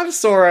if I'm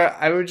Sora,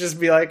 I would just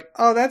be like,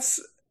 "Oh, that's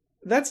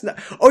not."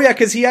 Oh yeah,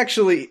 because he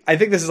actually, I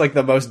think this is like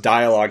the most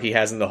dialogue he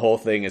has in the whole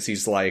thing. Is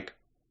he's like,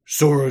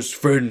 "Sora's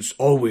friends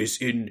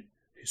always in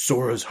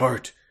Sora's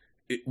heart.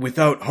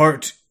 Without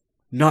heart,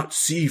 not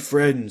see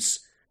friends.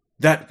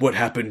 That what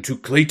happened to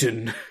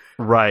Clayton."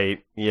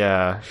 Right,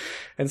 yeah.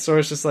 And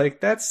Sora's just like,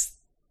 that's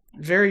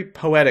very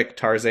poetic,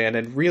 Tarzan,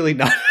 and really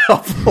not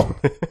helpful.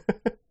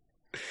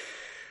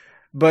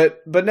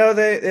 But no,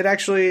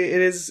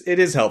 it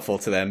is helpful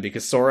to them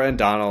because Sora and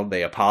Donald,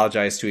 they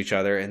apologize to each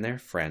other and they're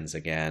friends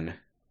again.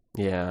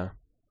 Yeah.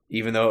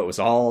 Even though it was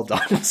all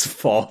Donald's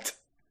fault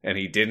and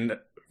he didn't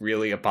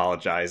really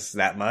apologize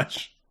that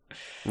much.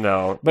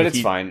 No. But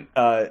it's fine.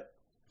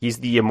 He's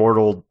the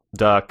immortal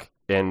duck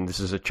and this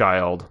is a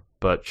child,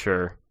 but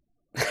sure.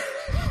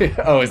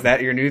 Oh, is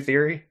that your new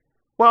theory?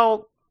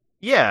 Well,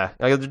 yeah.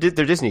 They're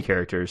Disney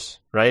characters,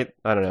 right?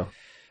 I don't know.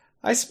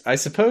 I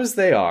suppose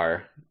they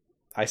are.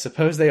 I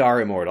suppose they are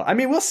immortal. I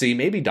mean, we'll see.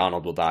 Maybe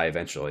Donald will die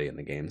eventually in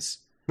the games.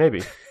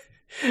 Maybe.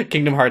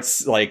 Kingdom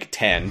Hearts, like,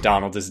 10.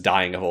 Donald is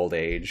dying of old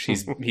age.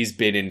 He's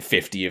been in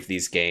 50 of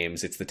these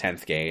games. It's the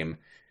 10th game.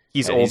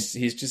 He's old.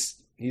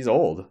 He's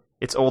old.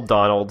 It's old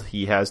Donald.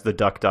 He has the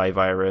duck dye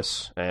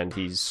virus, and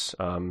he's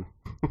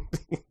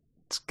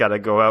it's got to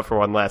go out for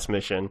one last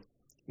mission.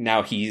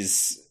 Now he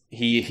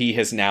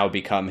has now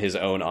become his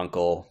own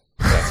uncle.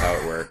 That's how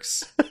it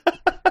works.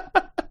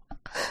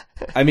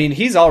 I mean,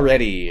 he's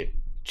already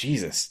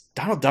Jesus.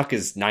 Donald Duck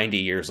is 90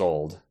 years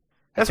old.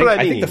 What I mean.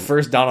 I think the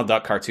first Donald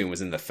Duck cartoon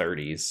was in the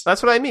 30s.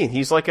 That's what I mean.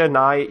 He's like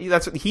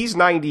he's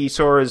 90.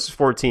 Sora's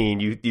 14.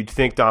 You'd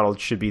think Donald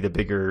should be the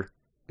bigger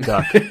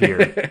duck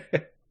here.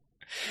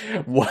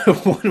 One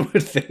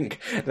would think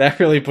that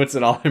really puts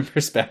it all in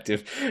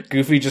perspective.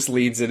 Goofy just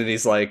leans in and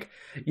he's like,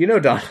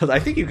 Donald, I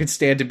think you could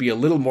stand to be a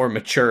little more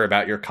mature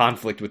about your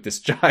conflict with this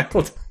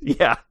child.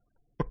 Yeah.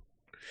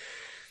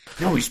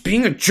 No, he's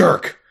being a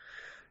jerk.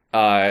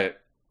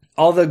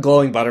 All the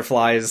glowing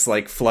butterflies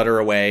flutter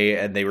away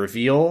and they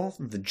reveal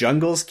the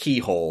jungle's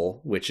keyhole,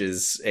 which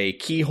is a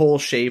keyhole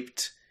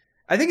shaped.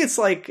 I think it's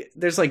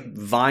there's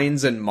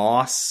vines and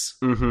moss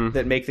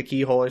that make the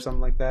keyhole or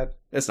something like that.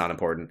 It's not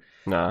important.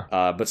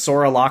 Nah. But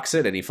Sora locks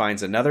it and he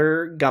finds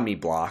another gummy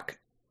block.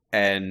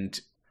 And,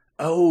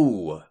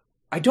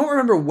 I don't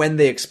remember when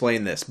they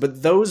explain this,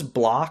 but those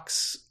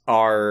blocks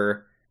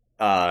are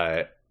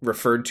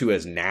referred to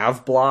as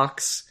nav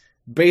blocks.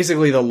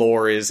 Basically, the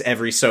lore is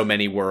every so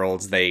many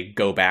worlds, they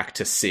go back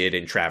to Sid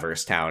in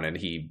Traverse Town and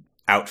he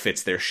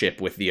outfits their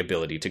ship with the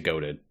ability to go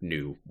to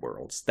new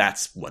worlds.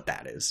 That's what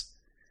that is.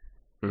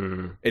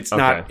 It's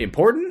not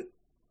important,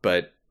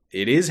 but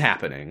it is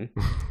happening.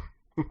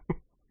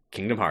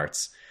 Kingdom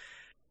Hearts.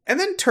 And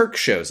then Turk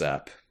shows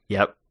up.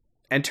 Yep.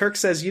 And Turk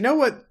says, you know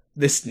what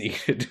this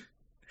needed?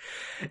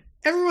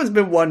 Everyone's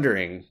been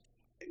wondering,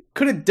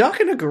 could a duck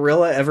and a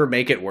gorilla ever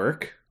make it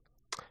work?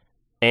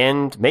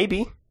 And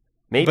maybe.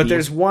 But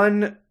there's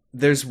one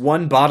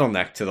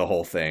bottleneck to the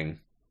whole thing,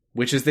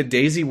 which is that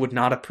Daisy would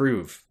not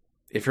approve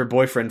if her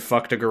boyfriend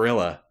fucked a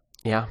gorilla.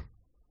 Yeah.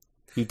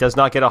 He does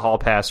not get a hall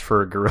pass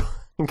for a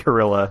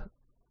gorilla.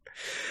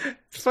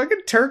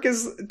 Fucking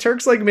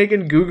Turk's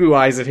making goo-goo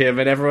eyes at him,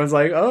 and everyone's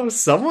like, oh,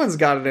 someone's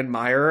got an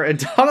admirer. And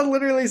Donald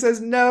literally says,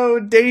 no,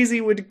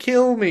 Daisy would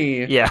kill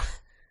me. Yeah.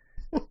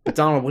 But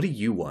Donald, what do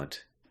you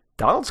want?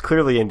 Donald's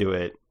clearly into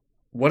it.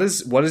 What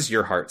is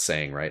your heart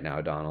saying right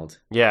now, Donald?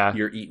 Yeah.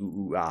 Your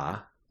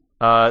ee-ooh-ah.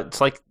 It's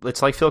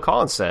like Phil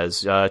Collins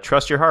says,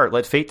 trust your heart,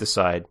 let fate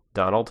decide,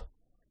 Donald.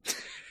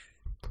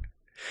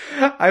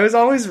 I was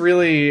always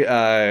really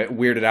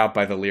weirded out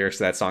by the lyrics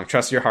to that song.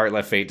 Trust your heart,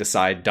 let fate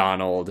decide,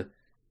 Donald.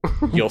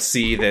 You'll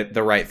see that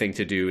the right thing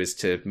to do is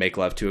to make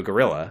love to a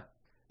gorilla.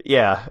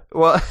 Yeah,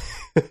 well,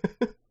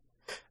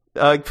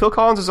 Phil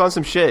Collins is on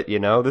some shit,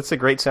 That's a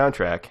great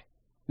soundtrack.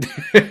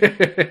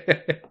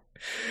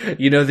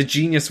 The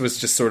genius was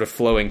just sort of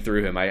flowing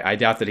through him. I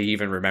doubt that he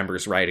even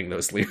remembers writing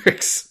those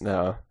lyrics.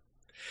 No.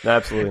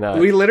 Absolutely not.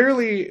 We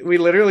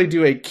literally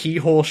do a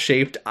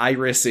keyhole-shaped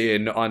iris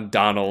in on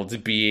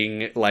Donald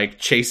being,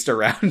 chased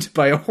around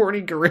by a horny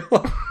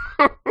gorilla.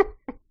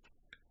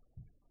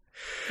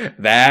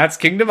 That's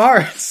Kingdom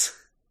Hearts.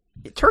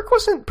 Turk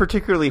wasn't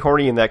particularly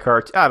horny in that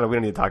cartoon. I don't know, we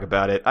don't need to talk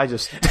about it. I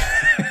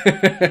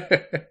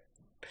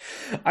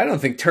don't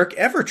think Turk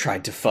ever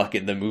tried to fuck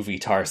in the movie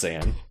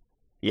Tarzan.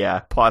 Yeah,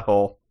 plot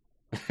hole.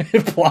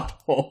 Plot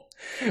hole.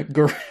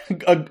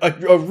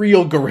 A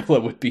real gorilla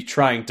would be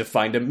trying to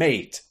find a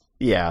mate.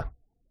 Yeah.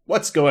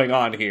 What's going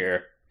on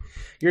here?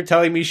 You're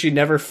telling me she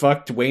never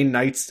fucked Wayne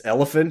Knight's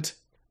elephant?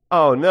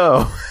 Oh,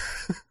 no.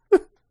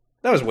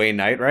 That was Wayne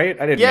Knight, right?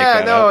 I didn't make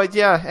that up.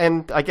 Yeah,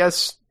 and I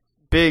guess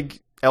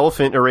big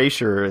elephant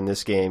erasure in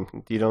this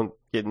game. You don't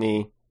get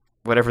any...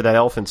 whatever that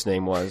elephant's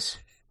name was.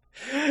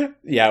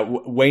 Yeah,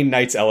 Wayne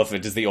Knight's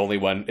elephant is the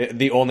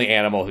only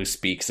animal who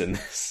speaks in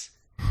this.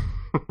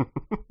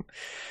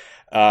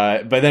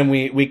 But then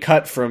we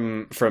cut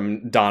from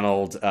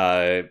Donald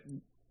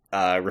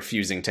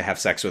refusing to have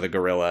sex with a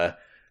gorilla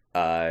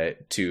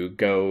to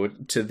go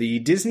to the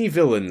Disney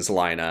villains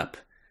lineup.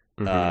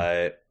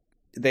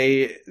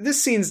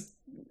 This scene's...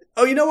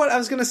 Oh, you know what? I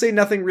was going to say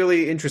nothing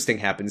really interesting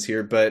happens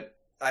here, but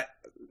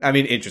I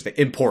mean interesting,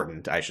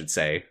 important, I should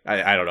say.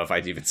 I don't know if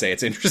I'd even say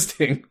it's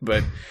interesting,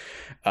 but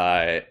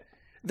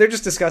they're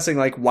just discussing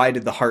why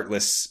did the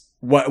Heartless,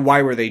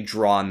 why were they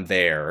drawn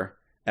there?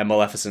 And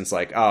Maleficent's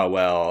like, oh,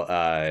 well,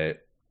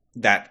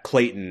 that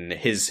Clayton,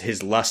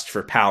 his lust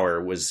for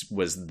power was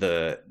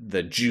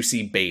the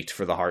juicy bait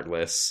for the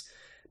Heartless.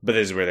 But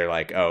this is where they're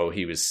like, oh,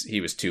 he was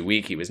too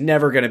weak. He was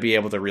never going to be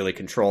able to really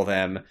control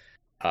them.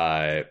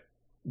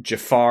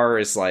 Jafar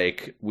is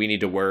like, we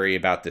need to worry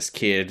about this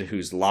kid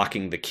who's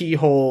locking the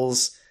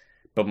keyholes.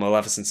 But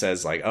Maleficent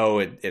says oh,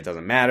 it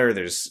doesn't matter.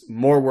 There's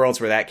more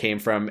worlds where that came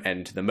from.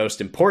 And the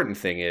most important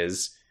thing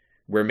is,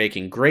 we're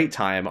making great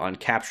time on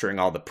capturing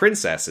all the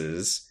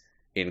princesses,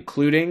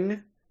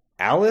 including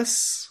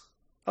Alice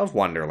of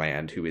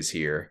Wonderland, who is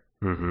here.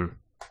 Mm-hmm.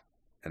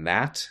 And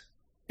that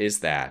is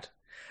that.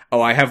 Oh,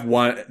 I have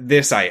one.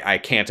 This I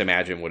can't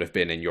imagine would have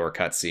been in your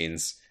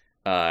cutscenes.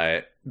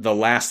 The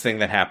last thing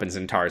that happens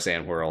in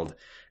Tarzan World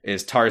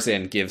is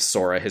Tarzan gives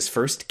Sora his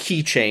first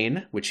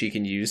keychain, which he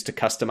can use to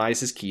customize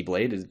his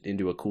Keyblade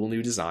into a cool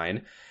new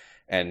design.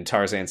 And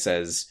Tarzan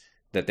says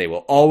that they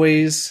will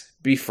always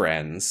be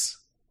friends.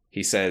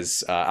 He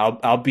says,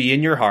 I'll be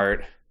in your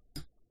heart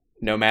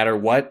no matter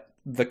what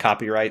the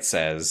copyright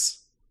says.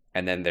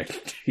 And then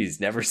he's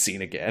never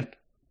seen again.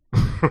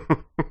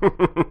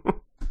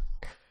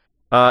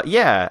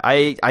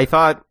 I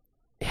thought,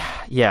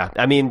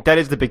 I mean, that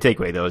is the big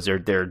takeaway, though, is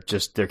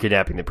they're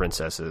kidnapping the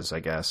princesses, I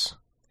guess.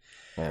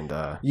 And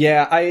I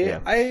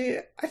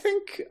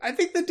think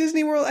that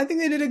Disney World, I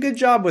think they did a good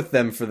job with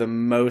them for the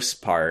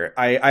most part.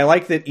 I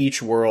like that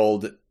each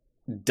world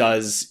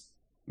does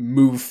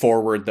move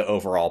forward the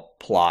overall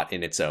plot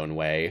in its own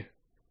way.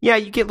 Yeah,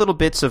 you get little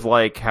bits of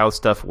like how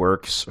stuff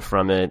works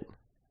from it.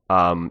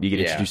 You get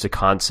introduced to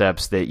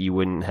concepts that you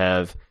wouldn't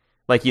have,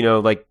 like,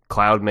 like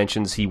Cloud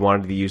mentions he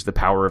wanted to use the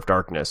power of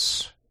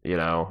darkness,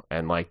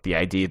 and like the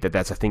idea that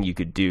that's a thing you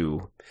could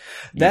do.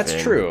 That's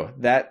true.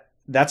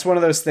 That's one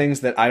of those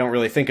things that I don't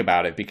really think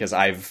about it because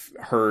I've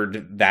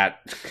heard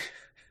that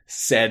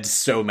said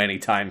so many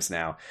times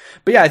now.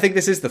 But yeah, I think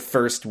this is the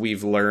first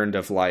we've learned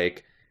of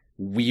like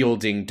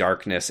wielding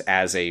darkness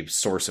as a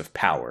source of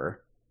power.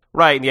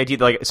 Right, and the idea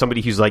that like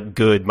somebody who's like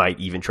good might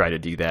even try to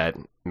do that,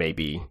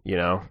 maybe,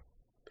 Yeah,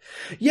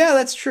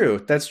 that's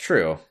true. That's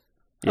true.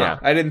 Yeah.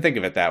 I didn't think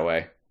of it that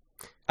way.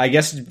 I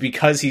guess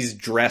because he's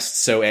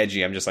dressed so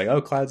edgy, I'm just like,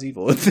 oh, Cloud's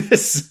evil at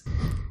this.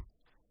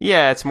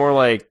 Yeah, it's more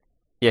like,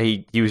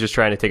 he was just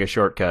trying to take a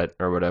shortcut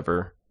or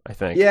whatever, I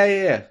think.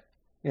 Yeah,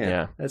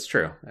 that's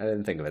true. I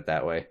didn't think of it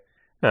that way.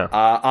 No.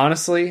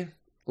 Honestly,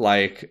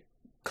 like,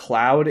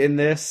 Cloud in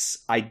this,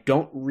 I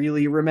don't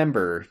really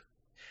remember.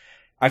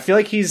 I feel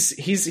like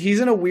he's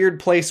in a weird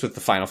place with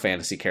the Final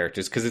Fantasy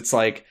characters, because it's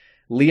like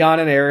Leon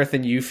and Aerith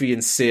and Yuffie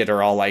and Sid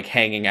are all like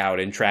hanging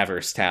out in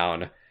Traverse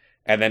Town,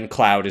 and then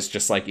Cloud is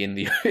just like in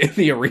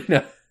the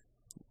arena.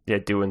 Yeah,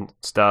 doing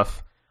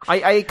stuff.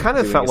 I kind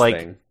of felt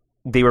like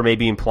they were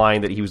maybe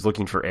implying that he was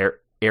looking for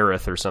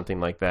Aerith or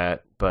something like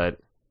that, but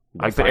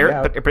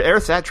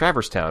Aerith's at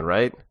Traverse Town,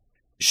 right?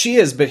 She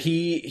is, but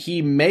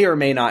he may or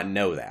may not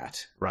know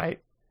that. Right.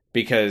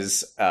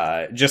 Because,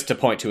 just to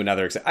point to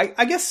another example,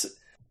 I guess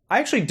I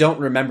actually don't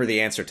remember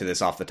the answer to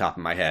this off the top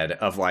of my head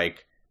of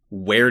like,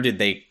 where did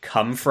they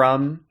come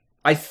from?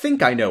 I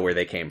think I know where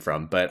they came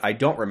from, but I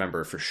don't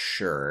remember for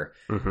sure.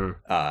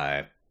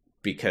 Mm-hmm.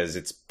 Because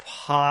it's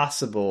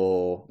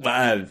possible.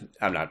 I'm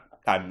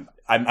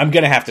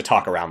gonna have to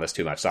talk around this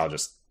too much, so I'll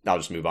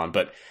just move on.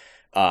 But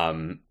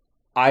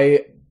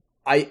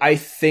I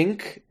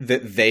think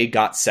that they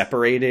got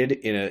separated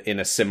in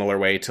a similar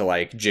way to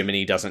like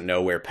Jiminy doesn't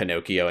know where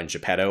Pinocchio and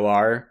Geppetto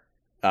are.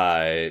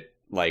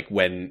 Like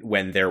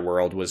when their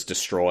world was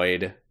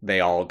destroyed, they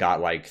all got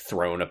like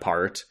thrown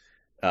apart.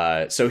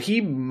 So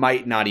he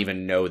might not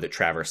even know that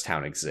Traverse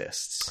Town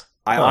exists.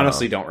 I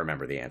honestly don't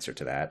remember the answer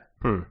to that.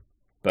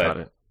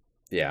 But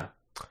yeah,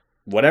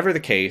 whatever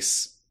the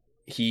case,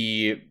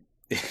 he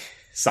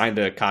signed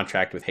a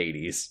contract with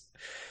Hades,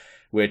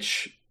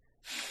 which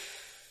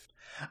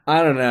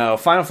I don't know.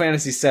 Final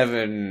Fantasy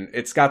VII,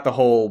 it's got the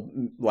whole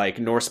like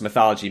Norse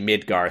mythology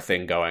Midgar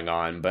thing going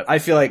on, but I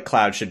feel like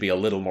Cloud should be a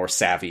little more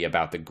savvy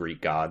about the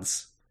Greek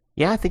gods.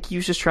 Yeah, I think he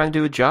was just trying to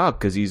do a job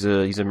because he's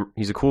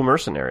a cool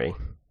mercenary.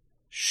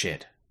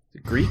 Shit,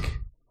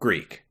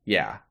 Greek,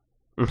 yeah.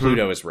 Mm-hmm.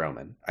 Pluto is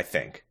Roman, I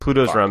think.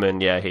 Pluto's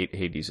Roman, yeah.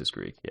 Hades is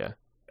Greek, yeah.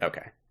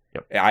 Okay.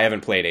 Yep. I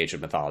haven't played Age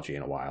of Mythology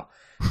in a while.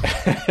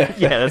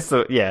 That's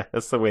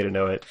the way to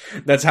know it.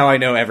 That's how I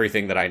know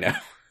everything that I know.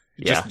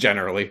 Just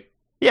generally.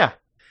 Yeah.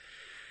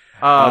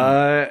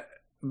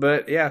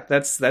 But yeah,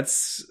 that's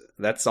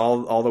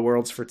all the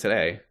worlds for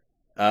today.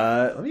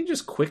 Let me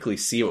just quickly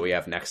see what we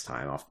have next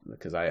time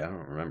because I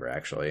don't remember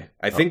actually.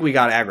 I think we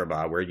got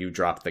Agrabah where you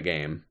dropped the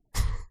game.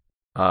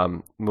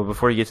 Well,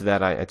 before you get to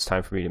that, it's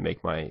time for me to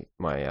make my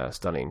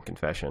stunning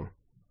confession.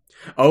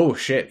 Oh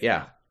shit,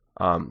 yeah.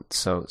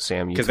 So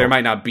Sam, because there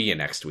might not be a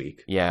next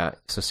week. Yeah.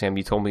 So Sam,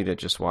 you told me to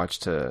just watch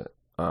to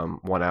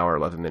 1 hour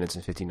 11 minutes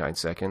and 59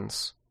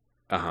 seconds.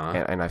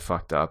 And I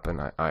fucked up,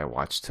 and I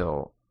watched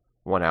till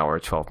 1 hour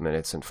 12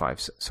 minutes and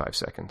 5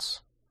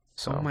 seconds.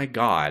 So, oh my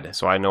god!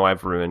 So I know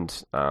I've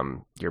ruined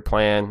your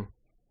plan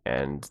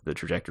and the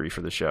trajectory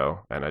for the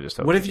show, and I just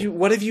hope. What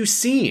have you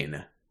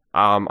seen?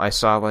 I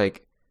saw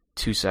like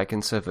 2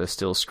 seconds of a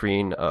still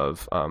screen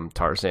of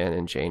Tarzan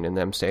and Jane and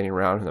them standing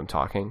around and them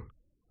talking.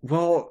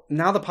 Well,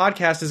 now the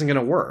podcast isn't going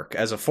to work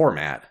as a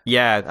format.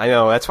 Yeah, I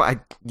know. That's why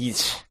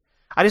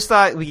I just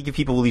thought we could give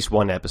people at least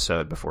one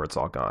episode before it's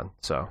all gone.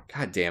 So,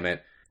 god damn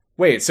it!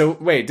 Wait,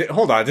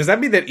 hold on. Does that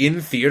mean that in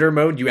theater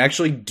mode you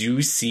actually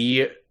do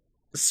see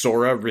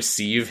Sora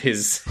receive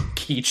his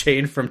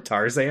keychain from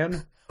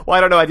Tarzan? Well,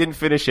 I don't know. I didn't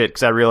finish it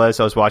because I realized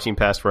I was watching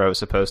past where I was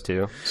supposed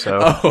to. So,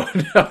 oh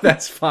no,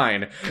 that's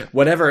fine.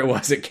 Whatever it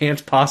was, it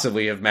can't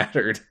possibly have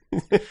mattered.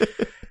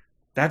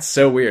 That's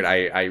so weird.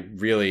 I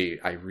really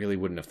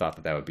wouldn't have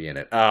thought that would be in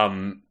it.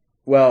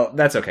 Well,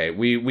 that's okay.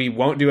 We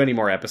won't do any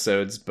more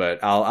episodes,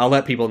 but I'll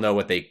let people know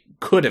what they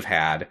could have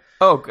had.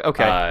 Oh,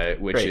 okay.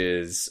 Which Great.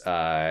 is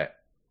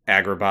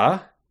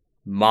Agrabah,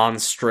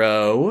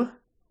 Monstro,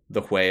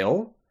 the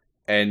whale,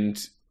 and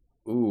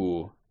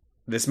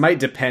this might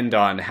depend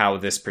on how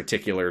this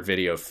particular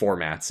video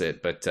formats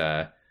it, but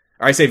or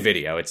I say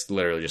video, it's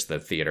literally just the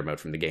theater mode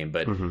from the game,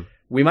 but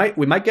we might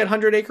get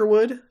 100 Acre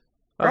Wood,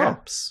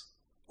 perhaps.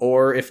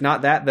 Or if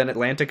not that, then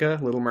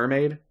Atlantica, Little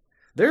Mermaid.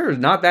 There are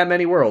not that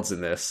many worlds in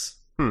this.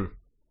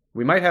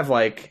 We might have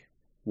like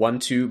 1,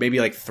 2, maybe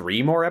like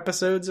 3 more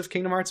episodes of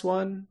Kingdom Hearts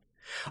 1.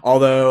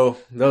 Although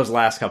those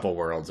last couple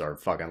worlds are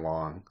fucking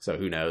long, so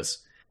who knows.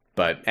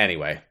 But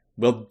anyway,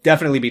 we'll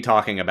definitely be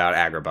talking about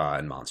Agrabah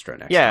and Monstra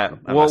next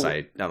time.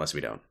 Unless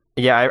we don't.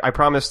 Yeah, I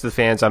promised the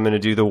fans I'm going to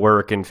do the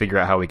work and figure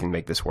out how we can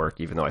make this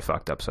work, even though I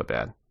fucked up so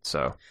bad.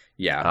 So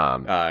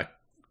yeah,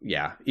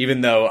 yeah.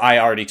 Even though I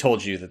already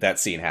told you that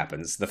scene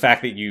happens, the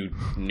fact that you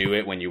knew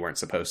it when you weren't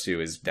supposed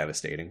to is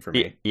devastating for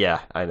me.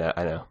 Yeah, I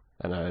know.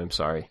 I'm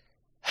sorry.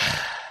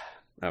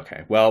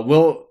 Okay, well,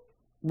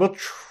 we'll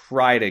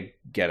try to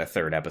get a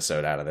 3rd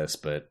episode out of this,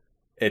 but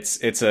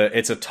it's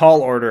a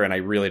tall order, and I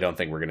really don't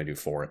think we're going to do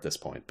 4 at this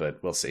point. But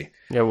we'll see.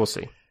 Yeah, we'll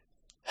see.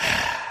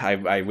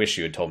 I wish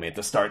you had told me at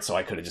the start, so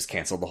I could have just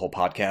canceled the whole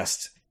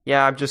podcast.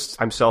 Yeah,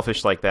 I'm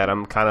selfish like that.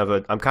 I'm kind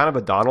of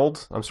a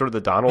Donald. I'm sort of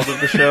the Donald of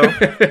the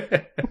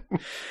show.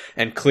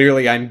 And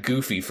clearly I'm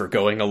goofy for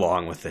going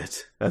along with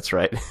it. That's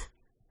right.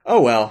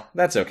 Oh well,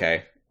 that's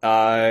okay.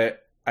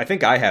 I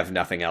think I have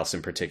nothing else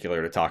in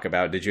particular to talk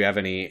about. Did you have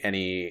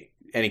any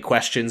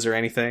questions or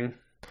anything?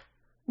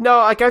 No,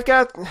 like I've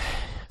got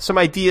some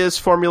ideas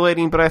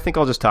formulating, but I think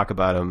I'll just talk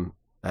about them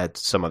at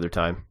some other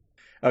time.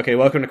 Okay,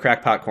 welcome to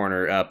Crackpot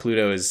Corner.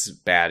 Pluto is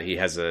bad. He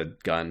has a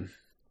gun.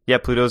 Yeah,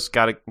 Pluto's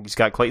he's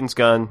got Clayton's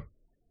gun.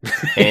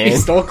 And he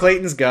stole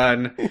Clayton's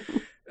gun.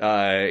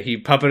 He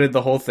puppeted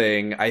the whole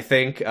thing. I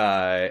think,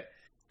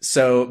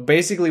 so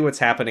basically what's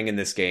happening in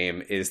this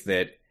game is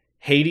that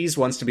Hades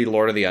wants to be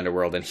Lord of the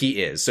Underworld, and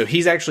he is. So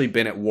he's actually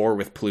been at war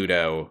with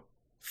Pluto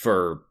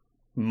for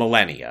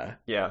millennia.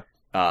 Yeah.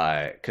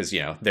 Because,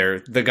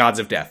 they're the gods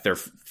of death. They're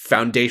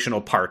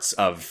foundational parts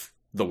of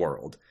the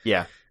world.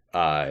 Yeah.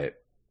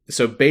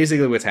 So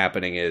basically what's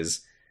happening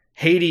is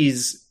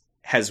Hades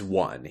has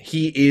won.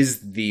 He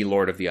is the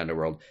Lord of the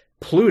Underworld.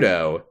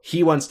 Pluto,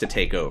 he wants to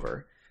take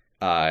over.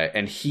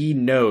 And he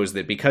knows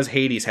that because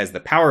Hades has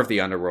the power of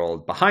the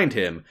Underworld behind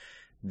him,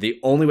 the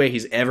only way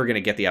he's ever going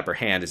to get the upper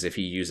hand is if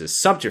he uses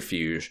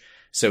subterfuge.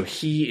 So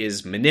he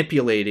is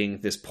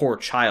manipulating this poor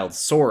child,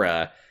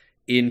 Sora,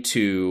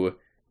 into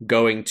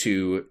going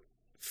to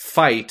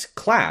fight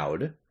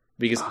Cloud,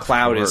 because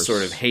Cloud is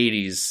sort of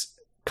Hades'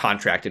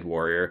 contracted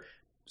warrior.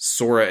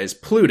 Sora is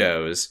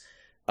Pluto's.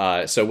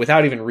 So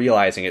without even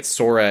realizing it,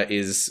 Sora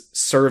is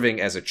serving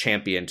as a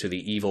champion to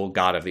the evil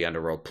god of the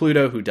underworld,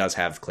 Pluto, who does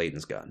have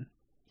Clayton's gun.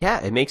 Yeah,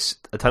 it makes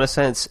a ton of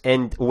sense.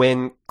 And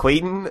when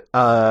Clayton,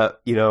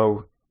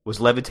 was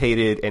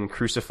levitated and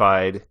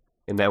crucified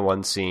in that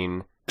one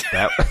scene,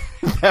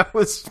 that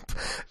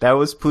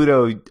was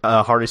Pluto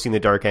harnessing the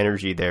dark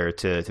energy there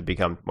to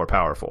become more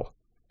powerful.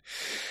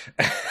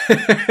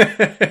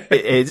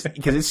 Because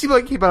it seemed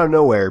like it came out of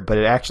nowhere, but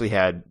it actually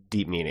had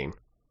deep meaning.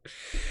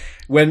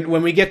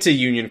 When we get to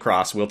Union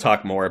Cross, we'll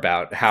talk more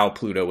about how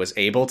Pluto was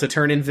able to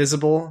turn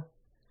invisible,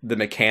 the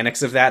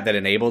mechanics of that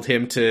enabled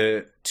him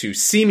to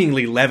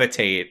seemingly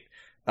levitate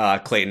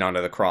Clayton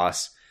onto the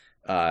cross,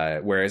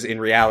 whereas in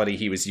reality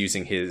he was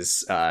using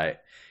his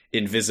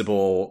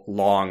invisible,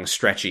 long,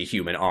 stretchy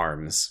human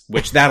arms,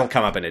 which that'll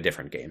come up in a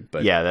different game.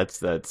 But yeah,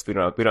 that's we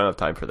don't have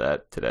time for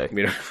that today.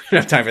 We don't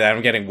have time for that.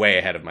 I'm getting way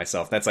ahead of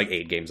myself. That's like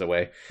 8 games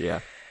away.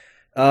 Yeah.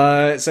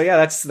 So yeah,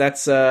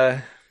 that's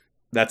the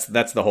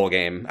whole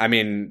game. I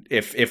mean,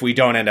 if we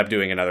don't end up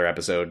doing another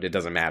episode, it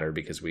doesn't matter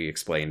because we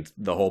explained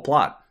the whole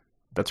plot.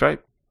 That's right.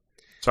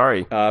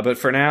 Sorry. But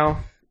for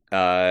now,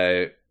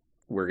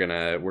 we're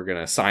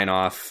gonna sign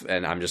off,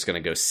 and I'm just gonna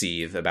go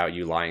seethe about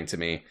you lying to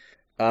me.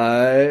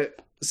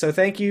 So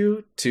thank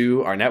you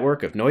to our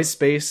network of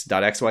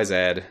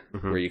noisespace.xyz,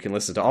 where you can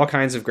listen to all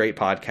kinds of great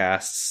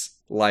podcasts,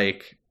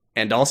 like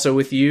And Also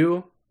With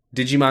You,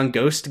 Digimon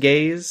Ghost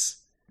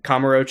Gaze,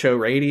 Kamurocho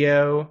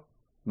Radio,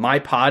 My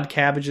Pod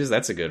Cabbages,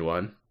 that's a good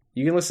one.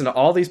 You can listen to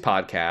all these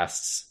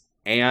podcasts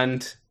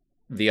and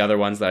the other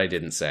ones that I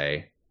didn't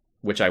say,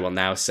 which I will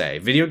now say.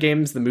 Video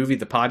Games, the Movie,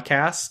 the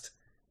Podcast,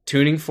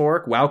 Tuning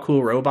Fork, Wow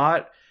Cool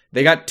Robot.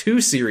 They got 2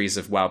 series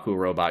of Wow Cool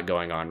Robot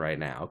going on right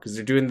now, because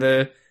they're doing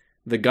the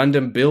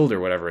Gundam Build or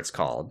whatever it's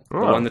called. The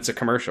one that's a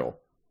commercial.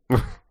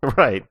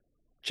 Right.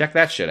 Check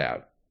that shit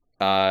out.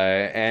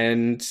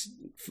 And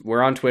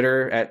we're on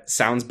Twitter at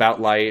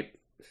SoundsBoutLight.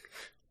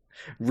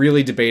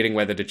 Really debating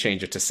whether to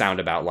change it to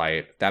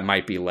SoundAboutLight. That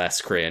might be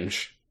less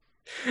cringe.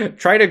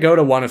 Try to go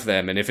to one of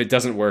them, and if it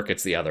doesn't work,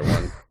 it's the other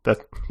one.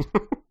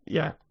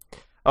 Yeah.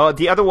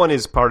 The other one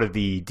is part of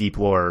the Deep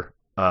Lore.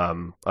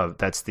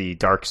 That's the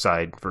dark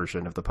side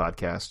version of the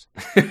podcast.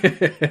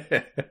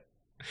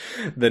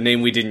 The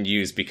name we didn't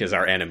use because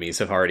our enemies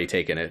have already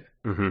taken it.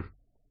 Mm-hmm.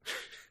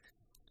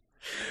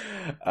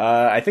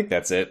 I think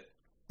that's it.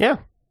 Yeah.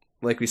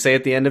 Like we say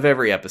at the end of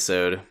every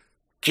episode.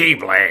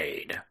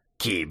 Keyblade.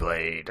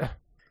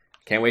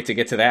 Can't wait to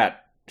get to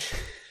that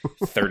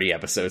 30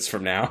 episodes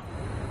from now.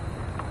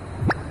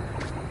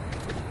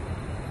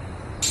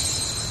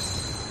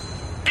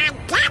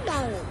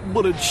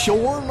 But it's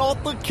sure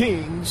not the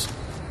king's.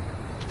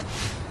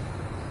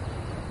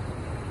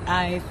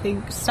 I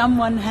think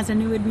someone has a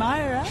new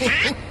admirer.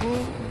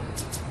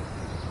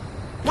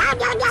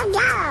 No.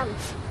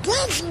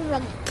 This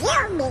would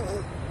kill me.